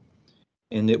well.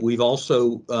 And that we've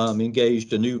also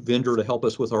engaged a new vendor to help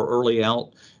us with our early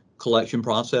out collection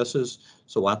processes.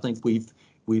 So I think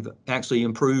we've actually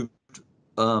improved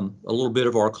a little bit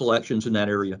of our collections in that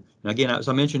area. And again, as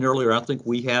I mentioned earlier, I think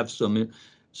we have some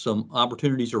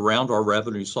opportunities around our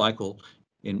revenue cycle,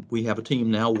 and we have a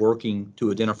team now working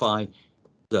to identify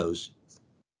those.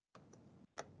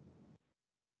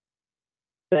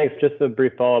 Thanks. Just a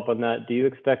brief follow-up on that. Do you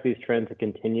expect these trends to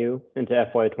continue into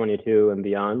FY22 and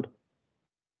beyond?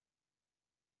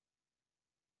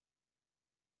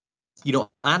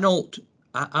 I'm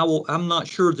not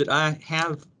sure that I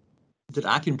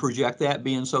can project that,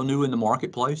 being so new in the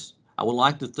marketplace. I would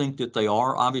like to think that they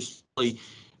are. Obviously,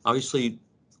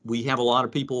 we have a lot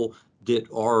of people that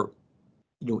are,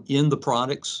 in the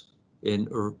products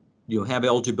or have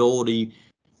eligibility,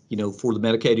 for the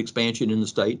Medicaid expansion in the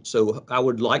state. So I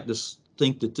would like to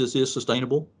think that this is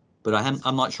sustainable, but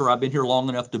I'm not sure I've been here long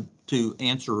enough to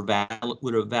answer with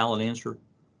a valid answer.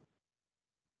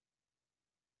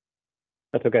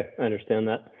 That's okay. I understand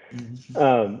that.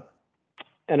 Mm-hmm.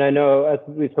 And I know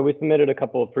we submitted a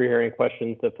couple of pre-hearing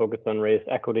questions that focused on race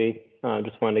equity.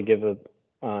 Just wanted to give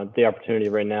the opportunity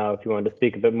right now if you wanted to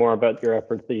speak a bit more about your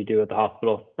efforts that you do at the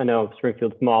hospital. I know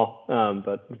Springfield's small,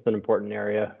 but it's an important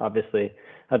area, obviously,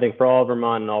 I think for all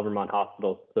Vermont and all Vermont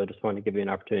hospitals. So I just wanted to give you an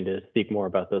opportunity to speak more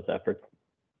about those efforts.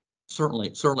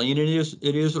 Certainly. And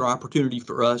it is an opportunity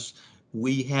for us.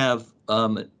 We have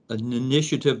an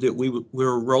initiative that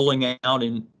we're rolling out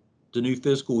in the new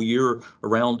fiscal year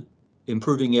around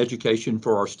improving education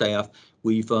for our staff.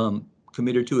 We've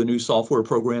committed to a new software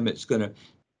program that's going to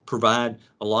provide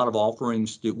a lot of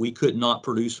offerings that we could not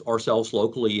produce ourselves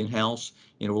locally in-house,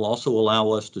 and it will also allow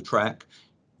us to track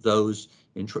those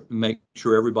and make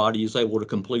sure everybody is able to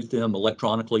complete them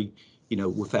electronically,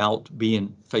 without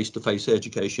being face-to-face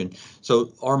education.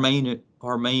 So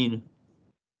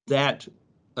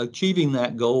achieving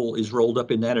that goal is rolled up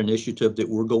in that initiative that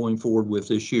we're going forward with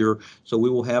this year. So we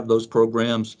will have those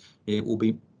programs. It will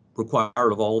be required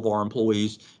of all of our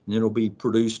employees, and it'll be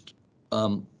produced,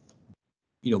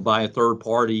 by a third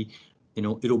party.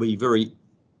 It'll be very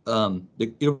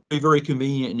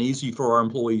convenient and easy for our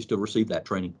employees to receive that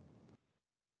training.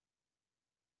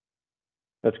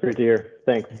 That's great to hear.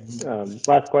 Thanks.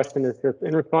 Last question is just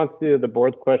in response to the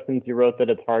board's questions, you wrote that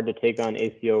it's hard to take on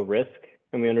ACO risk,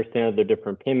 and we understand there are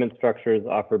different payment structures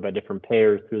offered by different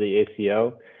payers through the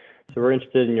ACO. So we're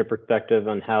interested in your perspective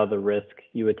on how the risk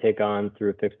you would take on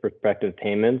through fixed prospective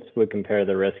payments would compare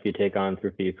the risk you take on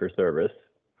through fee for service,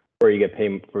 where you get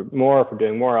paid for more for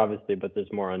doing more, obviously, but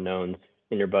there's more unknowns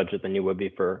in your budget than you would be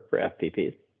for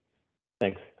FPPs.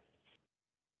 Thanks.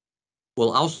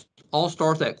 Well, I'll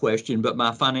start that question, but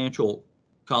my financial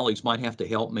colleagues might have to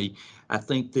help me. I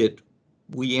think that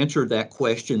we answered that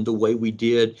question the way we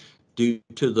did due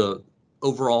to the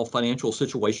overall financial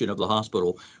situation of the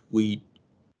hospital. We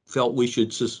felt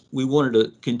we wanted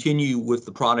to continue with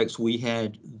the products we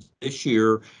had this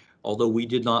year, although we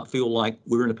did not feel like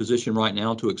we're in a position right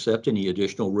now to accept any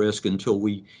additional risk until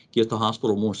we get the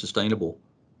hospital more sustainable.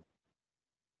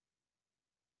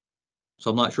 So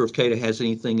I'm not sure if Kata has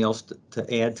anything else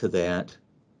to add to that.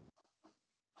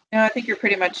 No, I think you're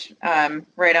pretty much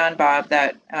right on, Bob,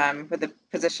 that with the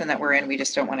position that we're in, we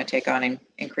just don't want to take on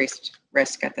increased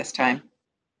risk at this time.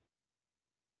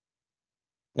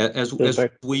 As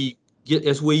we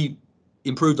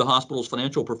improve the hospital's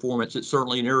financial performance, it's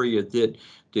certainly an area that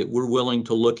we're willing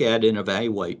to look at and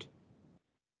evaluate.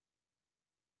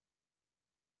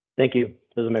 Thank you.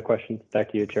 Those are my questions.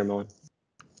 Back to you, Chair Mullen.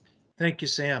 Thank you,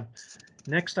 Sam.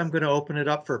 Next, I'm going to open it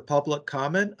up for public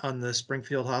comment on the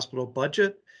Springfield Hospital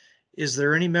budget. Is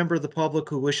there any member of the public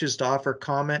who wishes to offer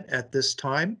comment at this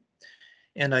time?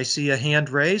 And I see a hand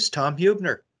raised. Tom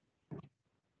Hubner.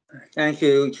 Thank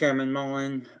you, Chairman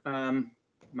Mullen.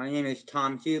 My name is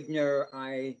Tom Hubner.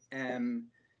 I am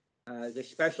the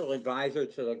special advisor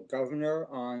to the governor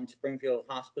on Springfield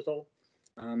Hospital.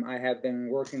 I have been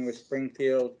working with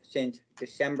Springfield since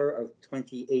December of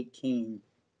 2018.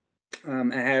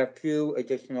 I had a few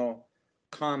additional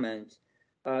comments.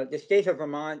 The state of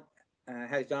Vermont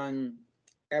has done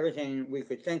everything we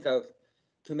could think of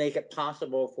to make it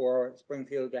possible for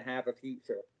Springfield to have a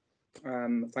future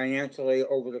financially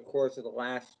over the course of the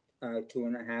last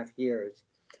 2.5 years.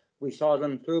 We saw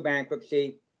them through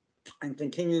bankruptcy and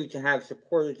continue to have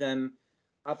supported them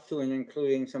up to and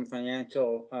including some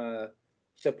financial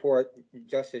support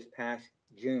just this past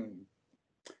June.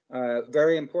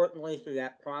 Very importantly, through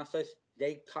that process,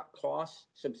 they cut costs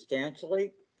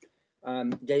substantially.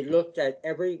 They looked at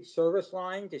every service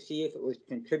line to see if it was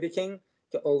contributing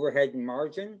to overhead and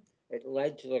margin. It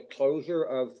led to the closure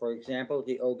of, for example,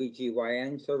 the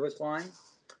OBGYN service line.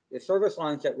 The service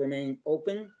lines that remain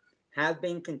open have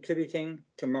been contributing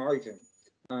to margin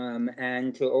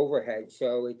and to overhead.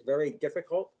 So it's very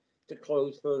difficult to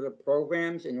close further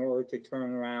programs in order to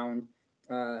turn around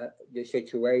the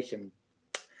situation.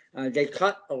 They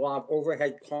cut a lot of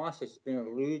overhead costs, it's been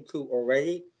alluded to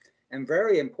already. And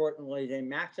very importantly, they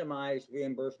maximize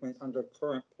reimbursement under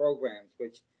current programs,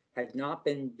 which had not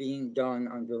been being done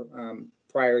under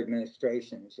prior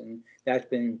administrations. And that's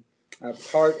been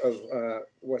part of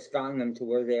what's gotten them to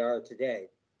where they are today.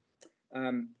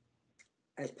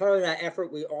 As part of that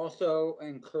effort, we also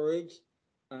encourage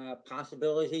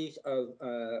possibilities of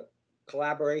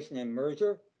collaboration and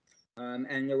merger.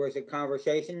 And there was a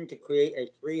conversation to create a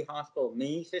 3-hospital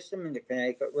mini system in the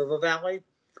Connecticut River Valley,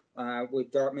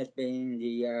 with Dartmouth being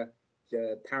the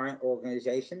parent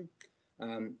organization.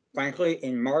 Frankly,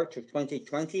 in March of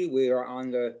 2020,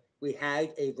 we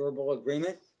had a verbal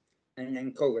agreement, and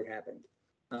then COVID happened.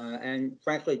 And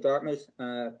frankly, Dartmouth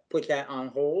put that on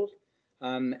hold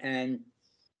and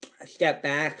stepped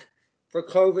back for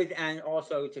COVID and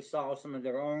also to solve some of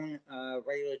their own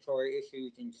regulatory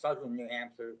issues in southern New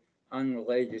Hampshire,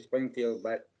 unrelated to Springfield,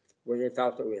 but where they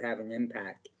felt it would have an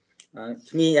impact. To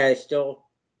me, that is still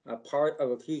a part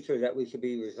of a future that we should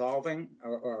be resolving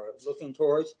or looking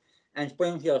towards. And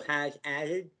Springfield has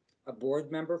added a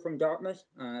board member from Dartmouth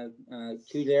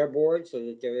to their board so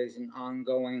that there is an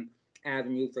ongoing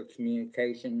avenue for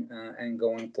communication and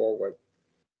going forward.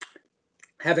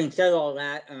 Having said all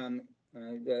that,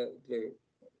 the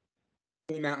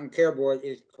Green Mountain Care Board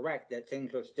is correct that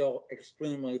things are still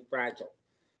extremely fragile.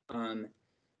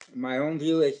 My own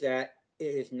view is that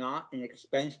it is not an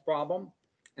expense problem,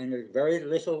 and there's very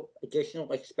little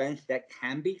additional expense that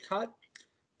can be cut.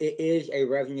 It is a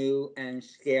revenue and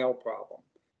scale problem.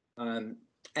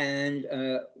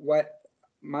 What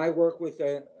my work with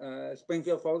the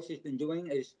Springfield folks has been doing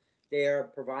is they are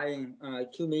providing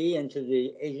to me and to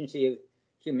the Agency of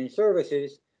Human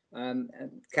Services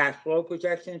cash flow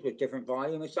projections with different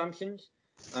volume assumptions,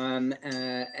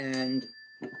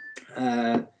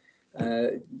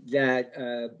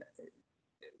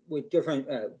 with different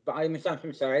volume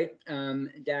assumptions,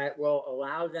 that will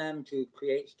allow them to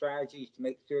create strategies to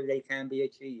make sure they can be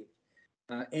achieved.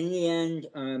 In the end,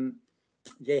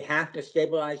 they have to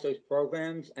stabilize those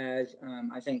programs, as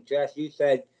I think, Jess, you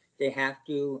said, they have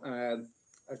to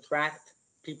attract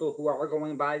people who are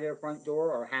going by their front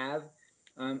door or have.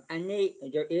 And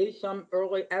there is some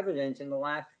early evidence in the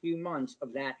last few months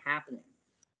of that happening.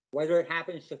 Whether it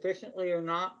happens sufficiently or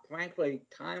not, frankly,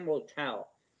 time will tell.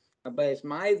 But it's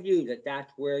my view that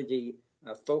that's where the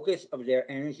focus of their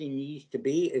energy needs to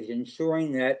be, is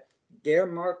ensuring that their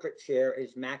market share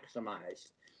is maximized.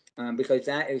 because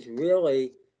that is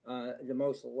really the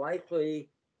most likely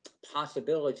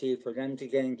possibility for them to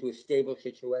get into a stable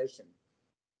situation.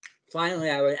 Finally,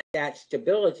 I would add that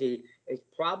stability is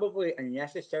probably a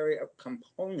necessary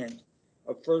component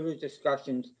of further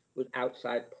discussions with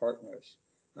outside partners.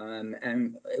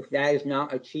 And if that is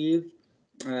not achieved,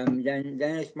 then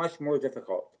it's much more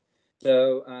difficult.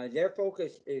 So their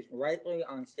focus is rightly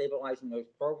on stabilizing those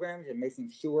programs and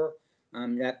making sure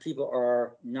that people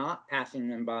are not passing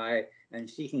them by and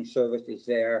seeking services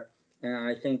there. And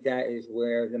I think that is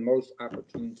where the most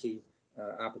opportunity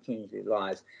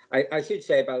lies. I should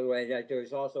say, by the way, that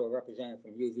there's also a representative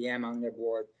from UVM on their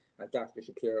board. Dr.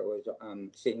 Shapiro was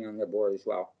sitting on their board as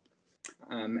well.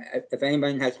 If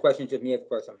anyone has questions of me, of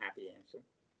course, I'm happy to answer.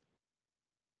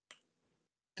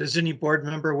 Does any board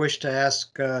member wish to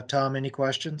ask Tom any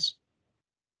questions?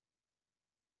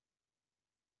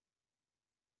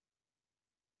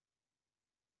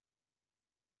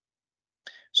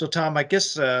 So Tom, I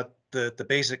guess the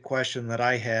basic question that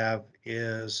I have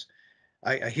is,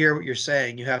 I hear what you're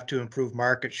saying. You have to improve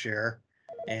market share,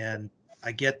 and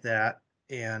I get that.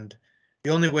 And the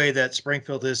only way that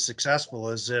Springfield is successful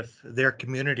is if their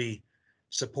community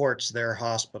supports their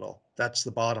hospital. That's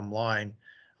the bottom line.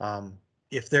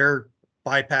 If they're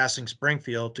bypassing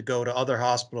Springfield to go to other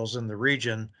hospitals in the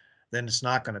region, then it's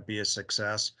not going to be a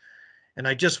success. And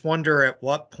I just wonder at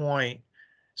what point,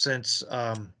 since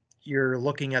you're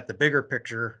looking at the bigger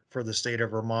picture for the state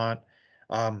of Vermont,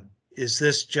 is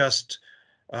this just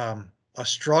a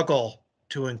struggle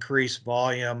to increase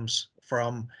volumes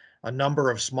from a number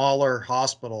of smaller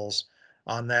hospitals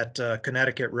on that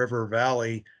Connecticut River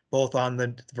Valley, both on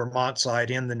the Vermont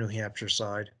side and the New Hampshire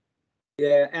side?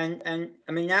 Yeah, and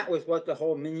I mean, that was what the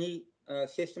whole mini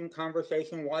system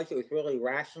conversation was. It was really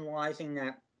rationalizing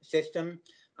that system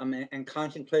and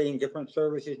concentrating different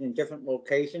services in different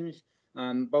locations,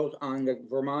 both on the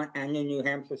Vermont and the New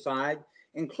Hampshire side,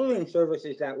 including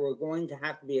services that were going to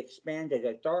have to be expanded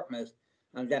at Dartmouth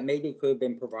that maybe could have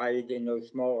been provided in those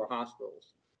smaller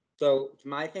hospitals. So to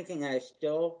my thinking, that is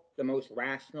still the most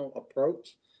rational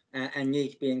approach and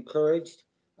needs to be encouraged.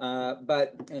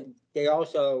 But they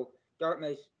also,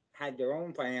 Dartmouth had their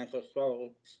own financial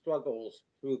struggles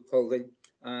through COVID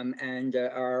and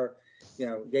are, you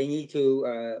know, they need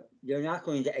to, they're not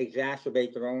going to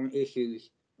exacerbate their own issues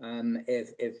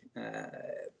if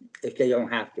they don't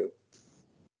have to.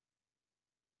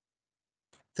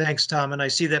 Thanks, Tom. And I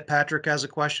see that Patrick has a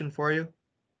question for you.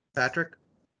 Patrick?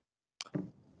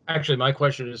 Actually, my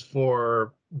question is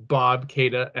for Bob,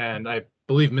 Kata, and I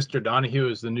believe Mr. Donahue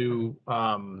is the new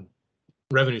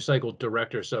revenue cycle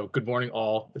director. So good morning,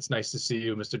 all. It's nice to see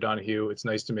you, Mr. Donahue. It's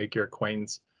nice to make your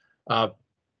acquaintance.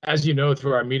 As you know,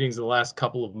 through our meetings the last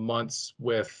couple of months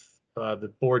with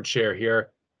the board chair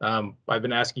here, I've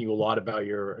been asking you a lot about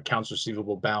your accounts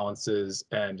receivable balances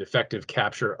and effective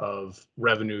capture of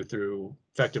revenue through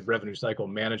effective revenue cycle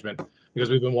management, because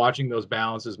we've been watching those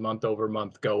balances month over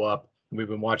month go up, and we've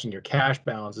been watching your cash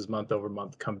balances month over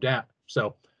month come down.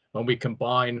 So when we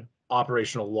combine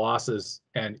operational losses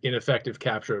and ineffective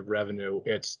capture of revenue,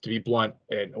 it's, to be blunt,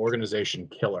 an organization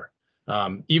killer.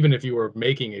 Even if you were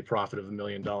making a profit of $1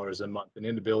 million a month, an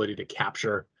inability to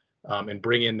capture and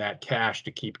bring in that cash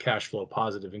to keep cash flow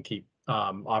positive and keep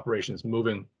operations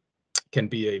moving can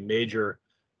be a major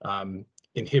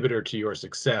inhibitor to your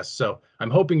success. So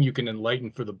I'm hoping you can enlighten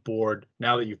for the board,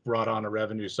 now that you've brought on a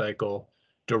revenue cycle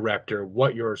director,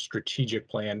 what your strategic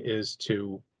plan is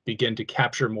to begin to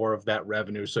capture more of that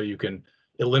revenue so you can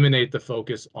eliminate the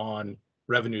focus on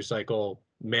revenue cycle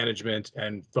management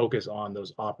and focus on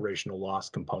those operational loss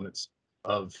components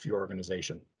of your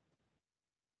organization.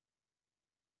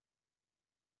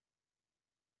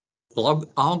 Well,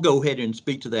 I'll go ahead and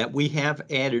speak to that. We have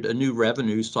added a new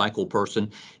revenue cycle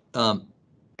person.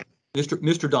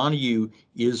 Mr. Donahue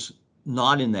is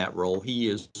not in that role. He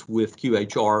is with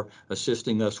QHR,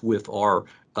 assisting us with our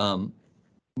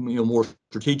more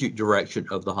strategic direction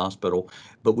of the hospital.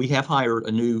 But we have hired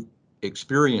a new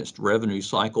experienced revenue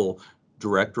cycle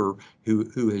director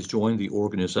who has joined the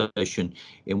organization,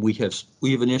 and we have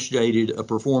initiated a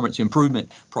performance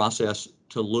improvement process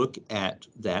to look at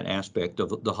that aspect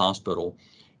of the hospital.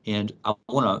 And I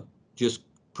want to just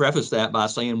preface that by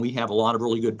saying we have a lot of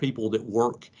really good people that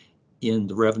work in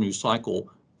the revenue cycle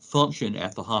function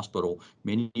at the hospital.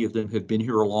 Many of them have been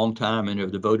here a long time and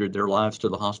have devoted their lives to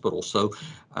the hospital. So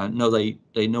I know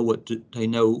they know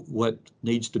what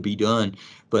needs to be done.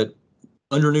 But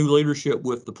under new leadership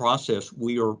with the process,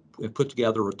 we have put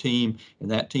together a team, and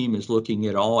that team is looking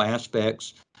at all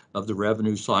aspects of the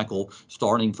revenue cycle,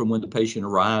 starting from when the patient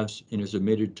arrives and is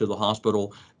admitted to the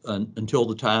hospital until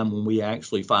the time when we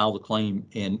actually file the claim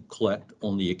and collect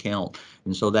on the account.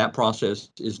 And so that process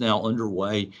is now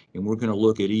underway, and we're going to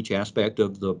look at each aspect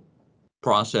of the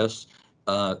process,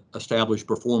 establish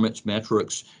performance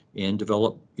metrics, and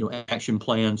develop, action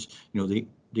plans.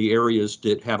 The areas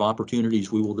that have opportunities,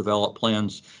 we will develop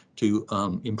plans to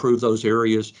improve those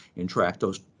areas and track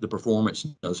the performance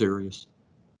in those areas.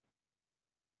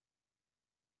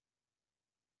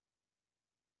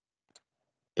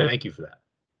 Thank you for that.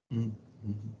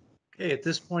 Mm-hmm. Okay, at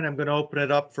this point, I'm going to open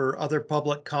it up for other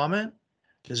public comment.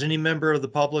 Does any member of the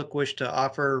public wish to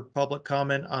offer public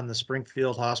comment on the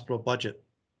Springfield Hospital budget?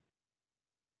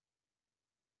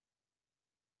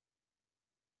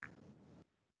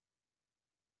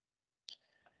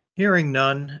 Hearing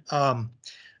none,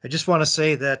 I just want to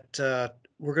say that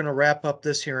we're going to wrap up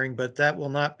this hearing, but that will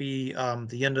not be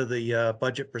the end of the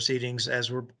budget proceedings,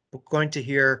 as we're going to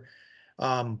hear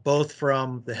both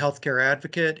from the healthcare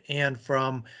advocate and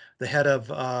from the head of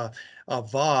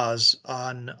VAWS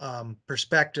on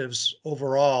perspectives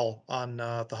overall on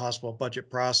the hospital budget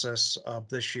process of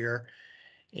this year.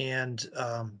 And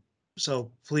so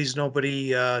please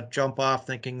nobody jump off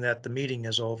thinking that the meeting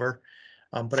is over.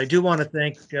 But I do want to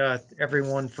thank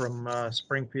everyone from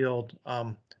Springfield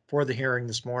for the hearing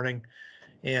this morning.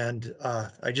 And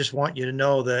I just want you to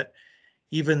know that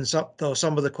even though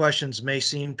some of the questions may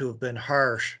seem to have been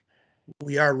harsh,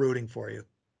 we are rooting for you.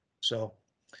 So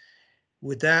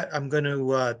with that, I'm going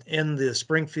to end the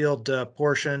Springfield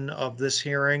portion of this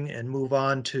hearing and move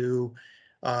on to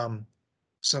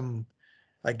some,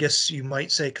 I guess you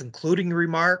might say, concluding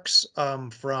remarks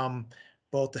from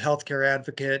both the healthcare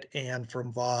advocate and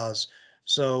from VAWS.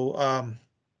 So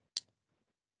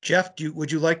Jeff,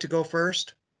 would you like to go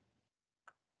first?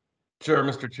 Sure,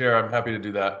 Mr. Chair, I'm happy to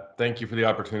do that. Thank you for the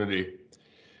opportunity.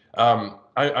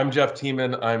 I'm Jeff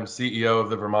Tiemann. I'm CEO of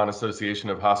the Vermont Association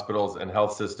of Hospitals and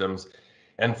Health Systems.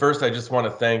 And first, I just want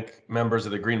to thank members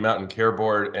of the Green Mountain Care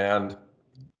Board and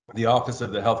the Office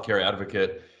of the Healthcare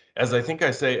Advocate. As I think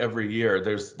I say every year,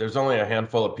 there's only a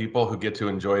handful of people who get to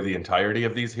enjoy the entirety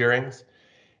of these hearings.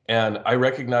 And I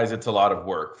recognize it's a lot of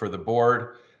work for the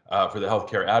board, for the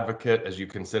healthcare advocate, as you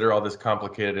consider all this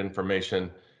complicated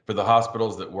information, for the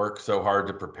hospitals that work so hard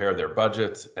to prepare their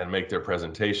budgets and make their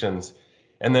presentations,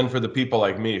 and then for the people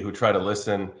like me who try to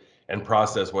listen and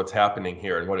process what's happening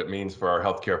here and what it means for our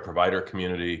healthcare provider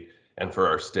community and for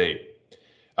our state.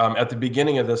 At the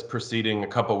beginning of this proceeding a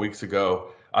couple weeks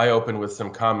ago, I opened with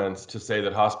some comments to say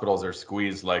that hospitals are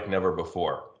squeezed like never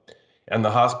before. And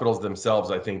the hospitals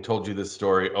themselves, I think, told you this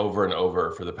story over and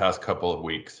over for the past couple of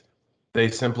weeks. They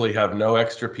simply have no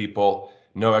extra people,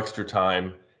 no extra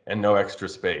time, and no extra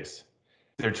space.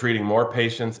 They're treating more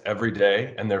patients every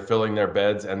day, and they're filling their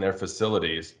beds and their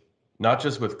facilities, not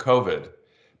just with COVID,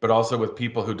 but also with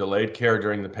people who delayed care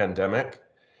during the pandemic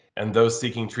and those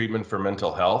seeking treatment for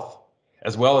mental health,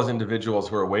 as well as individuals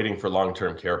who are waiting for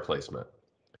long-term care placement.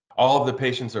 All of the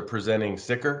patients are presenting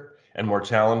sicker and more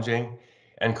challenging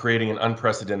and creating an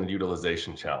unprecedented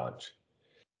utilization challenge.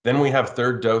 Then we have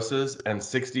third doses and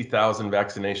 60,000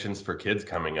 vaccinations for kids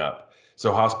coming up.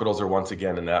 So hospitals are once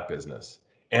again in that business.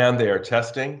 And they are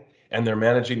testing and they're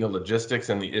managing the logistics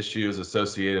and the issues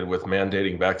associated with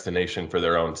mandating vaccination for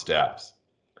their own staffs.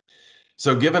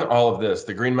 So given all of this,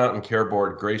 the Green Mountain Care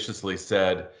Board graciously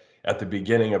said at the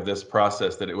beginning of this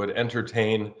process that it would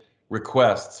entertain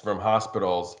requests from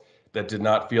hospitals that did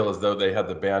not feel as though they had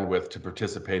the bandwidth to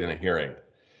participate in a hearing.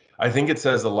 I think it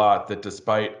says a lot that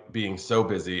despite being so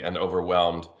busy and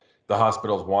overwhelmed, the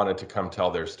hospitals wanted to come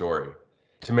tell their story,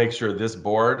 to make sure this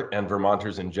board and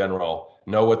Vermonters in general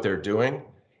know what they're doing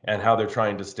and how they're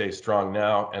trying to stay strong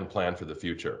now and plan for the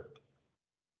future.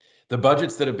 The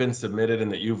budgets that have been submitted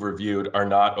and that you've reviewed are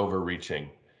not overreaching.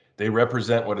 They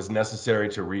represent what is necessary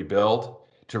to rebuild,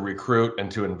 to recruit, and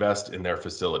to invest in their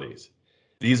facilities.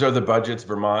 These are the budgets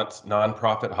Vermont's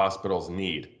nonprofit hospitals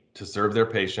need to serve their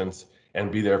patients and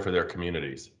be there for their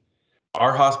communities.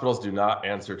 Our hospitals do not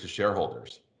answer to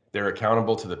shareholders. They're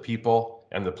accountable to the people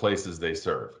and the places they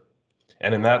serve.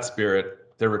 And in that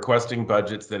spirit, they're requesting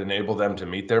budgets that enable them to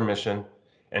meet their mission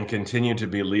and continue to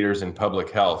be leaders in public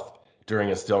health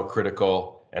during a still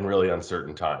critical and really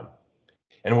uncertain time.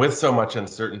 And with so much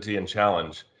uncertainty and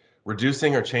challenge,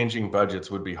 reducing or changing budgets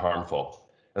would be harmful,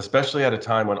 especially at a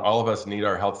time when all of us need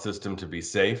our health system to be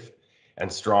safe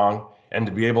and strong and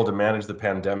to be able to manage the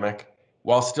pandemic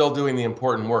while still doing the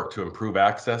important work to improve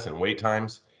access and wait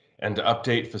times and to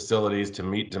update facilities to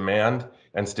meet demand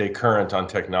and stay current on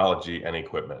technology and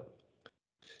equipment.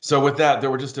 So with that, there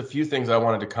were just a few things I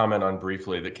wanted to comment on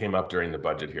briefly that came up during the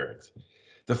budget hearings.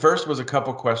 The first was a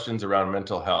couple questions around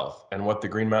mental health and what the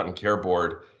Green Mountain Care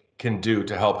Board can do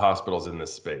to help hospitals in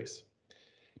this space.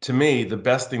 To me, the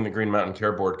best thing the Green Mountain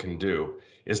Care Board can do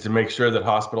is to make sure that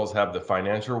hospitals have the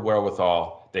financial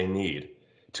wherewithal they need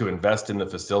to invest in the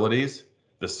facilities,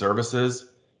 the services,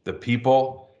 the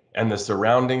people, and the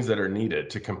surroundings that are needed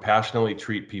to compassionately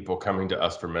treat people coming to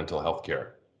us for mental health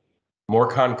care. More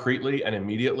concretely and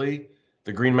immediately,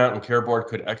 the Green Mountain Care Board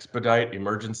could expedite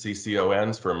emergency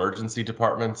CONs for emergency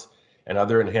departments and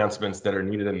other enhancements that are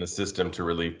needed in the system to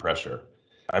relieve pressure.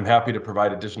 I'm happy to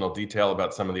provide additional detail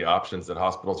about some of the options that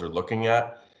hospitals are looking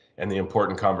at and the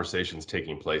important conversations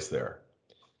taking place there.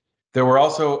 There were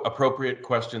also appropriate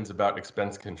questions about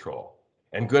expense control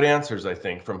and good answers, I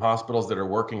think, from hospitals that are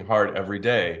working hard every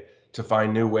day to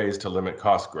find new ways to limit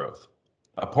cost growth.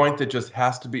 A point that just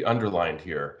has to be underlined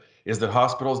here is that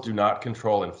hospitals do not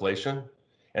control inflation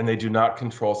and they do not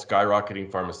control skyrocketing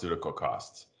pharmaceutical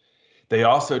costs. They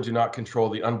also do not control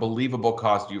the unbelievable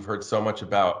cost you've heard so much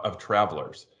about of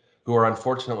travelers, who are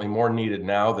unfortunately more needed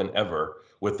now than ever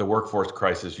with the workforce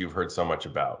crisis you've heard so much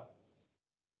about.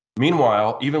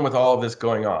 Meanwhile, even with all of this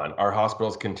going on, our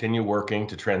hospitals continue working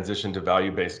to transition to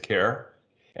value-based care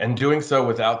and doing so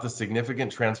without the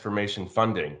significant transformation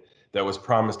funding that was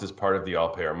promised as part of the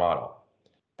all-payer model.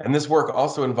 And this work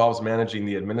also involves managing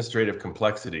the administrative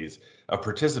complexities of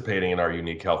participating in our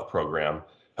unique health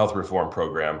reform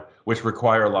program, which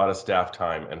require a lot of staff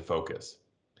time and focus.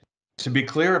 To be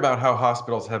clear about how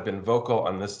hospitals have been vocal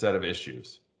on this set of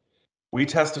issues, we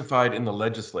testified in the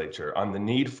legislature on the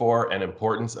need for and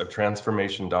importance of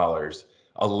transformation dollars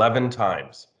 11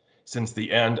 times since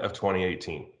the end of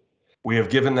 2018. We have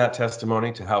given that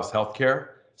testimony to House Healthcare,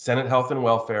 Senate Health and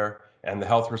Welfare, and the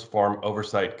Health Reform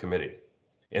Oversight Committee.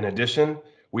 In addition,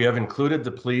 we have included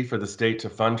the plea for the state to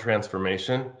fund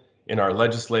transformation in our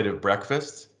legislative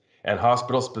breakfasts and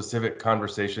hospital-specific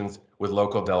conversations with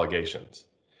local delegations.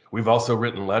 We've also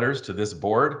written letters to this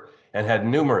board and had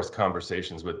numerous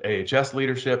conversations with AHS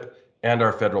leadership and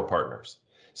our federal partners.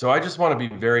 So I just want to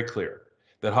be very clear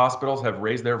that hospitals have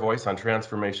raised their voice on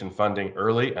transformation funding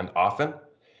early and often,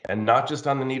 and not just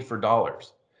on the need for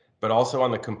dollars, but also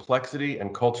on the complexity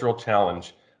and cultural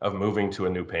challenge of moving to a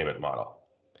new payment model.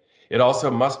 It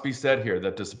also must be said here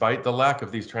that despite the lack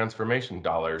of these transformation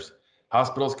dollars,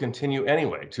 hospitals continue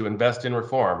anyway to invest in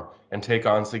reform and take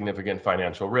on significant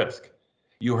financial risk.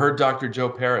 You heard Dr. Joe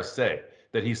Paris say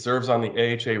that he serves on the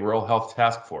AHA Rural Health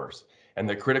Task Force and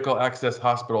that critical access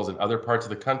hospitals in other parts of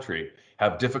the country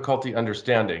have difficulty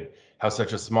understanding how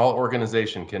such a small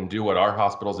organization can do what our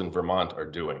hospitals in Vermont are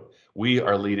doing. We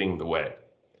are leading the way.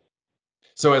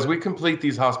 So as we complete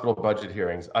these hospital budget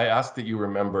hearings, I ask that you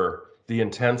remember the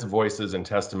intense voices and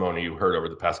testimony you heard over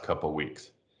the past couple of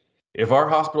weeks. If our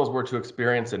hospitals were to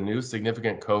experience a new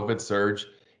significant COVID surge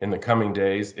in the coming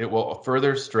days, it will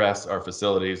further stress our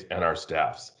facilities and our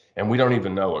staffs, and we don't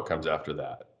even know what comes after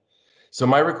that. So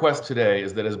my request today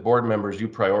is that as board members, you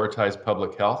prioritize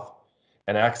public health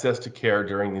and access to care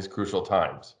during these crucial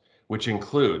times, which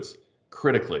includes,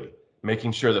 critically,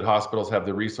 making sure that hospitals have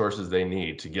the resources they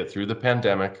need to get through the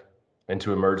pandemic and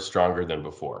to emerge stronger than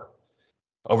before.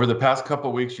 Over the past couple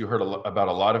of weeks, you heard about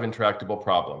a lot of intractable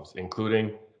problems,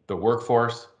 including the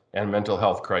workforce and mental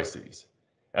health crises.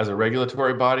 As a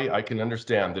regulatory body, I can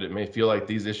understand that it may feel like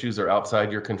these issues are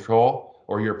outside your control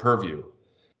or your purview,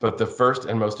 but the first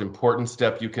and most important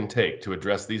step you can take to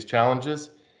address these challenges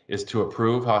is to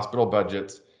approve hospital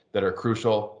budgets that are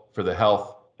crucial for the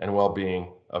health and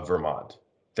well-being of Vermont.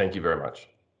 Thank you very much.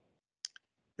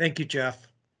 Thank you, Jeff.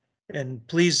 And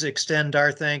please extend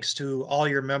our thanks to all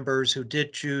your members who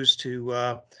did choose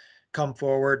to come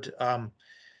forward.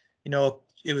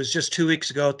 It was just 2 weeks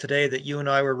ago today that you and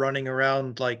I were running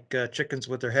around like chickens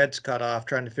with their heads cut off,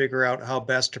 trying to figure out how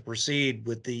best to proceed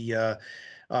with the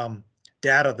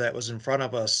data that was in front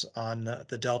of us on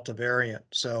the Delta variant.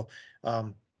 So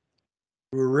we're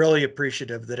really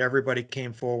appreciative that everybody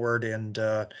came forward and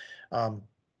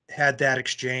had that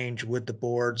exchange with the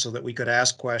board so that we could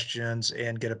ask questions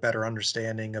and get a better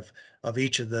understanding of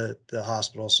each of the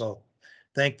hospitals. So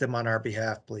thank them on our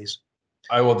behalf, please.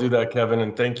 I will do that, Kevin,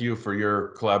 and thank you for your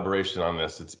collaboration on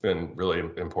this. It's been really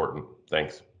important.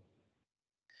 Thanks.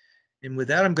 And with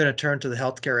that, I'm going to turn to the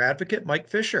healthcare advocate, Mike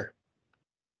Fisher.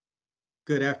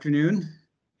 Good afternoon.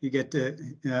 You get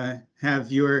to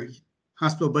have your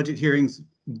hospital budget hearings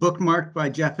bookmarked by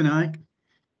Jeff and I.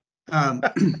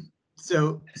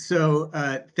 So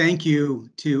thank you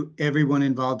to everyone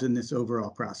involved in this overall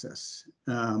process.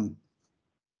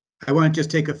 I want to just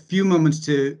take a few moments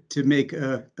to make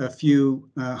a few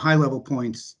high-level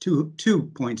points,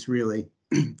 two points really.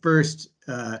 First,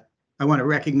 I want to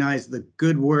recognize the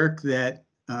good work that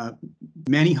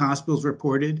many hospitals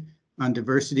reported on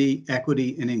diversity,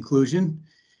 equity, and inclusion,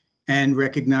 and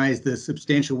recognize the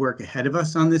substantial work ahead of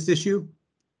us on this issue.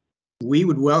 We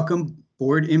would welcome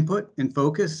board input and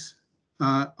focus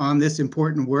on this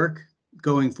important work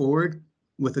going forward,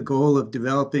 with the goal of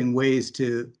developing ways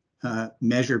to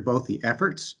measure both the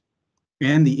efforts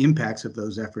and the impacts of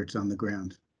those efforts on the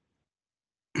ground.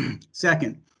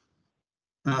 Second,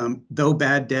 though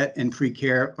bad debt and free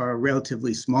care are a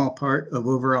relatively small part of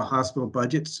overall hospital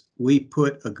budgets, we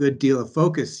put a good deal of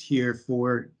focus here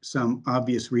for some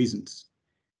obvious reasons.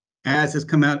 As has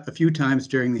come out a few times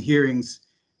during the hearings,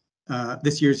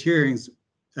 this year's hearings,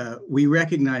 we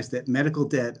recognize that medical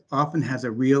debt often has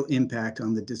a real impact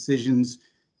on the decisions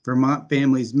Vermont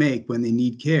families make when they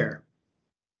need care.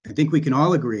 I think we can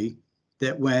all agree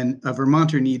that when a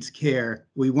Vermonter needs care,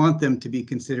 we want them to be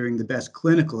considering the best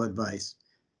clinical advice,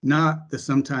 not the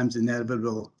sometimes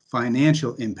inevitable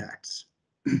financial impacts.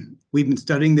 We've been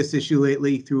studying this issue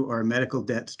lately through our medical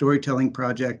debt storytelling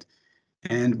project,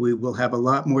 and we will have a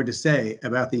lot more to say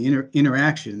about the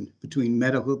interaction between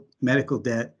medical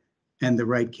debt and the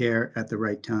right care at the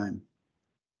right time.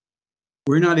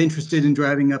 We're not interested in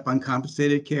driving up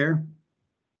uncompensated care.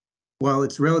 While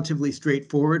it's relatively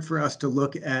straightforward for us to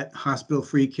look at hospital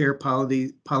free care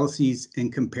policies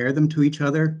and compare them to each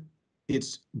other,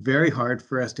 it's very hard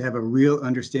for us to have a real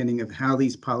understanding of how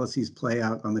these policies play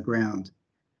out on the ground.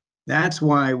 That's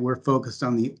why we're focused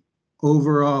on the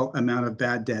overall amount of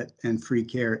bad debt and free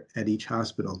care at each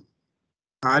hospital.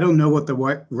 I don't know what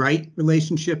the right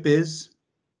relationship is.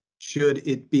 Should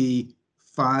it be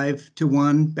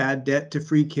 5-to-1 bad debt to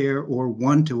free care, or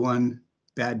 1-to-1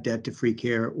 bad debt to free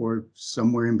care, or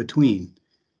somewhere in between?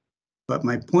 But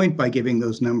my point by giving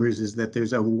those numbers is that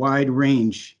there's a wide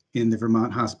range in the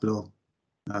Vermont hospital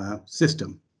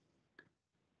system.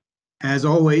 As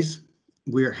always,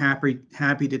 we're happy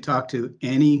to talk to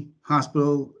any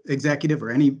hospital executive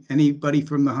or anybody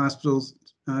from the hospital's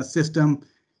system,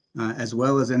 as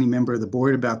well as any member of the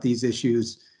board about these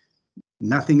issues.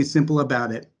 Nothing is simple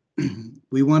about it.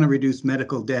 We want to reduce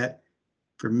medical debt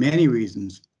for many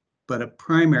reasons, but a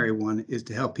primary one is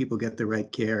to help people get the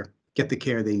right care, get the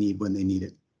care they need when they need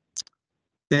it.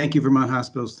 Thank you, Vermont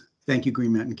Hospitals. Thank you,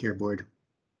 Green Mountain Care Board.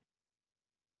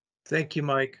 Thank you,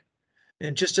 Mike.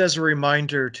 And just as a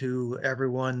reminder to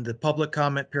everyone, the public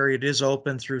comment period is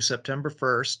open through September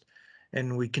 1st,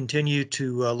 and we continue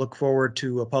to look forward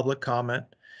to a public comment.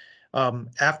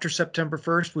 After September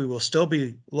 1st, we will still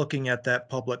be looking at that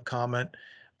public comment,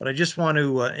 but I just want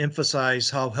to emphasize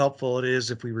how helpful it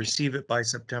is if we receive it by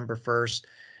September 1st,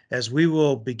 as we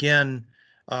will begin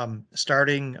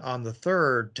starting on the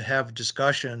 3rd to have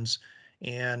discussions,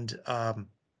 and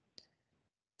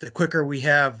the quicker we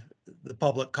have the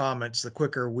public comments, the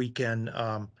quicker we can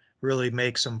really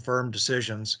make some firm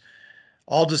decisions.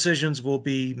 All decisions will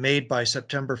be made by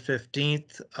September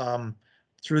 15th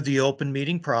through the open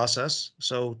meeting process.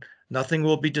 So nothing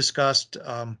will be discussed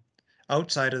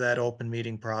outside of that open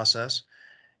meeting process.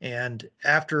 And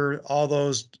after all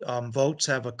those votes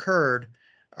have occurred,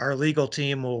 our legal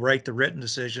team will write the written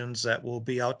decisions that will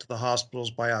be out to the hospitals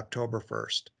by October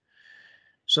 1st.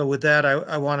 So with that,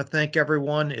 I want to thank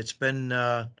everyone. It's been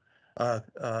a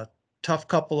tough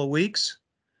couple of weeks,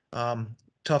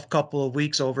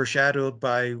 overshadowed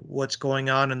by what's going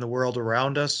on in the world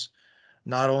around us,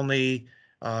 not only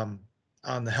on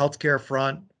the healthcare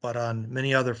front, but on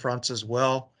many other fronts as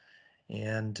well.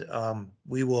 And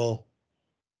we will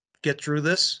get through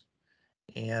this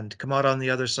and come out on the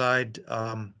other side,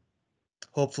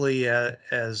 hopefully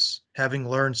as having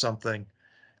learned something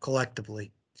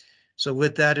collectively. So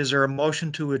with that, is there a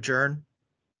motion to adjourn?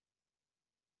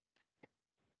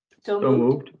 So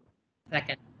moved.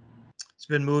 Second. It's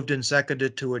been moved and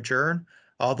seconded to adjourn.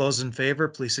 All those in favor,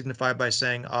 please signify by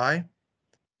saying aye.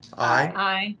 Aye.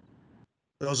 Aye.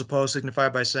 Those opposed signify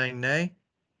by saying nay.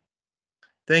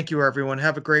 Thank you, everyone.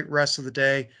 Have a great rest of the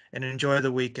day and enjoy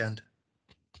the weekend.